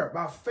prayer,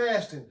 by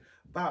fasting,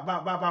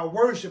 by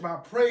worship, by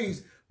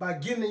praise, by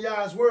getting in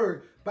Yah's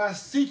word, by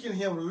seeking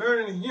him,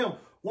 learning him,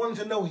 wanting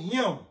to know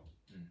him.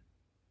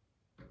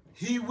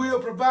 He will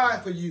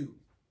provide for you.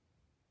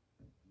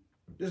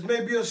 This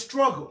may be a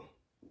struggle,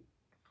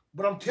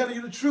 but I'm telling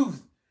you the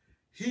truth.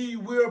 He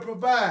will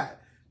provide.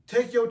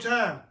 Take your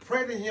time.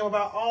 Pray to him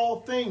about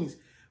all things.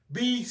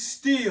 Be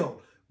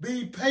still.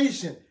 Be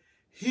patient.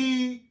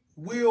 He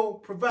will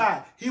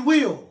provide. He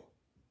will.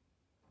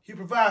 He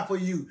provide for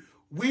you.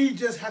 We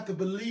just have to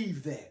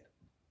believe that.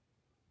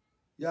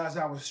 Yah is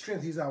our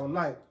strength. He's our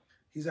life.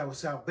 He's our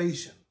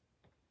salvation.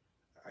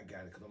 I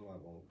got it because I'm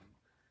not going to.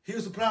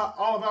 He'll supply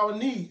all of our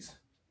needs.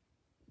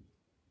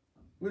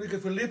 We look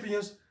at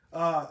Philippians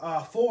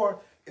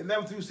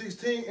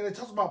 4:11-16, and it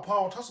talks about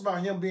Paul, talks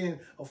about him being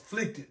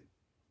afflicted.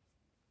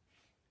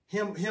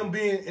 Him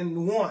being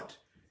in want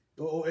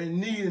or in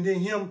need, and then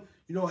him,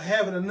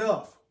 having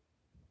enough.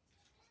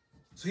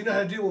 So he know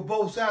how to deal with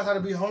both sides, how to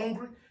be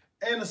hungry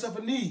and to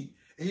suffer need.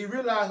 And he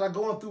realized by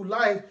going through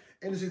life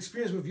and his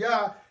experience with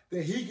Yah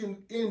that he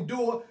can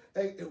endure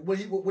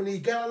when he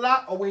got a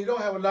lot or when he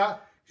don't have a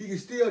lot, he can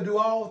still do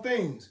all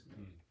things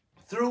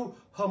through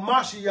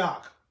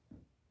Hamashiach,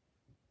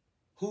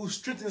 who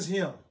strengthens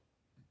him.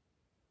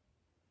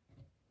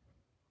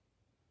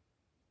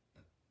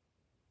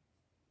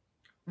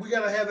 We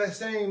got to have that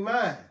same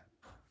mind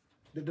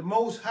that the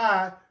Most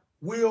High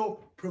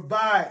will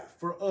provide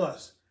for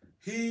us.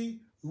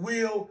 He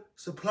will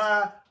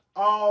supply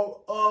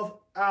all of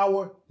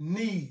our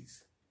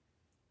needs.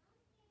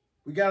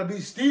 We got to be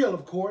still,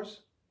 of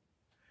course,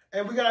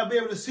 and we got to be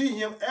able to see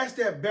him as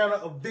that banner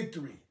of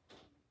victory.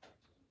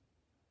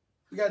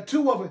 We got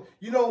two of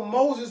them.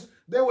 Moses,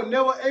 they were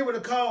never able to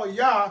call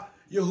Yah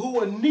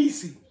Yahuah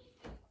Nisi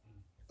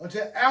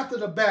until after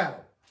the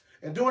battle.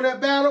 And during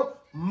that battle,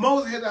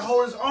 Moses had to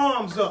hold his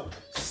arms up,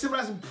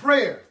 symbolizing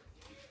prayer.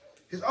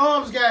 His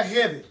arms got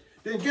heavy.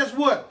 Then guess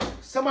what?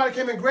 Somebody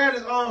came and grabbed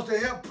his arms to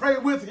help pray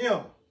with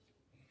him.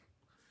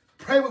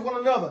 Pray with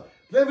one another.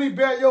 Let me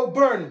bear your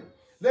burden.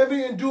 Let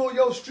me endure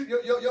your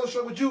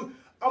struggle with you.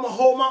 I'm going to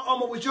hold my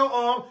arm up with your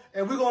arm,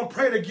 and we're going to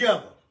pray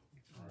together.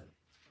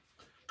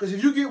 Because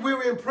if you get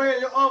weary in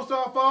praying, your arms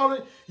start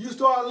falling, you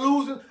start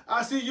losing,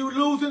 I see you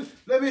losing,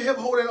 let me help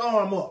hold that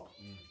arm up.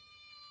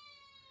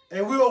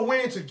 And we'll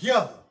win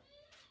together.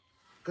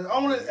 Because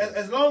only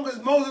as long as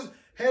Moses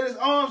had his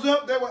arms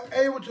up, they were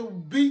able to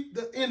beat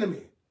the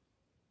enemy.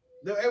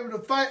 They were able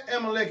to fight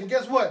Amalek. And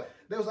guess what?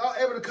 They was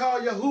able to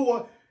call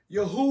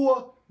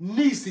Yahuah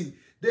Nisi,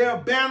 their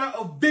banner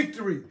of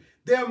victory,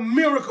 their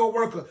miracle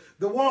worker,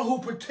 the one who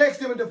protects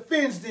them and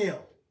defends them.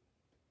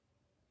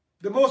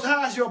 The Most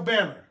High is your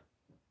banner.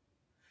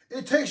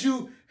 It takes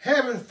you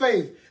having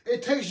faith.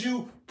 It takes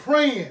you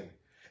praying.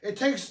 It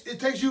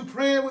takes you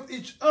praying with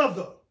each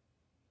other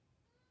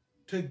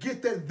to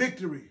get that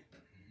victory.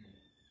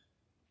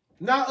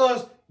 Not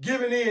us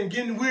giving in,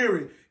 getting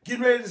weary,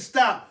 getting ready to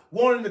stop,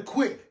 wanting to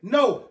quit.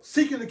 No,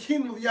 seeking the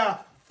kingdom of Yah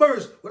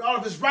first with all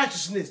of his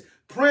righteousness,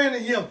 praying to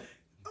him,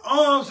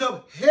 arms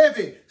up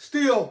heavy,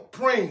 still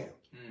praying.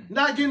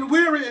 Not getting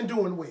weary and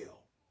doing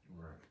well.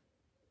 Right.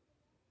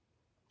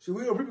 See,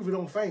 we'll reap if we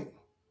don't faint.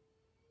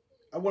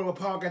 I wonder where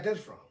Paul got that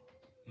from.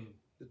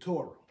 The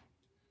Torah.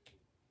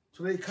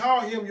 So they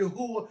call him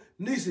Yahuah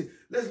Nisi.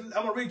 I'm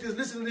going to read this.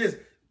 Listen to this.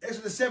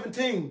 Exodus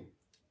 17,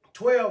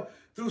 12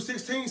 through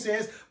 16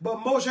 says, but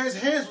Moshe's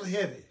hands was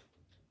heavy.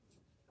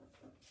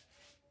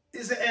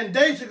 It said, and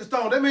they took a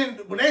stone. That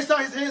means when they saw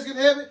his hands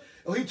getting heavy,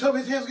 or he told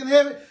his hands getting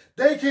heavy,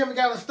 they came and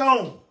got a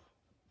stone.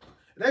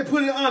 They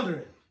put it under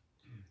him.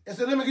 And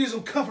said, let me give you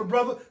some comfort,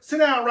 brother. Sit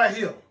down right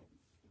here.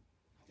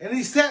 And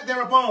he sat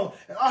there upon,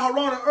 and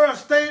Aharon and Ur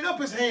stayed up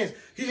his hands.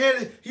 He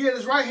had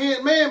his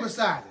right-hand man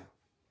beside him.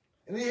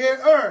 And he had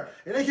Ur,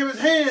 and they kept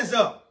his hands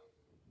up.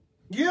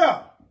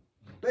 Yeah.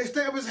 They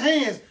stayed up his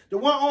hands, the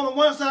one on the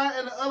one side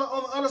and the other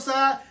on the other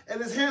side, and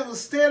his hands were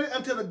steady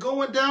until the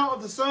going down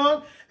of the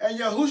sun. And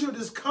Yahushua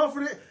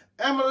discomforted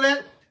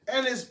Amalek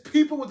and his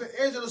people with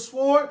the edge of the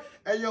sword.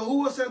 And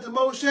Yahuwah said to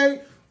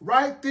Moshe,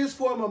 write this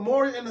for a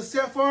memorial in the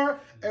Sefer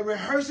and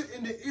rehearse it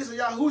in the ears of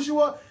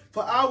Yahushua,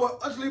 for I will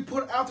utterly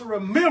put out the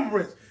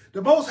remembrance.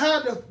 The Most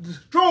High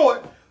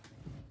destroyed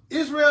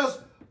Israel's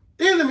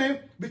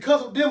enemy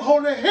because of them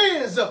holding their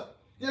hands up.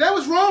 Yeah, that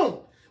was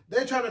wrong.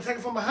 They tried to attack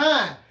it from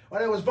behind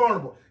while they was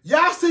vulnerable.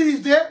 Yah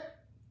sees that,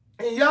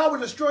 and Yah will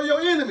destroy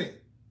your enemy.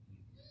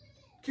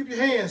 Keep your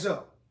hands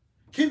up.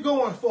 Keep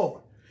going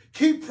forward.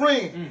 Keep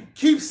praying.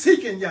 Keep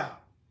seeking Yah.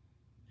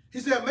 He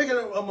said, make it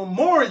a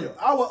memorial.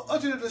 I will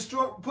utterly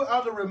destroy, put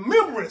out the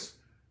remembrance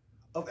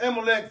of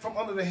Amalek from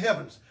under the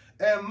heavens.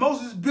 And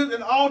Moses built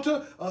an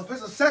altar, a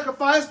special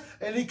sacrifice,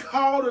 and he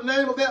called the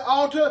name of that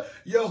altar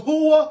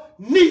Yahuah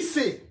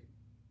Nisi.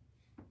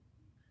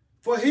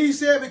 For he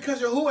said,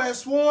 because Yahuwah has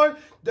sworn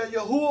that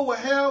Yahuwah will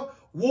have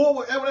war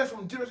with Amalek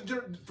from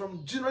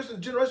generation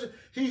to generation,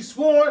 he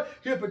swore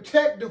he'll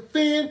protect,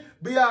 defend,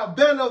 be our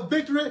banner of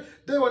victory.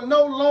 They will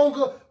no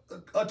longer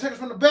attack us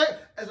from the back.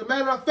 As a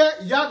matter of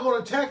fact, y'all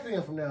going to attack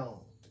them from now on.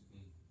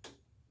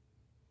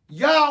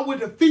 Y'all will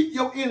defeat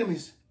your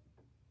enemies.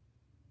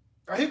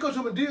 Now, here goes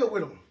to a deal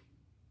with them.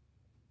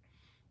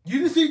 You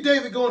didn't see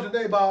David going to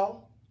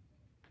Nabal.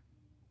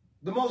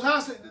 The Most High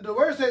said, the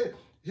word said,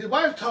 his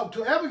wife talked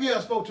to him.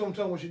 Abigail spoke to him,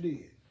 told him what she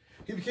did.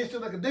 He became still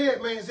like a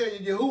dead man and said,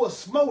 Yahuwah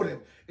smote him,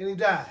 and he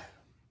died.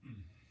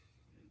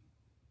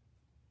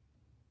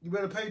 You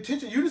better pay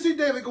attention. You didn't see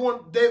David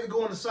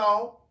going to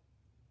Saul.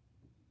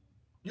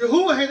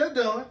 Yahuwah had that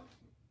done.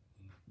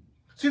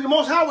 See, the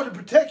Most High would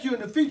protect you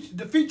and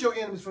defeat your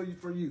enemies for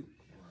you.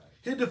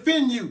 He'll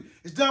defend you.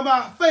 It's done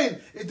by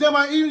faith. It's done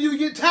by even you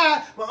get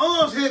tired. My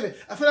arm's heavy.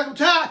 I feel like I'm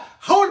tired.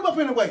 Hold him up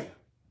anyway.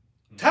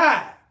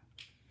 Tired.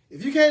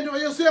 If you can't do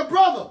it yourself,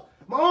 brother,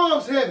 my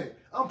arm's heavy.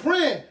 I'm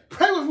praying.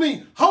 Pray with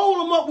me.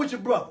 Hold him up with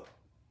your brother.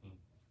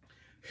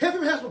 Help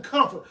him have some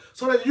comfort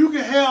so that you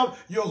can have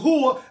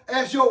Yahuwah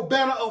as your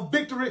banner of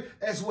victory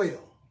as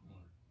well.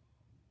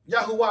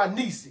 Yahuah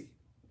Nisi.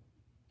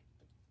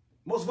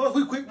 Most of us,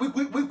 we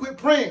quit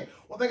praying.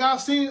 One thing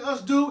I've seen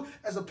us do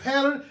as a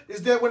pattern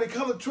is that when it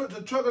comes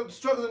to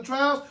struggles and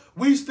trials,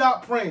 we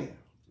stop praying.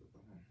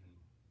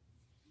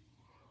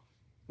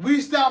 We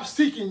stop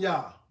seeking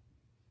Yah.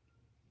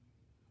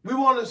 We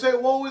want to say,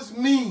 woe is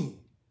me.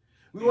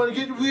 We want to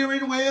get weary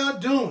the way I'm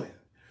doing.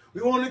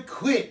 We want to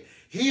quit.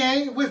 He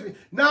ain't with me.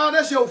 No,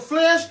 that's your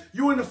flesh.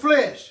 You in the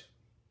flesh.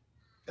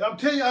 And I'm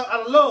telling you,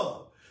 I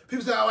love.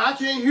 People say, oh, I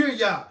can't hear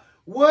Yah.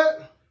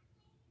 What?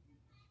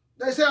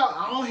 They say,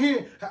 I don't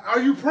hear.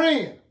 Are you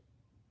praying?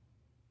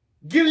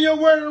 Get in your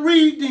word and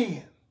read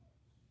then.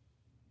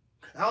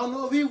 I don't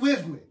know if he's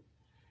with me.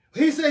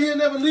 He said he'll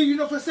never leave you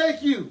nor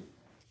forsake you.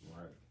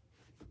 Right.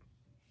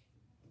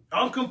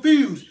 I'm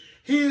confused.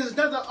 He is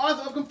not the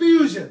author of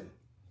confusion.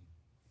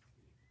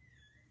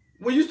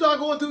 When you start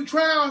going through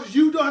trials,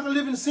 you don't have to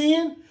live in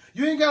sin.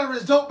 You ain't got to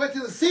resort back to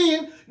the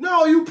sin.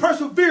 No, you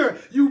persevere.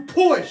 You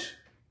push.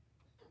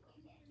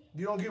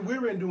 You don't get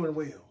weary in doing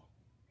well.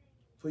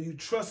 So you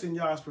trust in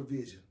Yah's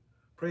provision.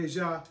 Praise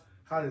Yah.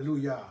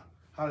 Hallelujah.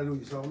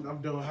 Hallelujah. So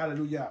I'm done.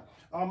 Hallelujah.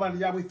 Almighty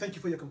Yah, we thank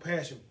you for your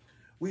compassion.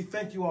 We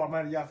thank you,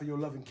 Almighty Yah, for your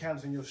loving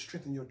kindness and your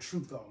strength and your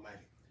truth,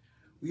 Almighty.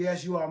 We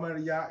ask you,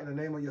 Almighty Yah, in the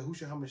name of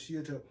Yahushua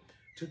HaMashiach,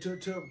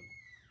 to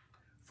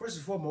first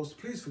and foremost,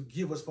 please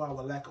forgive us for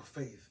our lack of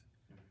faith,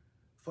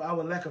 for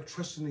our lack of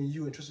trusting in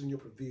you and trusting in your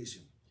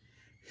provision.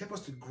 Help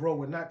us to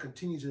grow and not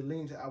continue to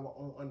lean to our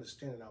own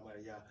understanding,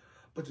 Almighty Yah,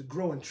 but to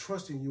grow and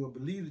trust in you and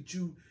believe that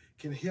you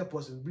can help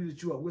us and believe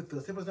that you are with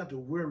us. Help us not to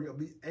worry or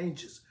be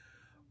anxious,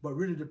 but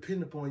really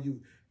depend upon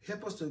you.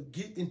 Help us to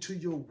get into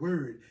your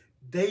word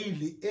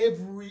daily,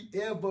 every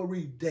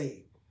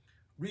day.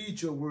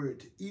 Read your word,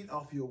 to eat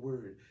off your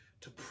word,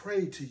 to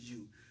pray to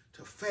you,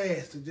 to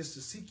fast, to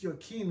seek your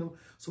kingdom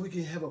so we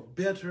can have a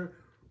better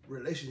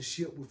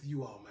relationship with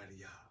you, Almighty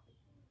Yah.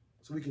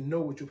 So we can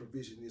know what your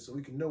provision is, so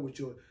we can know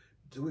so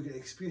we can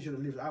experience your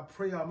deliverance. I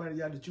pray, Almighty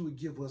Yah, that you would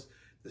give us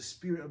the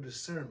spirit of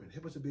discernment.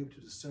 Help us to be able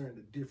to discern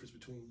the difference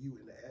between you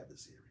and the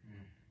adversary.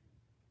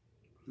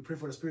 We pray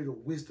for the spirit of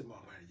wisdom,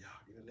 Almighty Yah,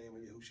 in the name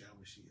of Yahushua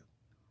HaMashiach.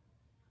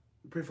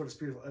 We pray for the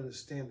spirit of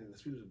understanding, the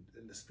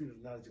spirit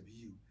of knowledge of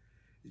you,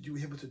 that you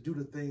would help us to do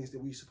the things that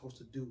we're supposed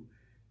to do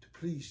to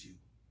please you,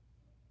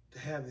 to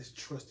have this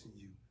trust in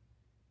you.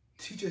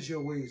 Teach us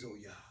your ways, O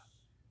Yah.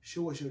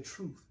 Show us your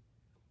truth.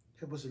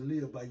 Help us to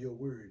live by your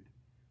word.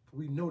 For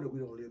we know that we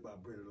don't live by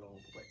bread alone,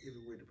 but by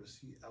every word that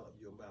proceeds out of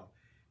your mouth.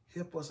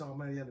 Help us,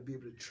 Almighty Yah, to be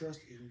able to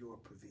trust in your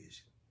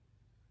provision.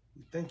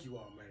 We thank you,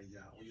 Almighty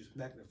Yah. We just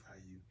magnify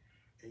you.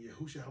 In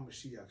Yahushua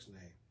HaMashiach's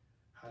name.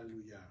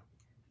 Hallelujah.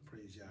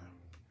 Praise Yah.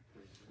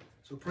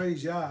 So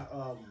praise Yah.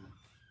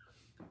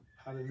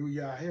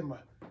 Hallelujah.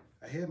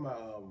 I had my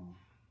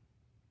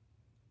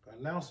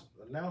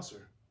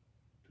announcer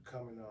to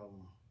come and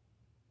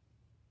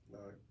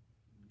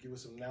give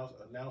us some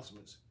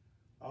announcements.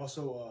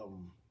 Also,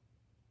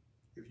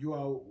 if you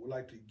all would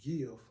like to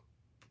give,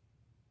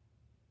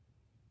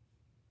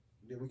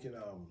 then we can.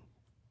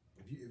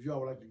 If you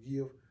all would like to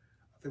give,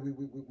 I think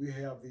we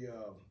have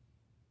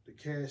the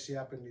Cash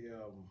App in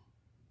the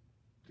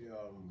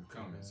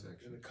comment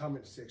section. In the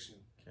comment section.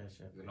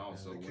 And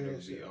also, when it will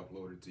be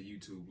uploaded to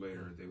YouTube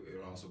later, it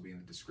will also be in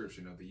the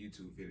description of the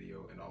YouTube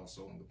video and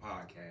also on the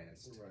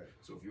podcast. Right.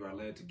 So if you are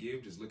led to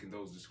give, just look in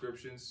those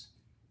descriptions.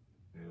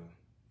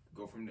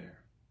 Go from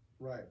there.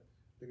 Right.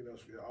 Look at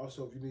those.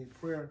 Also, if you need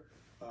prayer,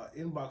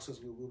 inbox us.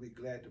 We will be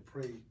glad to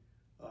pray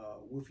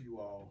with you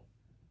all.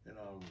 And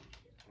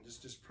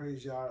just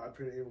praise y'all. I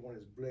pray that everyone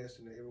is blessed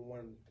and that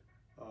everyone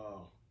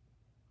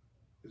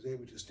is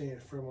able to stand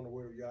firm on the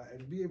word of Yah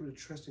and be able to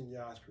trust in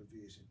Yah's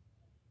provision.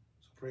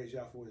 So praise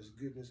Yah for his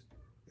goodness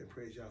and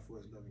praise Yah for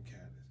his loving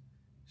kindness.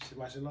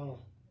 Shabbat Shalom.